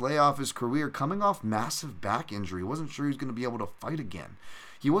biggest layoff of his career, coming off massive back injury. Wasn't sure he was going to be able to fight again.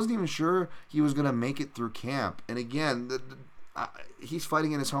 He wasn't even sure he was going to make it through camp. And again, he's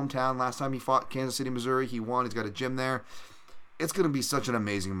fighting in his hometown. Last time he fought Kansas City, Missouri, he won. He's got a gym there. It's going to be such an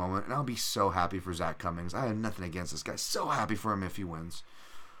amazing moment, and I'll be so happy for Zach Cummings. I have nothing against this guy. So happy for him if he wins.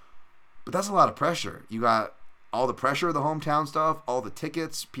 But that's a lot of pressure. You got all the pressure of the hometown stuff, all the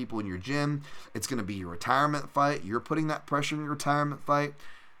tickets, people in your gym. It's going to be your retirement fight. You're putting that pressure in your retirement fight.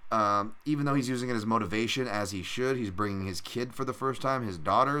 Even though he's using it as motivation, as he should, he's bringing his kid for the first time, his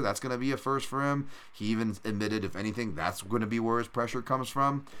daughter. That's going to be a first for him. He even admitted, if anything, that's going to be where his pressure comes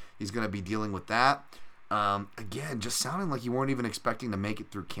from. He's going to be dealing with that. Again, just sounding like you weren't even expecting to make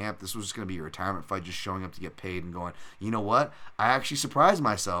it through camp. This was just going to be a retirement fight, just showing up to get paid and going, you know what? I actually surprised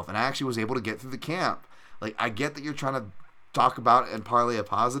myself, and I actually was able to get through the camp. Like, I get that you're trying to talk about and parlay a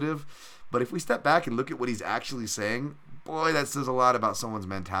positive, but if we step back and look at what he's actually saying, boy, that says a lot about someone's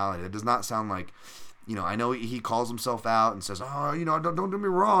mentality. It does not sound like, I know he calls himself out and says, don't do me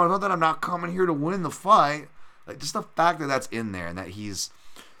wrong. Not that I'm not coming here to win the fight. Like, just the fact that that's in there and that he's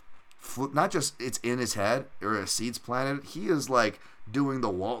not just it's in his head or a seed's planted. He is like doing the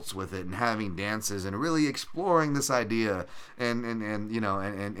waltz with it and having dances and really exploring this idea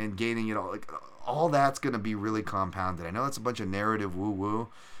and gaining it all. Like, all that's going to be really compounded. I know it's a bunch of narrative woo-woo,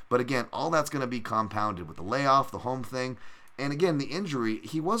 but again, all that's going to be compounded with the layoff, the home thing, and again, the injury.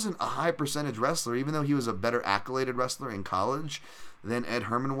 He wasn't a high percentage wrestler, even though he was a better accoladed wrestler in college than Ed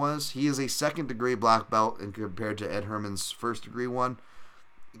Herman was. He is a second-degree black belt and compared to Ed Herman's first-degree one.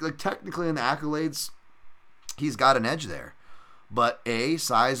 Like, technically in the accolades, he's got an edge there. But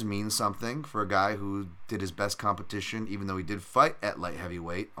size means something for a guy who did his best competition, even though he did fight at light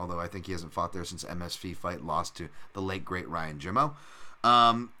heavyweight, although I think he hasn't fought there since MSV fight lost to the late, great Ryan Jimmo.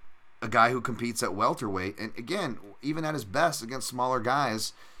 A guy who competes at welterweight, and again, even at his best against smaller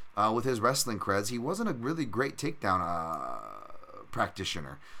guys with his wrestling creds, he wasn't a really great takedown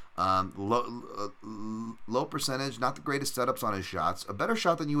practitioner. Low percentage, not the greatest setups on his shots. A better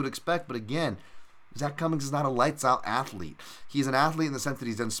shot than you would expect, but again, Zach Cummings is not a lights-out athlete. He's an athlete in the sense that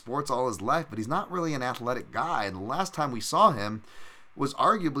he's done sports all his life, but he's not really an athletic guy. And the last time we saw him was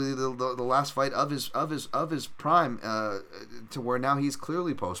arguably the last fight of his prime, to where now he's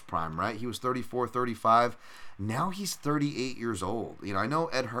clearly post-prime, right? He was 34, 35. Now he's 38 years old. I know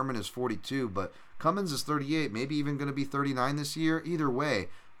Ed Herman is 42, but Cummings is 38, maybe even going to be 39 this year. Either way,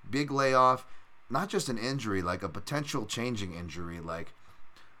 big layoff, not just an injury, like a potential changing injury. Like,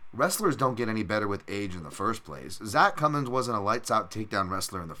 wrestlers don't get any better with age in the first place. Zach Cummings wasn't a lights-out takedown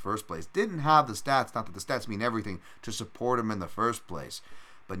wrestler in the first place. Didn't have the stats, not that the stats mean everything, to support him in the first place.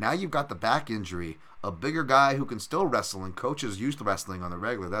 But now you've got the back injury, a bigger guy who can still wrestle, and coaches used to wrestling on the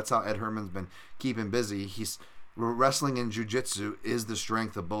regular. That's how Ed Herman's been keeping busy. He's wrestling and jiu-jitsu is the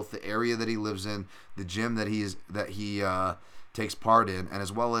strength of both the area that he lives in, the gym that he takes part in, and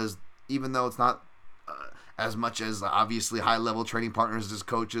as well as, even though it's not as much as obviously high-level training partners as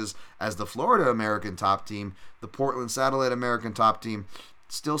coaches as the Florida American top team, the Portland Satellite American top team,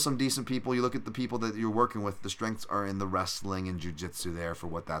 still some decent people. You look at the people that you're working with, the strengths are in the wrestling and jiu-jitsu there for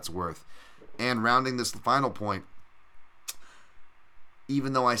what that's worth. And rounding this final point,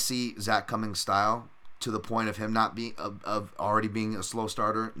 even though I see Zach Cummings' style to the point of him not being of already being a slow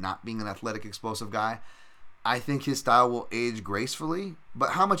starter, not being an athletic, explosive guy, I think his style will age gracefully.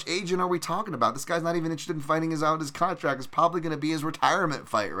 But how much aging are we talking about? This guy's not even interested in fighting his out. His contract is probably going to be his retirement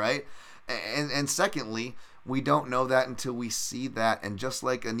fight, right? And secondly, we don't know that until we see that. And just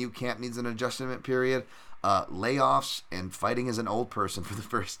like a new camp needs an adjustment period, layoffs and fighting as an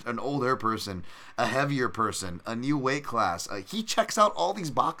older person, a heavier person, a new weight class. He checks out all these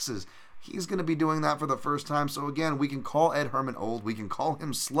boxes. He's going to be doing that for the first time. So again, we can call Ed Herman old. We can call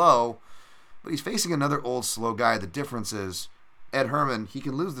him slow. But he's facing another old, slow guy. The difference is, Ed Herman, he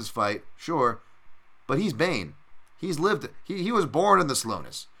can lose this fight, sure, but he's Bane. He's lived it. He was born in the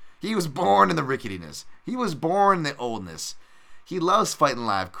slowness. He was born in the ricketiness. He was born in the oldness. He loves fighting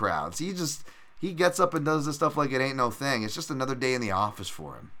live crowds. He gets up and does this stuff like it ain't no thing. It's just another day in the office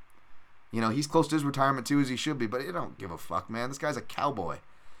for him. He's close to his retirement too, as he should be, but he don't give a fuck, man. This guy's a cowboy.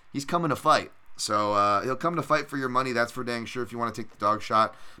 He's coming to fight. So he'll come to fight for your money, that's for dang sure, if you want to take the dog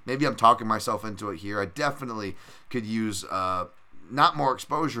shot. Maybe I'm talking myself into it here. I definitely could use not more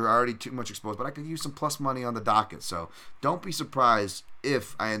exposure, already too much exposed, but I could use some plus money on the docket. So don't be surprised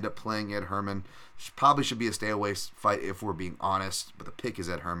if I end up playing Ed Herman. Probably should be a stay away fight if we're being honest, but the pick is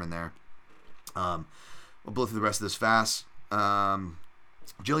Ed Herman there. We'll blow through the rest of this fast.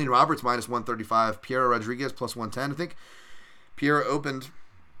 Jillian Roberts minus 135. Piera Rodriguez plus 110. I think Piera opened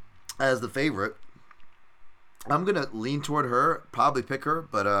as the favorite. I'm going to lean toward her, probably pick her,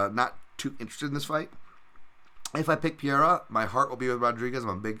 but not too interested in this fight. If I pick Piera, my heart will be with Rodriguez. I'm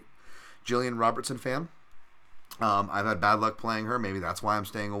a big Jillian Robertson fan. I've had bad luck playing her. Maybe that's why I'm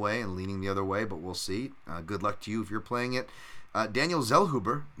staying away and leaning the other way, but we'll see. Good luck to you if you're playing it. Daniel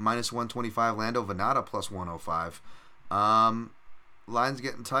Zellhuber, minus 125. Lando Venata, plus 105. Line's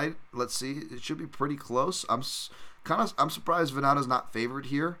getting tight. Let's see. It should be pretty close. I'm surprised Venata's not favored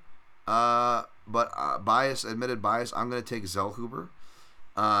here. But admitted bias, I'm going to take Zellhuber.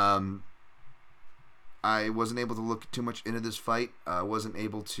 I wasn't able to look too much into this fight. I wasn't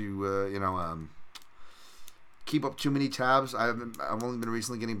able to, keep up too many tabs. I've only been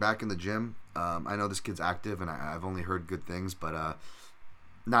recently getting back in the gym. I know this kid's active, and I've only heard good things, but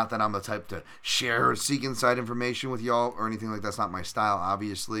not that I'm the type to share or seek inside information with y'all or anything like that. That's not my style,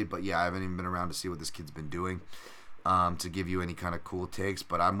 obviously. But yeah, I haven't even been around to see what this kid's been doing to give you any kind of cool takes.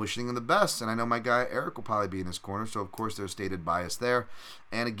 But I'm wishing him the best, and I know my guy Eric will probably be in this corner. So of course there's stated bias there,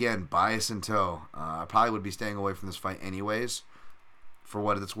 and again bias in tow. I probably would be staying away from this fight anyways, for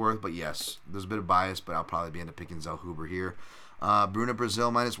what it's worth. But yes, there's a bit of bias, but I'll probably be into picking Zellhuber here. Bruna Brazil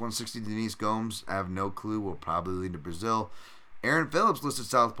minus 160. Denise Gomes, I have no clue. We'll probably lean to Brazil. Aaron Phillips listed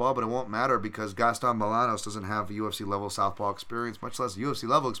southpaw, but it won't matter because Gaston Bolanos doesn't have UFC level southpaw experience, much less UFC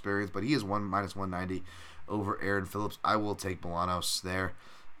level experience, but he is minus 190 over Aaron Phillips. I will take Bolanos there.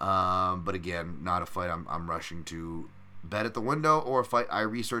 But again, not a fight I'm rushing to bet at the window or a fight I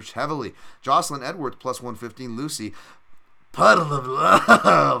researched heavily. Jocelyn Edwards plus 115. Lucy Puddle of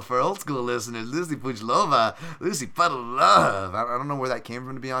Love for old school listeners. Lucy Pujlova. Lucy Puddle of Love. I don't know where that came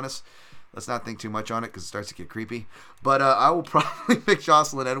from, to be honest. Let's not think too much on it because it starts to get creepy. But I will probably pick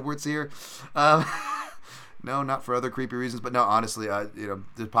Jocelyn Edwards here. No, not for other creepy reasons, but no, honestly,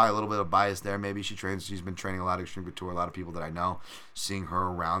 there's probably a little bit of bias there. Maybe she's been training a lot of Extreme Couture, a lot of people that I know, seeing her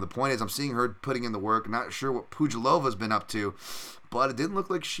around. The point is, I'm seeing her putting in the work. Not sure what Pujilova's been up to, but it didn't look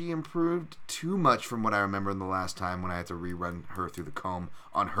like she improved too much from what I remember in the last time when I had to rerun her through the comb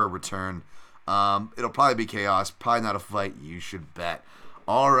on her return. It'll probably be chaos, probably not a fight you should bet.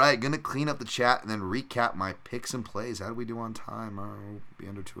 All right, going to clean up the chat and then recap my picks and plays. How do we do on time? We'll be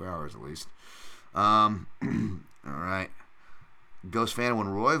under 2 hours at least. All right. Ghost fan, when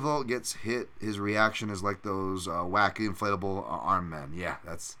Royval gets hit, his reaction is like those wacky inflatable arm men. Yeah,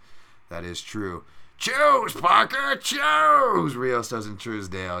 that is true. Choose, Parker, choose! Rios doesn't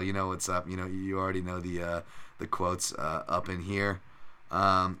Truesdale. You know what's up. You already know the quotes up in here.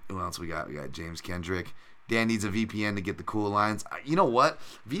 Who else we got? We got James Kendrick. Dan needs a VPN to get the cool lines. You know what?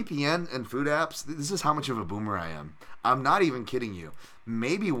 VPN and food apps, this is how much of a boomer I am. I'm not even kidding you.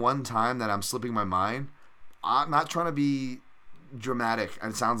 Maybe one time that I'm slipping my mind, I'm not trying to be dramatic,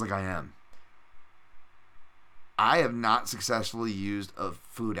 and it sounds like I am. I have not successfully used a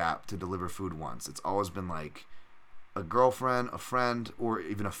food app to deliver food once. It's always been like a girlfriend, a friend, or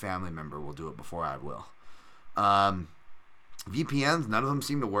even a family member will do it before I will. VPNs, none of them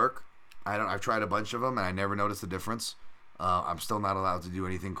seem to work. I've tried a bunch of them, and I never noticed the difference. I'm still not allowed to do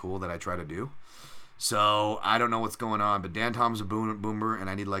anything cool that I try to do. So I don't know what's going on, but Dan Tom's a boomer, and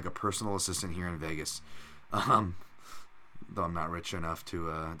I need like a personal assistant here in Vegas. Though I'm not rich enough to,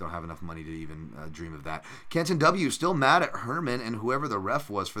 don't have enough money to even dream of that. Kenton W. still mad at Herman and whoever the ref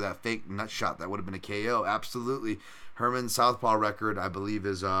was for that fake nut shot. That would have been a KO. Absolutely. Herman's southpaw record, I believe,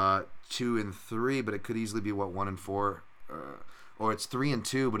 is 2-3, but it could easily be, 1-4? Or it's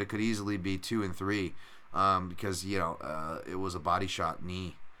 3-2, but it could easily be 2-3 because, it was a body shot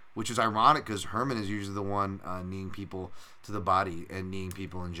knee, which is ironic because Herman is usually the one kneeing people to the body and kneeing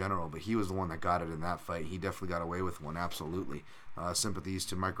people in general, but he was the one that got it in that fight. He definitely got away with one, absolutely. Sympathies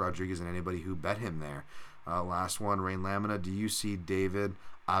to Mike Rodriguez and anybody who bet him there. Last one, Rain Lamina. Do you see David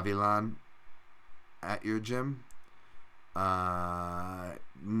Avilan at your gym?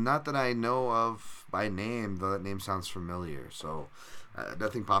 Not that I know of by name, though that name sounds familiar. So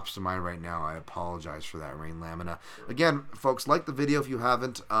nothing pops to mind right now. I apologize for that, Rain Lamina. Again, folks, like the video if you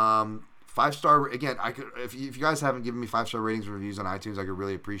haven't. 5-star. Again, if you guys haven't given me 5-star ratings and reviews on iTunes, I could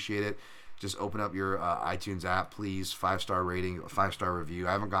really appreciate it. Just open up your iTunes app, please. 5-star rating, 5-star review.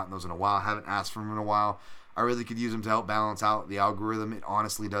 I haven't gotten those in a while. I haven't asked for them in a while. I really could use them to help balance out the algorithm. It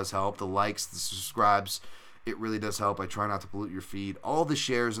honestly does help. The likes, the subscribes, it really does help. I try not to pollute your feed. All the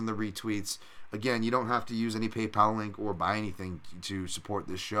shares and the retweets. Again, you don't have to use any PayPal link or buy anything to support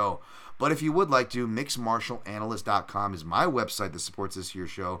this show. But if you would like to, mixedmartialanalyst.com is my website that supports this here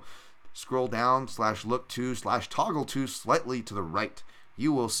show. Scroll down /look to /toggle to slightly to the right.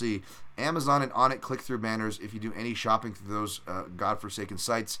 You will see Amazon and Onnit click-through banners if you do any shopping through those godforsaken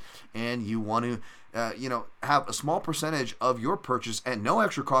sites, and you want to have a small percentage of your purchase at no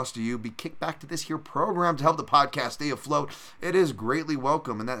extra cost to you be kicked back to this here program to help the podcast stay afloat. It is greatly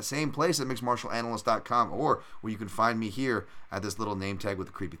welcome in that same place at mixedmartialanalyst.com, or where you can find me here at this little name tag with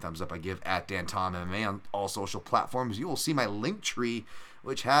the creepy thumbs up I give at Dan Tom MMA on all social platforms. You will see my link tree,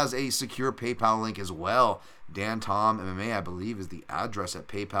 which has a secure PayPal link as well. Dan Tom MMA, I believe, is the address at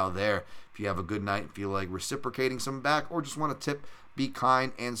PayPal there. If you have a good night, feel like reciprocating some back, or just want to tip, be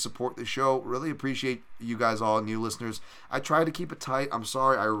kind, and support the show. Really appreciate you guys all, new listeners. I try to keep it tight. I'm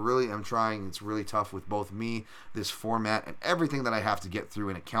sorry. I really am trying. It's really tough with both me, this format, and everything that I have to get through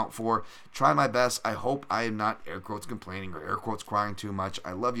and account for. Try my best. I hope I am not air quotes complaining or air quotes crying too much.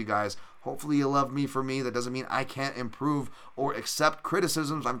 I love you guys. Hopefully you love me for me. That doesn't mean I can't improve or accept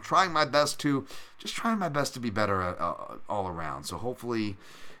criticisms. I'm trying my best to be better all around. So hopefully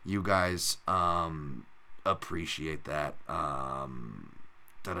you guys appreciate that.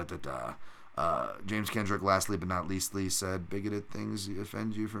 James Kendrick, lastly but not leastly, said, bigoted things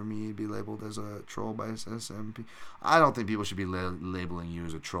offend you. For me, be labeled as a troll by SMP. I don't think people should be labeling you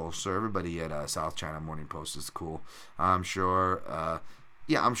as a troll, sir. Everybody at South China Morning Post is cool. I'm sure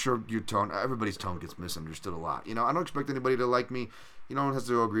your tone, everybody's tone gets misunderstood a lot. I don't expect anybody to like me. No one has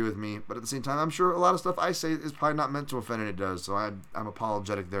to agree with me. But at the same time, I'm sure a lot of stuff I say is probably not meant to offend, and it does. So I'm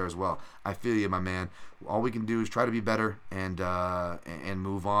apologetic there as well. I feel you, my man. All we can do is try to be better and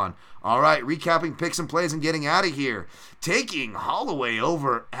move on. All right, recapping picks and plays and getting out of here. Taking Holloway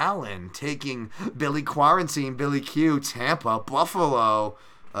over Allen. Taking Billy Quarantine, Billy Q, Tampa, Buffalo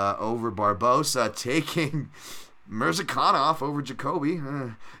over Barbosa. Taking Mirzakhanov over Jacoby.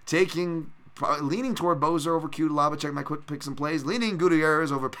 Leaning toward Bozer over Cutelaba. Check my quick picks and plays. Leaning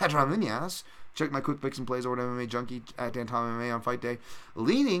Gutierrez over Pedro Munoz. Check my quick picks and plays over at MMA Junkie at Dan Tom MMA on Fight Day.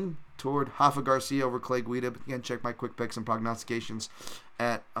 Leaning toward Rafa Garcia over Clay Guida. Again, check my quick picks and prognostications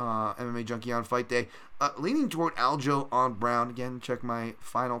at MMA Junkie on Fight Day. Leaning toward Aljo on Brown. Again, check my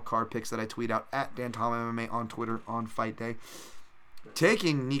final card picks that I tweet out at Dan Tom MMA on Twitter on Fight Day.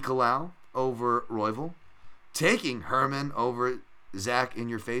 Taking Nicolau over Royval. Taking Herman over Zach in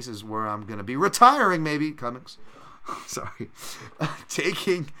your face is where I'm going to be retiring, maybe. Cummings. Sorry.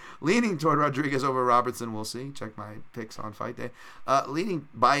 Leaning toward Rodriguez over Robertson. We'll see. Check my picks on Fight Day. Leaning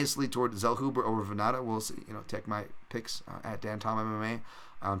biasly toward Zellhuber over Venata. We'll see. Check my picks at Dan Tom MMA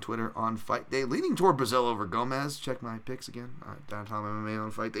on Twitter on Fight Day. Leaning toward Brazil over Gomez. Check my picks again. Dan Tom MMA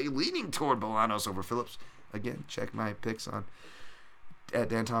on Fight Day. Leaning toward Bolanos over Phillips. Again, check my picks at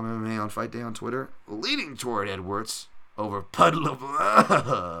Dan Tom MMA on Fight Day on Twitter. Leaning toward Edwards over Puddle of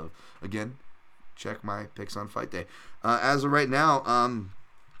Love. Again, check my picks on Fight Day. As of right now, I'm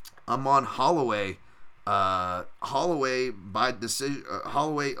on Holloway. Holloway by decision.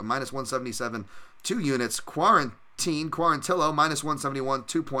 Holloway minus 177, 2 units. Quarantillo minus 171,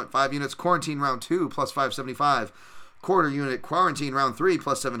 2.5 units. Quarantine round 2 plus 575. Quarter unit. Quarantine round 3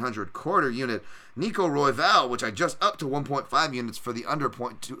 plus 700. Quarter unit. Nico Royval, which I just upped to 1.5 units for the under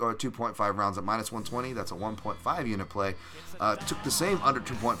 2.5 rounds at minus 120. That's a 1.5 unit play. Took the same under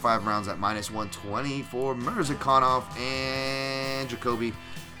 2.5 rounds at minus 120 for Mirzakhanov and Jacoby.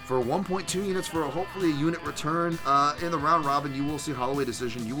 For 1.2 units for hopefully a unit return in the round robin. You will see Holloway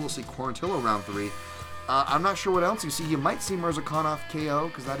decision. You will see Quarantillo round 3. I'm not sure what else you see. You might see Mirzakhanov KO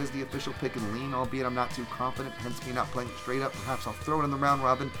because that is the official pick and lean, albeit I'm not too confident, hence me not playing it straight up. Perhaps I'll throw it in the round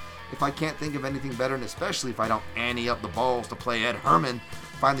robin if I can't think of anything better, and especially if I don't ante up the balls to play Ed Herman,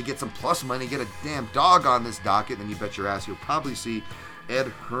 finally get some plus money, get a damn dog on this docket, then you bet your ass you'll probably see Ed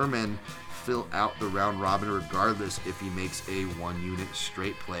Herman fill out the round robin regardless if he makes a 1 unit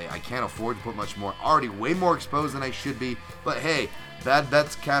straight play. I can't afford to put much more. Already way more exposed than I should be, but hey, bad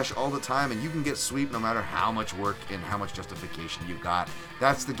bets cash all the time, and you can get sweep no matter how much work and how much justification you got.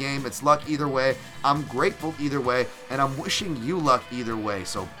 That's the game. It's luck either way. I'm grateful either way, and I'm wishing you luck either way.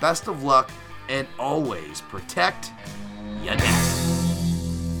 So best of luck, and always protect your daddy.